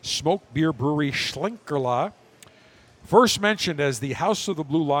smoked beer brewery Schlenkerla, first mentioned as the House of the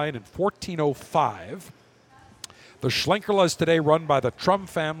Blue Lion in 1405. The Schlenkerla is today run by the Trum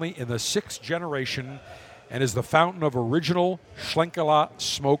family in the 6th generation and is the fountain of original Schlenkerla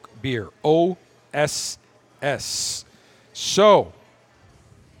smoke beer, OSS. So,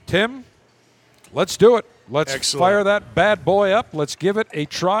 Tim, let's do it. Let's fire that bad boy up. Let's give it a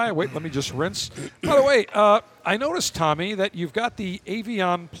try. Wait, let me just rinse. By the way, I noticed, Tommy, that you've got the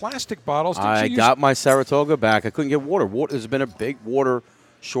Avion plastic bottles. I got my Saratoga back. I couldn't get water. There's been a big water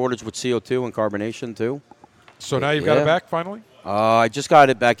shortage with CO2 and carbonation, too. So now you've got it back, finally? I just got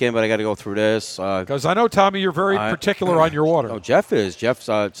it back in, but I got to go through this. Because I know, Tommy, you're very particular on your water. Oh, Jeff is. Jeff's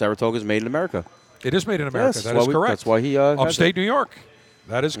Saratoga is made in America. It is made in America. Yes, that is correct. That's why he upstate New York.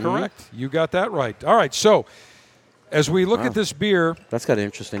 That is correct. You got that right. All right, so as we look at this beer. That's got an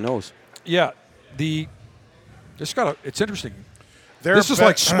interesting nose. Yeah. It's interesting. This is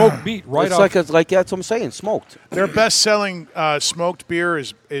like smoked meat, right? It's like that's what I'm saying, smoked. Their best-selling smoked beer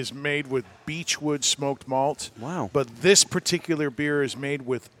is made with beechwood smoked malt. Wow! But this particular beer is made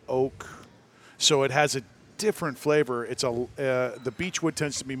with oak, so it has a different flavor. It's the beechwood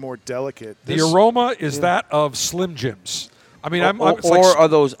tends to be more delicate. The aroma is that of Slim Jims. I mean, are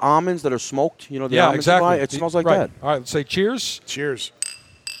those almonds that are smoked? You know, the almonds exactly. It smells like that. All right, let's say cheers. Cheers.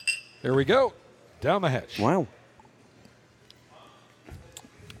 There we go. Down the hatch. Wow.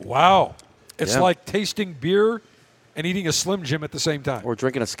 Wow. It's like tasting beer and eating a Slim Jim at the same time. Or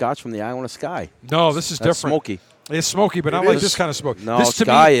drinking a scotch from the Island of Skye. No, this is different. Smoky. It's smoky, but not like this kind of smoke. No, this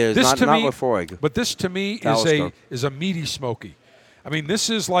Skye is not Lafroig. But this to me is a meaty smoky. I mean,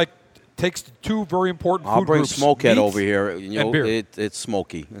 this is like takes two very important food groups. I'll bring Smokehead over here. You know, and beer. It's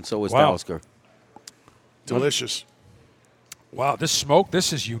smoky, and so is Talisker. Delicious. Wow,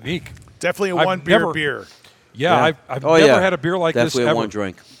 this is unique. Definitely a one-beer beer. Yeah, I've never had a beer like Definitely this ever. One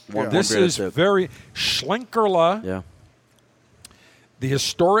drink. This is very Schlenkerla. Yeah. The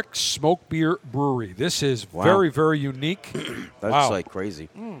historic smoke beer brewery. This is very, very unique. That's like crazy.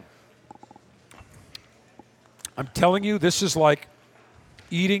 I'm telling you, this is like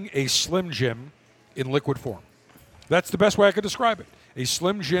eating a Slim Jim in liquid form. That's the best way I could describe it. A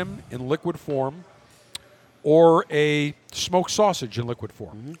Slim Jim in liquid form, or a smoked sausage in liquid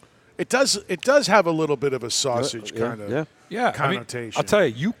form. Mm-hmm. It does have a little bit of a sausage kind of connotation. I mean, I'll tell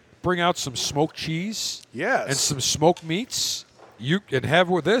you bring out some smoked cheese and some smoked meats, you can have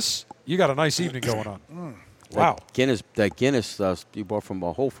with this, you got a nice evening going on. Wow. That Guinness you bought from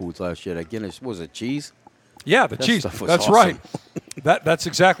Whole Foods last year, that Guinness, was it cheese? Yeah, the cheese. That's awesome. Right. That's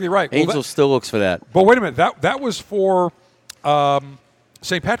exactly right. Angel still looks for that. But wait a minute. That was for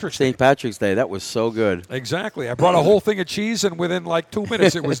St. Patrick's Day. St. Patrick's Day. That was so good. Exactly. I brought a whole thing of cheese, and within like 2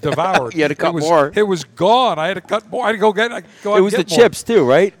 minutes, it was devoured. You had to cut it was, more. It was gone. I had to cut more. I had to go get. Go out It was and the get more. chips too,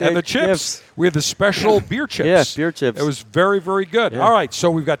 right? And the chips. We had the special beer chips. Yeah, beer chips. It was very, very good. Yeah. All right,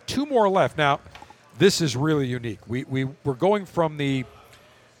 so we've got 2 more left. Now, this is really unique. We're going from the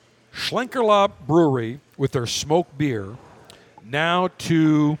Schlenkerla Brewery with their smoked beer now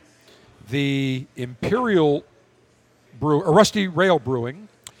to the Imperial Rusty Rail Brewing.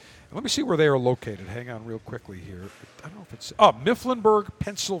 Let me see where they are located. Hang on real quickly here. I don't know if it's... Mifflinburg,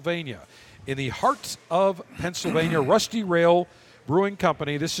 Pennsylvania. In the heart of Pennsylvania, Rusty Rail Brewing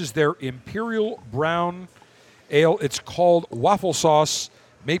Company. This is their Imperial Brown Ale. It's called Waffle Sauce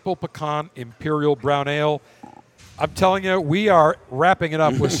Maple Pecan Imperial Brown Ale. I'm telling you, we are wrapping it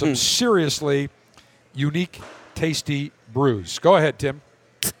up with some seriously unique, tasty brews. Go ahead, Tim.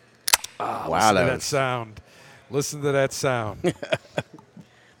 Wow, Listen to that sound. Listen to that sound.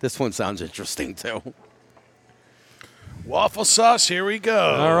 This one sounds interesting too. Waffle sauce, here we go.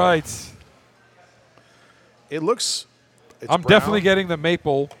 All right. It looks... I'm brown. definitely getting the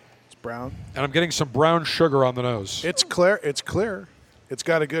maple, It's brown. and I'm getting some brown sugar on the nose. It's clear. It's clear. It's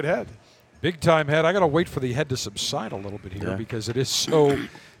got a good head. Big time head. I got to wait for the head to subside a little bit here Yeah. because it is so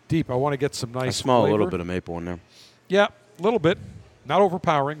deep. I want to get some nice I smell flavor. a little bit of maple in there. Yeah, a little bit. Not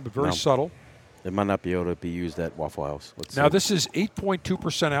overpowering, but very No. subtle. It might not be able to be used at Waffle House. Let's Now, see. this is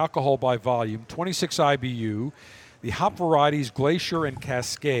 8.2% alcohol by volume, 26 IBU. The hop varieties, Glacier and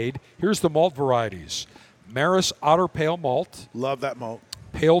Cascade. Here's the malt varieties. Maris Otter Pale Malt, Love that malt.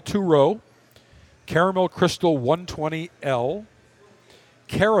 Pale Two-Row, Caramel Crystal 120L,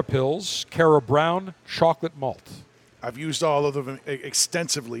 Carapils, Cara Brown Chocolate Malt. I've used all of them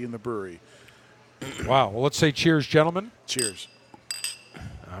extensively in the brewery. Wow. Well, let's say cheers, gentlemen. Cheers.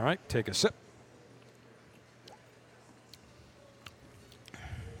 All right, take a sip.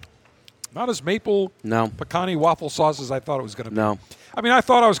 Not as maple No. pecani waffle sauce as I thought it was going to be. No. I mean, I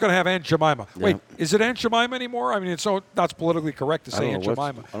thought I was going to have Aunt Jemima. Yeah. Wait, is it Aunt Jemima anymore? I mean, it's so not politically correct to I say don't Aunt know what's-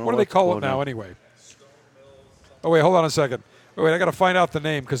 Jemima. I don't What know do they what's call it going now on. anyway? Oh, wait, hold on a second. Wait, I got to find out the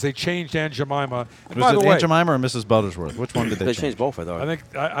name because they changed Aunt Jemima. And by Was the it way, Aunt Jemima or Mrs. Buttersworth? Which one did they They change? changed both, I thought. I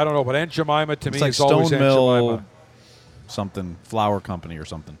think I don't know, but Aunt Jemima to It's me like is always Stone Aunt Mill Jemima. something, flour company or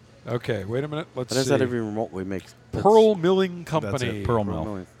something. Okay, wait a minute. Let's But is see. that every remotely makes Pearl Milling That's Company. it, Pearl Pearl Mill.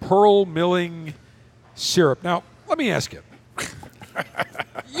 Milling. Pearl Milling Syrup. Now, let me ask you.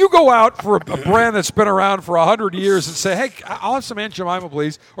 You go out for a brand that's been around for 100 years and say, hey, I'll have some Aunt Jemima,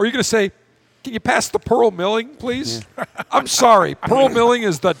 please. Or are you going to say, can you pass the Pearl Milling, please? I'm sorry. Pearl Milling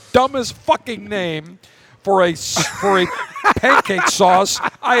is the dumbest fucking name for a pancake sauce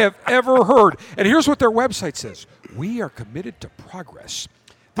I have ever heard. And here's what their website says. We are committed to progress.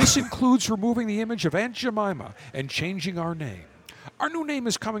 This includes removing the image of Aunt Jemima and changing our name. Our new name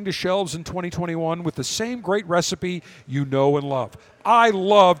is coming to shelves in 2021 with the same great recipe you know and love. I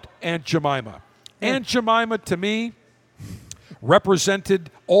loved Aunt Jemima. Aunt Jemima, to me, represented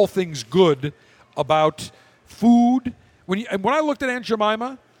all things good about food. When I looked at Aunt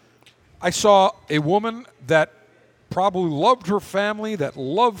Jemima, I saw a woman that probably loved her family, that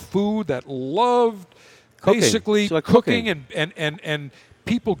loved food, that loved Cooking. basically She liked cooking cooking. and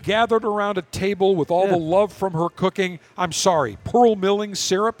people gathered around a table with all the love from her cooking. I'm sorry, Pearl Milling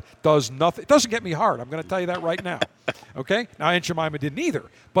syrup does nothing. It doesn't get me hard. I'm going to tell you that right now. Okay? Now, Aunt Jemima didn't either.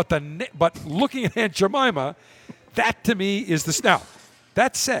 But looking at Aunt Jemima, that to me is the... Now,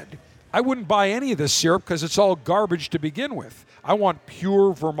 that said, I wouldn't buy any of this syrup because it's all garbage to begin with. I want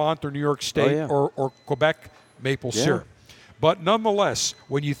pure Vermont or New York State yeah. or Quebec maple Yeah. syrup. But nonetheless,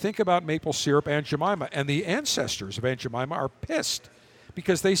 when you think about maple syrup, Aunt Jemima, and the ancestors of Aunt Jemima are pissed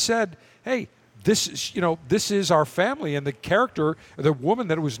because they said, hey, this is our family, and the character, the woman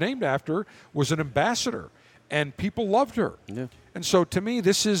that it was named after, was an ambassador, and people loved her. Yeah. And so to me,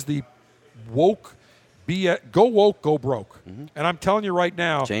 this is the woke, go woke, go broke. And I'm telling you right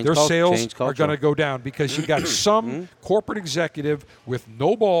now, Change their sales change are culture. going to go down because you got some corporate executive with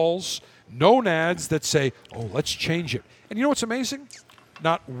no balls, no nads that say, oh, let's change it. And you know what's amazing?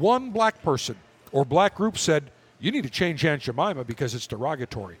 Not one black person or black group said, you need to change Aunt Jemima because it's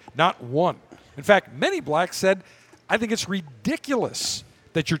derogatory. Not one. In fact, many blacks said, I think it's ridiculous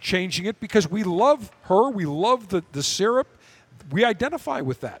that you're changing it because we love her, we love the syrup, we identify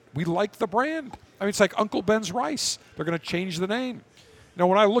with that. We like the brand. I mean, it's like Uncle Ben's Rice. They're going to change the name. You know,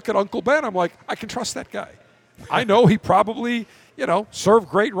 when I look at Uncle Ben, I'm like, I can trust that guy. I know he probably, served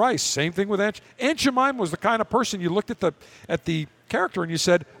great rice. Same thing with Aunt Jemima was the kind of person you looked at the character and you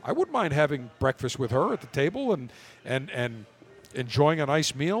said, I wouldn't mind having breakfast with her at the table and enjoying a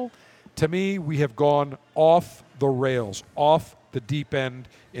nice meal. To me, we have gone off the rails, off the deep end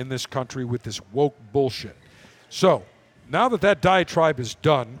in this country with this woke bullshit. So, now that diatribe is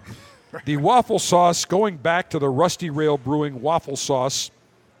done, the waffle sauce, going back to the Rusty Rail Brewing waffle sauce.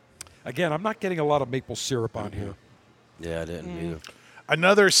 Again, I'm not getting a lot of maple syrup on here. Yeah, I didn't either.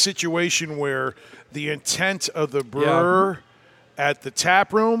 Another situation where the intent of the brewer at the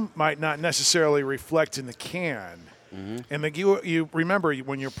tap room might not necessarily reflect in the can. And you remember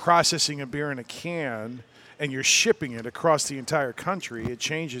when you're processing a beer in a can and you're shipping it across the entire country, it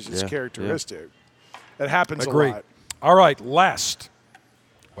changes its characteristic. That happens a lot. All right, last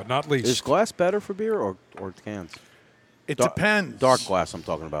but not least. Is glass better for beer or cans? It depends. Dark glass I'm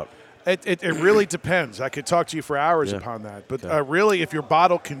talking about. It really depends. I could talk to you for hours upon that. But really, if you're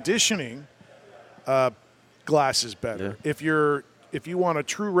bottle conditioning, glass is better. Yeah. If you want a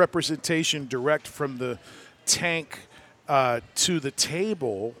true representation direct from the tank to the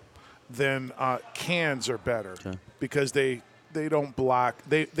table, then cans are better because they don't block.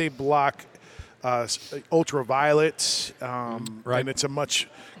 They block ultraviolet, and it's a much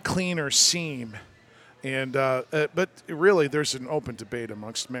cleaner seam. And but really, there's an open debate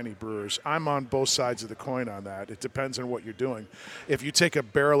amongst many brewers. I'm on both sides of the coin on that. It depends on what you're doing. If you take a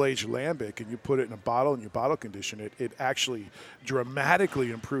barrel-aged lambic and you put it in a bottle and you bottle condition it, it actually dramatically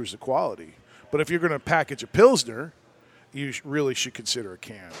improves the quality. But if you're going to package a Pilsner, you really should consider a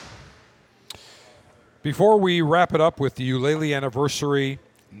can. Before we wrap it up with the Eulalie Anniversary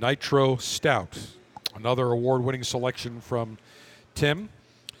Nitro Stout, another award-winning selection from Tim,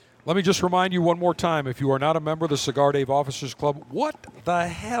 let me just remind you one more time, if you are not a member of the Cigar Dave Officers Club, what the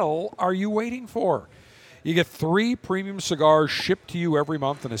hell are you waiting for? You get 3 premium cigars shipped to you every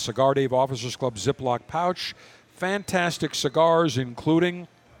month in a Cigar Dave Officers Club Ziploc pouch. Fantastic cigars, including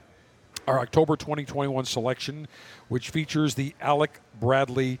our October 2021 selection, which features the Alec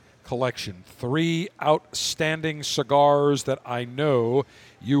Bradley collection. 3 outstanding cigars that I know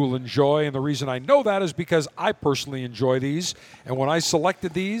you will enjoy, and the reason I know that is because I personally enjoy these. And when I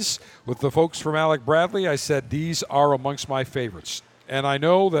selected these with the folks from Alec Bradley, I said these are amongst my favorites. And I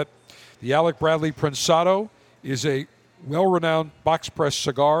know that the Alec Bradley Prensado is a well-renowned box press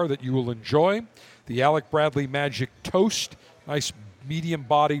cigar that you will enjoy. The Alec Bradley Magic Toast, nice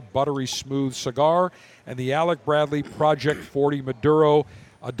medium-bodied, buttery smooth cigar. And the Alec Bradley Project 40 Maduro,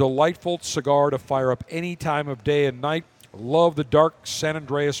 a delightful cigar to fire up any time of day and night. Love the dark San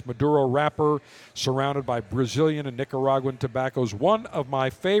Andreas Maduro wrapper surrounded by Brazilian and Nicaraguan tobaccos. One of my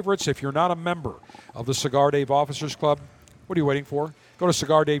favorites. If you're not a member of the Cigar Dave Officers Club, what are you waiting for? Go to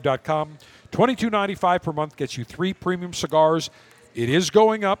CigarDave.com. $22.95 per month gets you 3 premium cigars. It is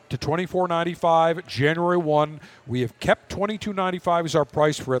going up to $24.95 January 1. We have kept $22.95 as our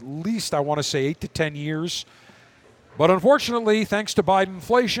price for at least, I want to say, 8 to 10 years. But unfortunately, thanks to Biden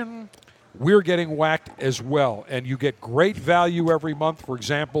inflation, we're getting whacked as well. And you get great value every month. For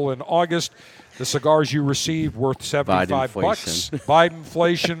example, in August, the cigars you received worth $75. Biden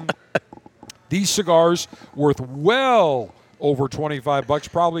inflation. These cigars worth well over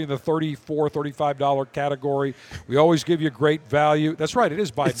 $25, probably in the $34, $35 category. We always give you great value. That's right, it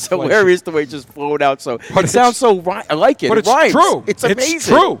is Biden It's inflation. hilarious the way it just flowed out. So But it sounds so right. I like it. But It it's rhymes. true. It's amazing. It's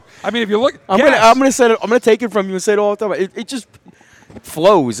true. I mean, if you look, I'm gonna take it from you and say it all the time. It just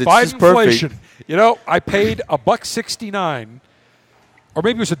flows. It's Biden just perfect. inflation. You know, I paid $1.69, or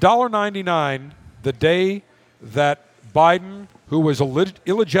maybe it was $1.99 the day that Biden, who was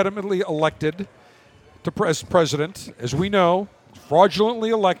illegitimately elected as president, as we know, fraudulently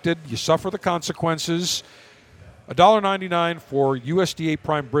elected, you suffer the consequences. $1.99 for USDA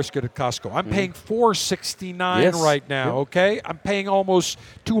prime brisket at Costco. I'm paying $4.69 right now, okay? I'm paying almost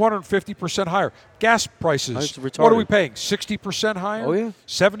 250% higher. Gas prices, what are we paying? 60% higher? Oh, yeah.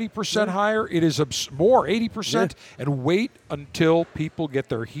 70% higher? It is more, 80%. Yeah. And wait until people get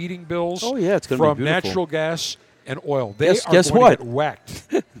their heating bills it's gonna from be beautiful. natural gas and oil. They are guess going what? to get whacked.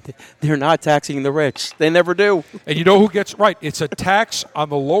 They're not taxing the rich. They never do. And you know who gets right? It's a tax on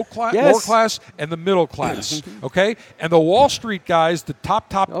the lower class and the middle class. Okay? And the Wall Street guys, the top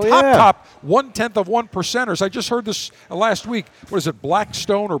 1/10 of 1%ers. I just heard this last week. What is it,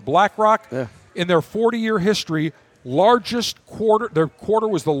 Blackstone or BlackRock? Yeah. In their 40-year history, their quarter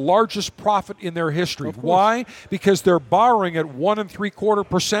was the largest profit in their history. Why? Because they're borrowing at 1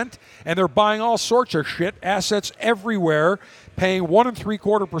 3/4%, and they're buying all sorts of shit, assets everywhere, paying 1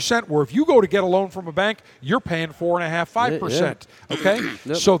 3/4%. Where if you go to get a loan from a bank, you're paying 4.5%, 5%.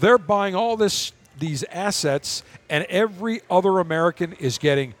 Okay, so they're buying all these assets, and every other American is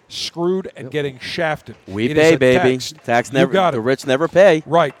getting screwed and getting shafted. We pay, baby. Tax never. The rich never pay.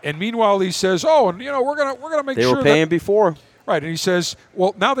 Right. And meanwhile, he says, "Oh, and we're gonna make sure they were paying before." Right. And he says,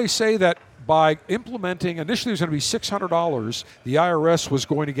 "Well, now they say that by implementing, initially it was going to be $600. The IRS was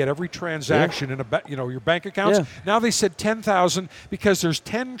going to get every transaction in your bank accounts. Yeah. Now they said $10,000 because there's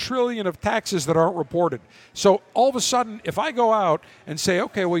 $10 trillion of taxes that aren't reported. So all of a sudden, if I go out and say,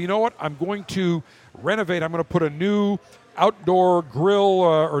 okay, well, you know what? I'm going to renovate. I'm going to put a new outdoor grill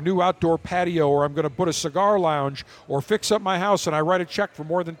or new outdoor patio, or I'm going to put a cigar lounge or fix up my house, and I write a check for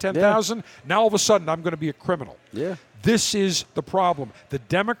more than $10,000. Now all of a sudden I'm going to be a criminal. Yeah. This is the problem. The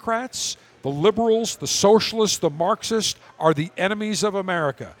Democrats, the liberals, the socialists, the Marxists are the enemies of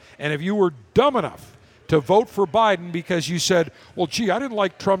America. And if you were dumb enough to vote for Biden because you said, well, gee, I didn't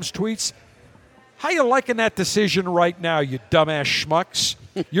like Trump's tweets, how you liking that decision right now, you dumbass schmucks?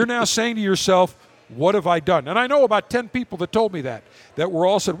 You're now saying to yourself, what have I done? And I know about 10 people that told me that were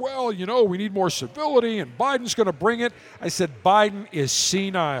all said, well, we need more civility and Biden's going to bring it. I said, Biden is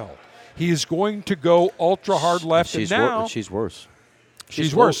senile. He is going to go ultra hard left. She's now she's worse.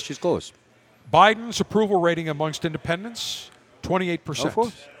 She's worse. She's close. Biden's approval rating amongst independents, 28%. Of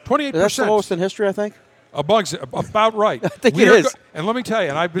course. 28%. That's the lowest in history, I think. About right. I think it is. And let me tell you,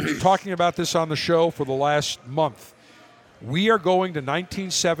 and I've been talking about this on the show for the last month. We are going to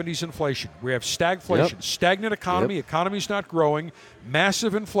 1970s inflation. We have stagflation, stagnant economy, economy's not growing,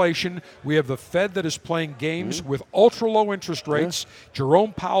 massive inflation. We have the Fed that is playing games with ultra-low interest rates.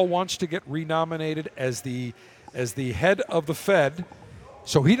 Jerome Powell wants to get renominated as the head of the Fed,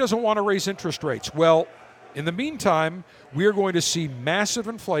 so he doesn't want to raise interest rates. Well, in the meantime, we are going to see massive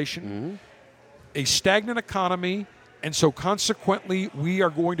inflation, a stagnant economy, and so consequently, we are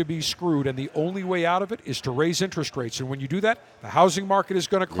going to be screwed, and the only way out of it is to raise interest rates. And when you do that, the housing market is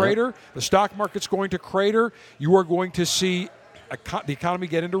going to crater, the stock market's going to crater, you are going to see the economy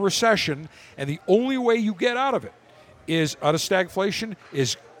get into recession, and the only way you get out of it is, out of stagflation,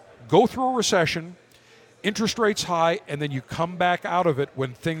 is go through a recession, interest rates high, and then you come back out of it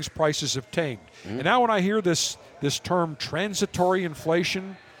when prices have tamed. And now when I hear this term transitory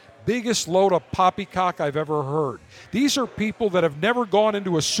inflation, biggest load of poppycock I've ever heard. These are people that have never gone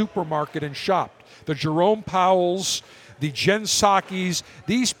into a supermarket and shopped. The Jerome Powells, the Jen Psaki's,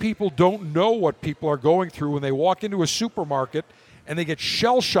 these people don't know what people are going through when they walk into a supermarket and they get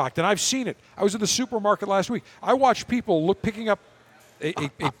shell-shocked. And I've seen it. I was in the supermarket last week. I watched people picking up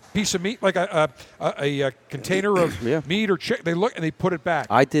a piece of meat, like a container of meat or chicken. They look and they put it back.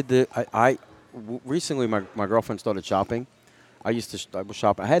 Recently my girlfriend started shopping. I was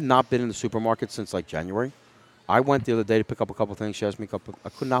shopping. I had not been in the supermarket since like January. I went the other day to pick up a couple things. She asked me a couple. I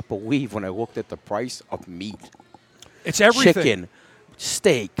could not believe when I looked at the price of meat. It's everything. Chicken,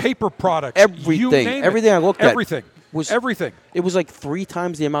 steak, paper products, everything. You name everything it. I looked everything. at was everything. It was like 3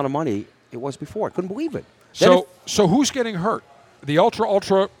 times the amount of money it was before. I couldn't believe it. So who's getting hurt? The ultra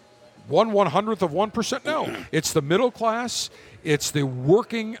 1/100th of 1%? No, it's the middle class. It's the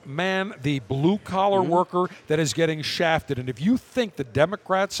working man, the blue-collar worker that is getting shafted. And if you think the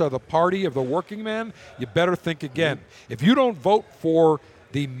Democrats are the party of the working man, you better think again. If you don't vote for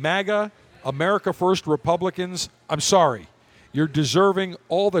the MAGA, America First Republicans, I'm sorry. You're deserving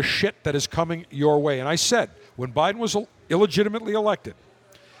all the shit that is coming your way. And I said, when Biden was illegitimately elected,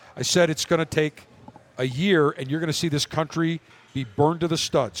 I said it's going to take a year and you're going to see this country be burned to the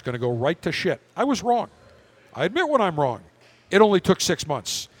studs. It's going to go right to shit. I was wrong. I admit when I'm wrong. It only took 6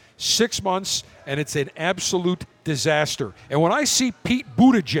 months. 6 months, and it's an absolute disaster. And when I see Pete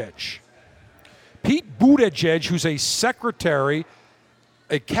Buttigieg, who's a secretary,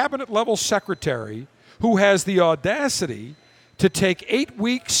 a cabinet-level secretary, who has the audacity to take 8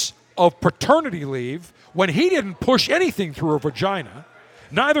 weeks of paternity leave when he didn't push anything through her vagina,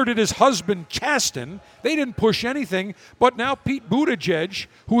 neither did his husband, Chasten. They didn't push anything. But now Pete Buttigieg,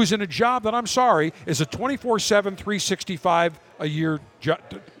 who is in a job that, I'm sorry, is a 24/7, 365 a year,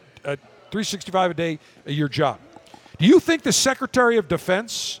 365 a day a year job. Do you think the Secretary of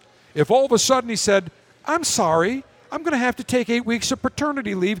Defense, if all of a sudden he said, I'm sorry, I'm going to have to take 8 weeks of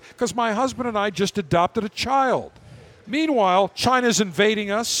paternity leave because my husband and I just adopted a child. Meanwhile, China's invading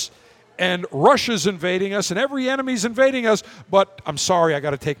us. And Russia's invading us, and every enemy's invading us, but I'm sorry, I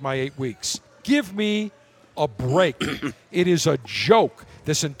got to take my 8 weeks. Give me a break. It is a joke.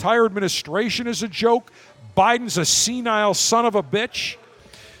 This entire administration is a joke. Biden's a senile son of a bitch.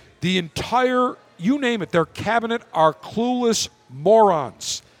 The entire, you name it, their cabinet are clueless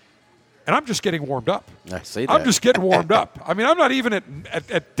morons. And I'm just getting warmed up. I see that. I'm just getting warmed up. I mean, I'm not even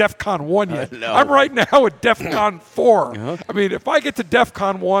at DEFCON 1 yet. No. I'm right now at DEFCON 4. I mean, if I get to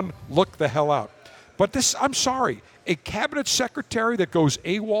DEFCON 1, look the hell out. But this, I'm sorry, a cabinet secretary that goes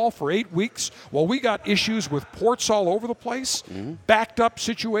AWOL for 8 weeks while we got issues with ports all over the place, backed up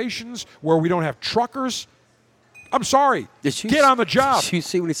situations where we don't have truckers. I'm sorry. Did you Get on the job. Did you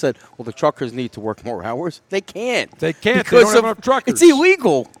see when he said, well, the truckers need to work more hours? They can't. They can't. They Because don't have enough truckers. It's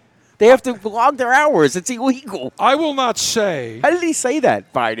illegal. They have to log their hours. It's illegal. I will not say, How did he say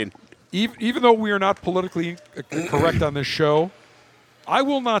that, Biden? even though we are not politically correct on this show, I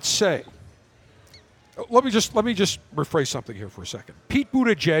will not say. Let me just rephrase something here for a second. Pete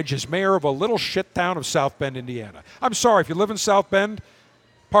Buttigieg is mayor of a little shit town of South Bend, Indiana. I'm sorry if you live in South Bend.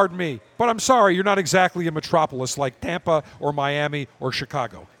 Pardon me, but I'm sorry, you're not exactly a metropolis like Tampa or Miami or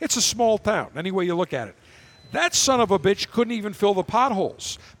Chicago. It's a small town, any way you look at it. That son of a bitch couldn't even fill the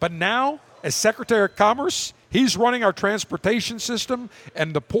potholes. But now, as Secretary of Commerce, he's running our transportation system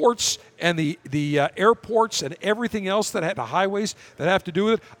and the ports and the airports and everything else that had the highways that have to do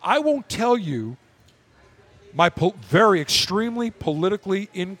with it. I won't tell you my very extremely politically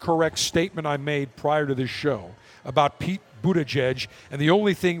incorrect statement I made prior to this show about Pete Buttigieg and the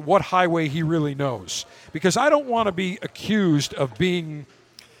only thing, what highway he really knows. Because I don't want to be accused of being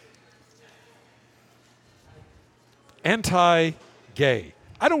anti-gay.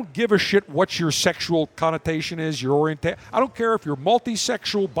 I don't give a shit what your sexual connotation is, your orientation. I don't care if you're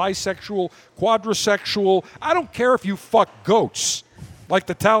multisexual, bisexual, quadrisexual. I don't care if you fuck goats like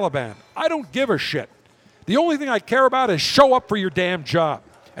the Taliban. I don't give a shit. The only thing I care about is show up for your damn job.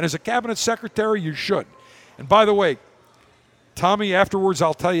 And as a cabinet secretary, you should. And by the way, Tommy, afterwards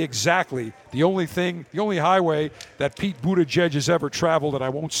I'll tell you exactly the only highway that Pete Buttigieg has ever traveled, and I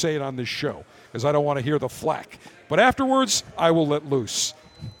won't say it on this show because I don't want to hear the flack. But afterwards, I will let loose.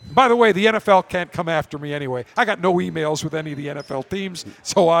 By the way, the NFL can't come after me anyway. I got no emails with any of the NFL teams,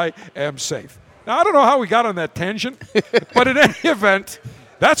 so I am safe. Now, I don't know how we got on that tangent, but in any event,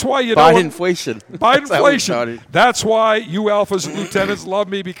 that's why you know Bidenflation. Bidenflation. That's why you alphas and lieutenants love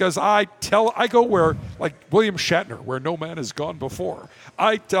me, because I go where, like William Shatner, where no man has gone before.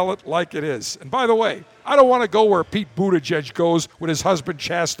 I tell it like it is. And by the way, I don't want to go where Pete Buttigieg goes with his husband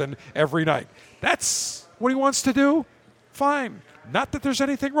Chasten every night. That's what he wants to do. Fine. Not that there's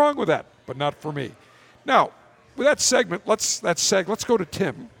anything wrong with that, but not for me. Now, with that segment, let's go to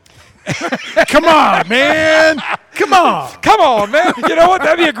Tim. Come on, man. Come on. Come on, man. You know what?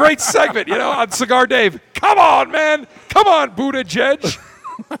 That'd be a great segment, on Cigar Dave. Come on, man. Come on, Buttigieg.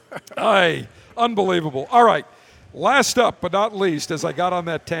 Aye, unbelievable. All right. Last up, but not least, as I got on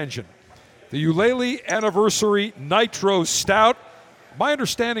that tangent, the Eulalie Anniversary Nitro Stout. My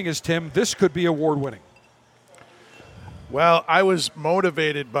understanding is, Tim, this could be award-winning. Well, I was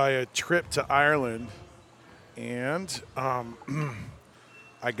motivated by a trip to Ireland, and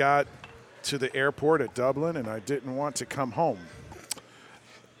I got to the airport at Dublin, and I didn't want to come home.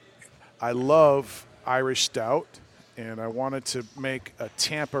 I love Irish Stout, and I wanted to make a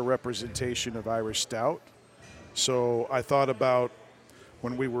Tampa representation of Irish Stout. So I thought about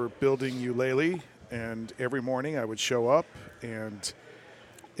when we were building Eulalie, and every morning I would show up, and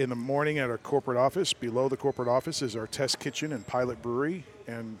in the morning at our corporate office, below the corporate office is our test kitchen and pilot brewery,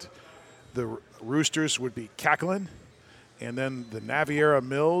 and the roosters would be cackling. And then the Naviera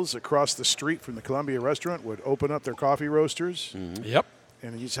Mills across the street from the Columbia restaurant would open up their coffee roasters. Mm-hmm. Yep.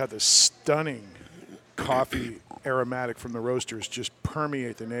 And you just had this stunning coffee aromatic from the roasters just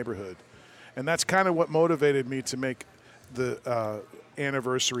permeate the neighborhood. And that's kind of what motivated me to make the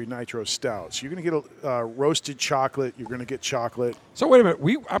Anniversary Nitro Stout. So you're going to get a roasted chocolate. You're going to get chocolate. So wait a minute.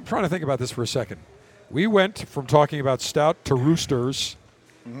 I'm trying to think about this for a second. We went from talking about stout to roosters.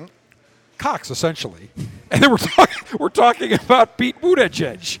 Mm-hmm. Cocks, essentially. And then we're talking about Pete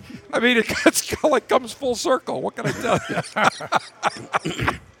Buttigieg. I mean, it's like comes full circle. What can I tell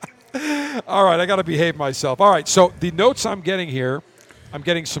you? All right, I got to behave myself. All right, so the notes I'm getting here, I'm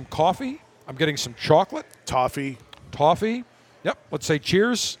getting some coffee. I'm getting some chocolate. Toffee. Yep, let's say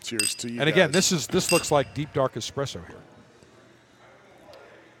cheers. Cheers to you And again, guys. this looks like deep dark espresso here.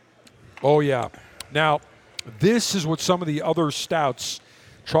 Oh, yeah. Now, this is what some of the other stouts,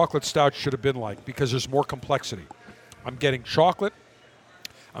 chocolate stouts, should have been like, because there's more complexity. I'm getting chocolate.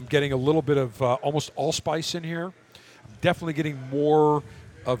 I'm getting a little bit of almost allspice in here. I'm definitely getting more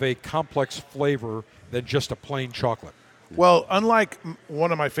of a complex flavor than just a plain chocolate. Well, unlike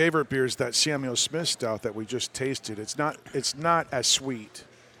one of my favorite beers, that Samuel Smith Stout that we just tasted, it's not as sweet.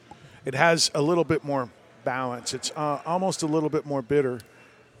 It has a little bit more balance. It's almost a little bit more bitter,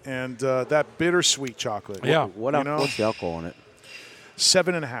 and that bittersweet chocolate. Yeah. What's the alcohol in it?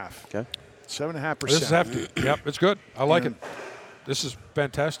 7.5. Okay. 7.5%. This is hefty. Yep, it's good. I like it. This is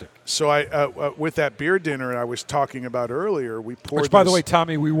fantastic. So I, with that beer dinner I was talking about earlier, we poured. Which, by the way,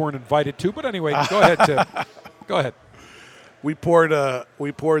 Tommy, we weren't invited to. But anyway, go ahead, Tim. Go ahead. We poured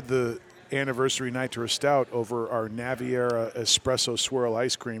the Anniversary Nitro Stout over our Naviera Espresso Swirl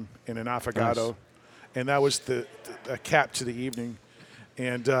ice cream in an affogato. Nice. and that was the cap to the evening.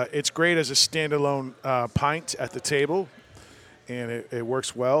 And it's great as a standalone pint at the table, and it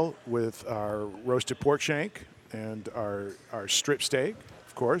works well with our roasted pork shank and our strip steak,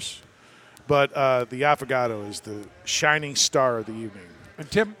 of course. But the Affogato is the shining star of the evening. And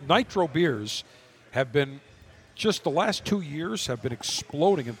Tim, Nitro beers have been, just the last 2 years, have been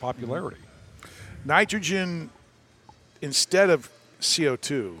exploding in popularity. Nitrogen, instead of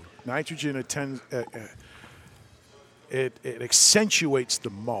CO2, nitrogen it accentuates the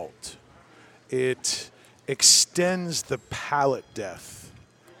malt. It extends the palate depth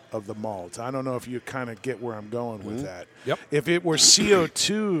of the malt. I don't know if you kind of get where I'm going with that. Yep. If it were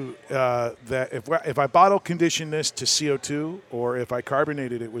CO2, if I bottle conditioned this to CO2, or if I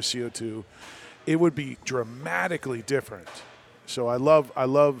carbonated it with CO2, it would be dramatically different. So I love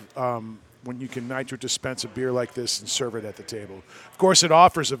when you can nitro dispense a beer like this and serve it at the table. Of course, it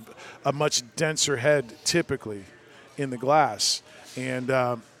offers a much denser head typically in the glass, and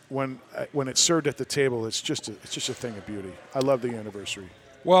when it's served at the table, it's just a thing of beauty. I love the anniversary.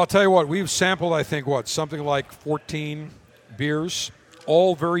 Well, I'll tell you what, we've sampled, I think, something like 14 beers,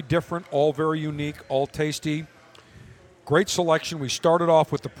 all very different, all very unique, all tasty. Great selection. We started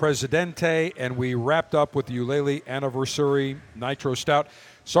off with the Presidente, and we wrapped up with the Eulalie Anniversary Nitro Stout.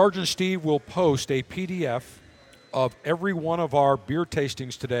 Sergeant Steve will post a PDF of every one of our beer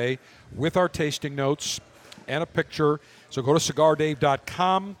tastings today with our tasting notes and a picture. So go to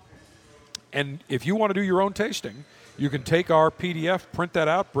CigarDave.com, and if you want to do your own tasting, you can take our PDF, print that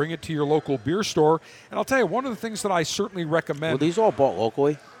out, bring it to your local beer store. And I'll tell you, one of the things that I certainly recommend... Were these all bought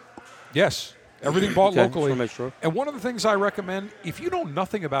locally? Yes. Everything bought Okay, locally. just wanna make sure. And one of the things I recommend, if you know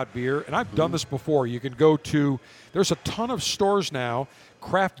nothing about beer, and I've done this before, you can go to... There's a ton of stores now,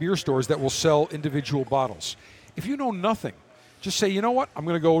 craft beer stores, that will sell individual bottles. If you know nothing, just say, you know what, I'm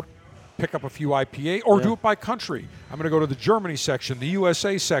going to go pick up a few IPA, or do it by country. I'm going to go to the Germany section, the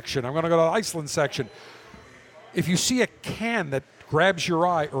USA section. I'm going to go to the Iceland section. If you see a can that grabs your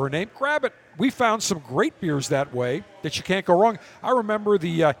eye or a name, grab it. We found some great beers that way that you can't go wrong. I remember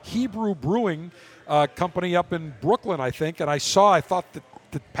the Hebrew Brewing Company up in Brooklyn, I think, and I thought that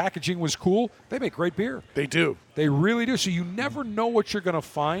the packaging was cool. They make great beer. They do. They really do. So you never know what you're going to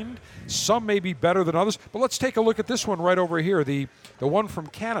find. Some may be better than others. But let's take a look at this one right over here, the one from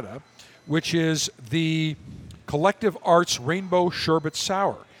Canada, which is the Collective Arts Rainbow Sherbet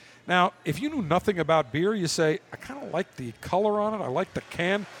Sour. Now, if you knew nothing about beer, you say, I kind of like the color on it. I like the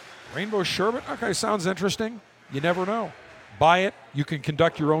can. Rainbow sherbet? Okay, sounds interesting. You never know. Buy it. You can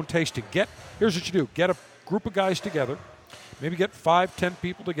conduct your own tasting. Here's what you do. Get a group of guys together. Maybe get 5-10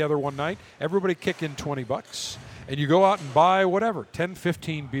 people together one night. Everybody kick in $20. And you go out and buy whatever, 10,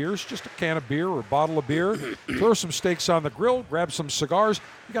 15 beers, just a can of beer or a bottle of beer. Throw some steaks on the grill. Grab some cigars.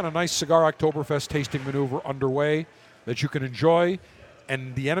 You got a nice Cigar Oktoberfest tasting maneuver underway that you can enjoy.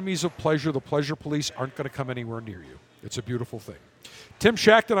 And the enemies of pleasure, the pleasure police, aren't going to come anywhere near you. It's a beautiful thing. Tim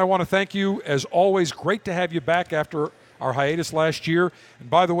Shackton, I want to thank you. As always, great to have you back after our hiatus last year. And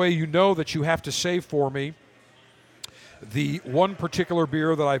by the way, you know that you have to save for me the one particular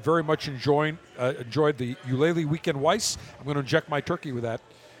beer that I very much enjoyed, the Eulalie Weekend Weiss. I'm going to inject my turkey with that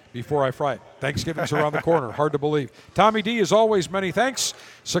before I fry it. Thanksgiving's around the corner. Hard to believe. Tommy D, as always, many thanks.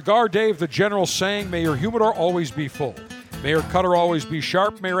 Cigar Dave, the general saying, may your humidor always be full. May your cutter always be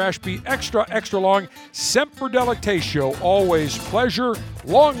sharp. May your ash be extra, extra long. Semper Delectatio, always pleasure.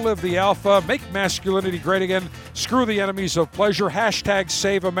 Long live the alpha. Make masculinity great again. Screw the enemies of pleasure. Hashtag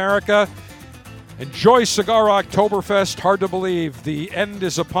Save America. Enjoy Cigar Oktoberfest. Hard to believe the end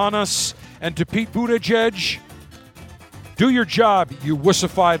is upon us. And to Pete Buttigieg, do your job, you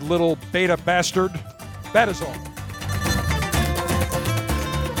wussified little beta bastard. That is all.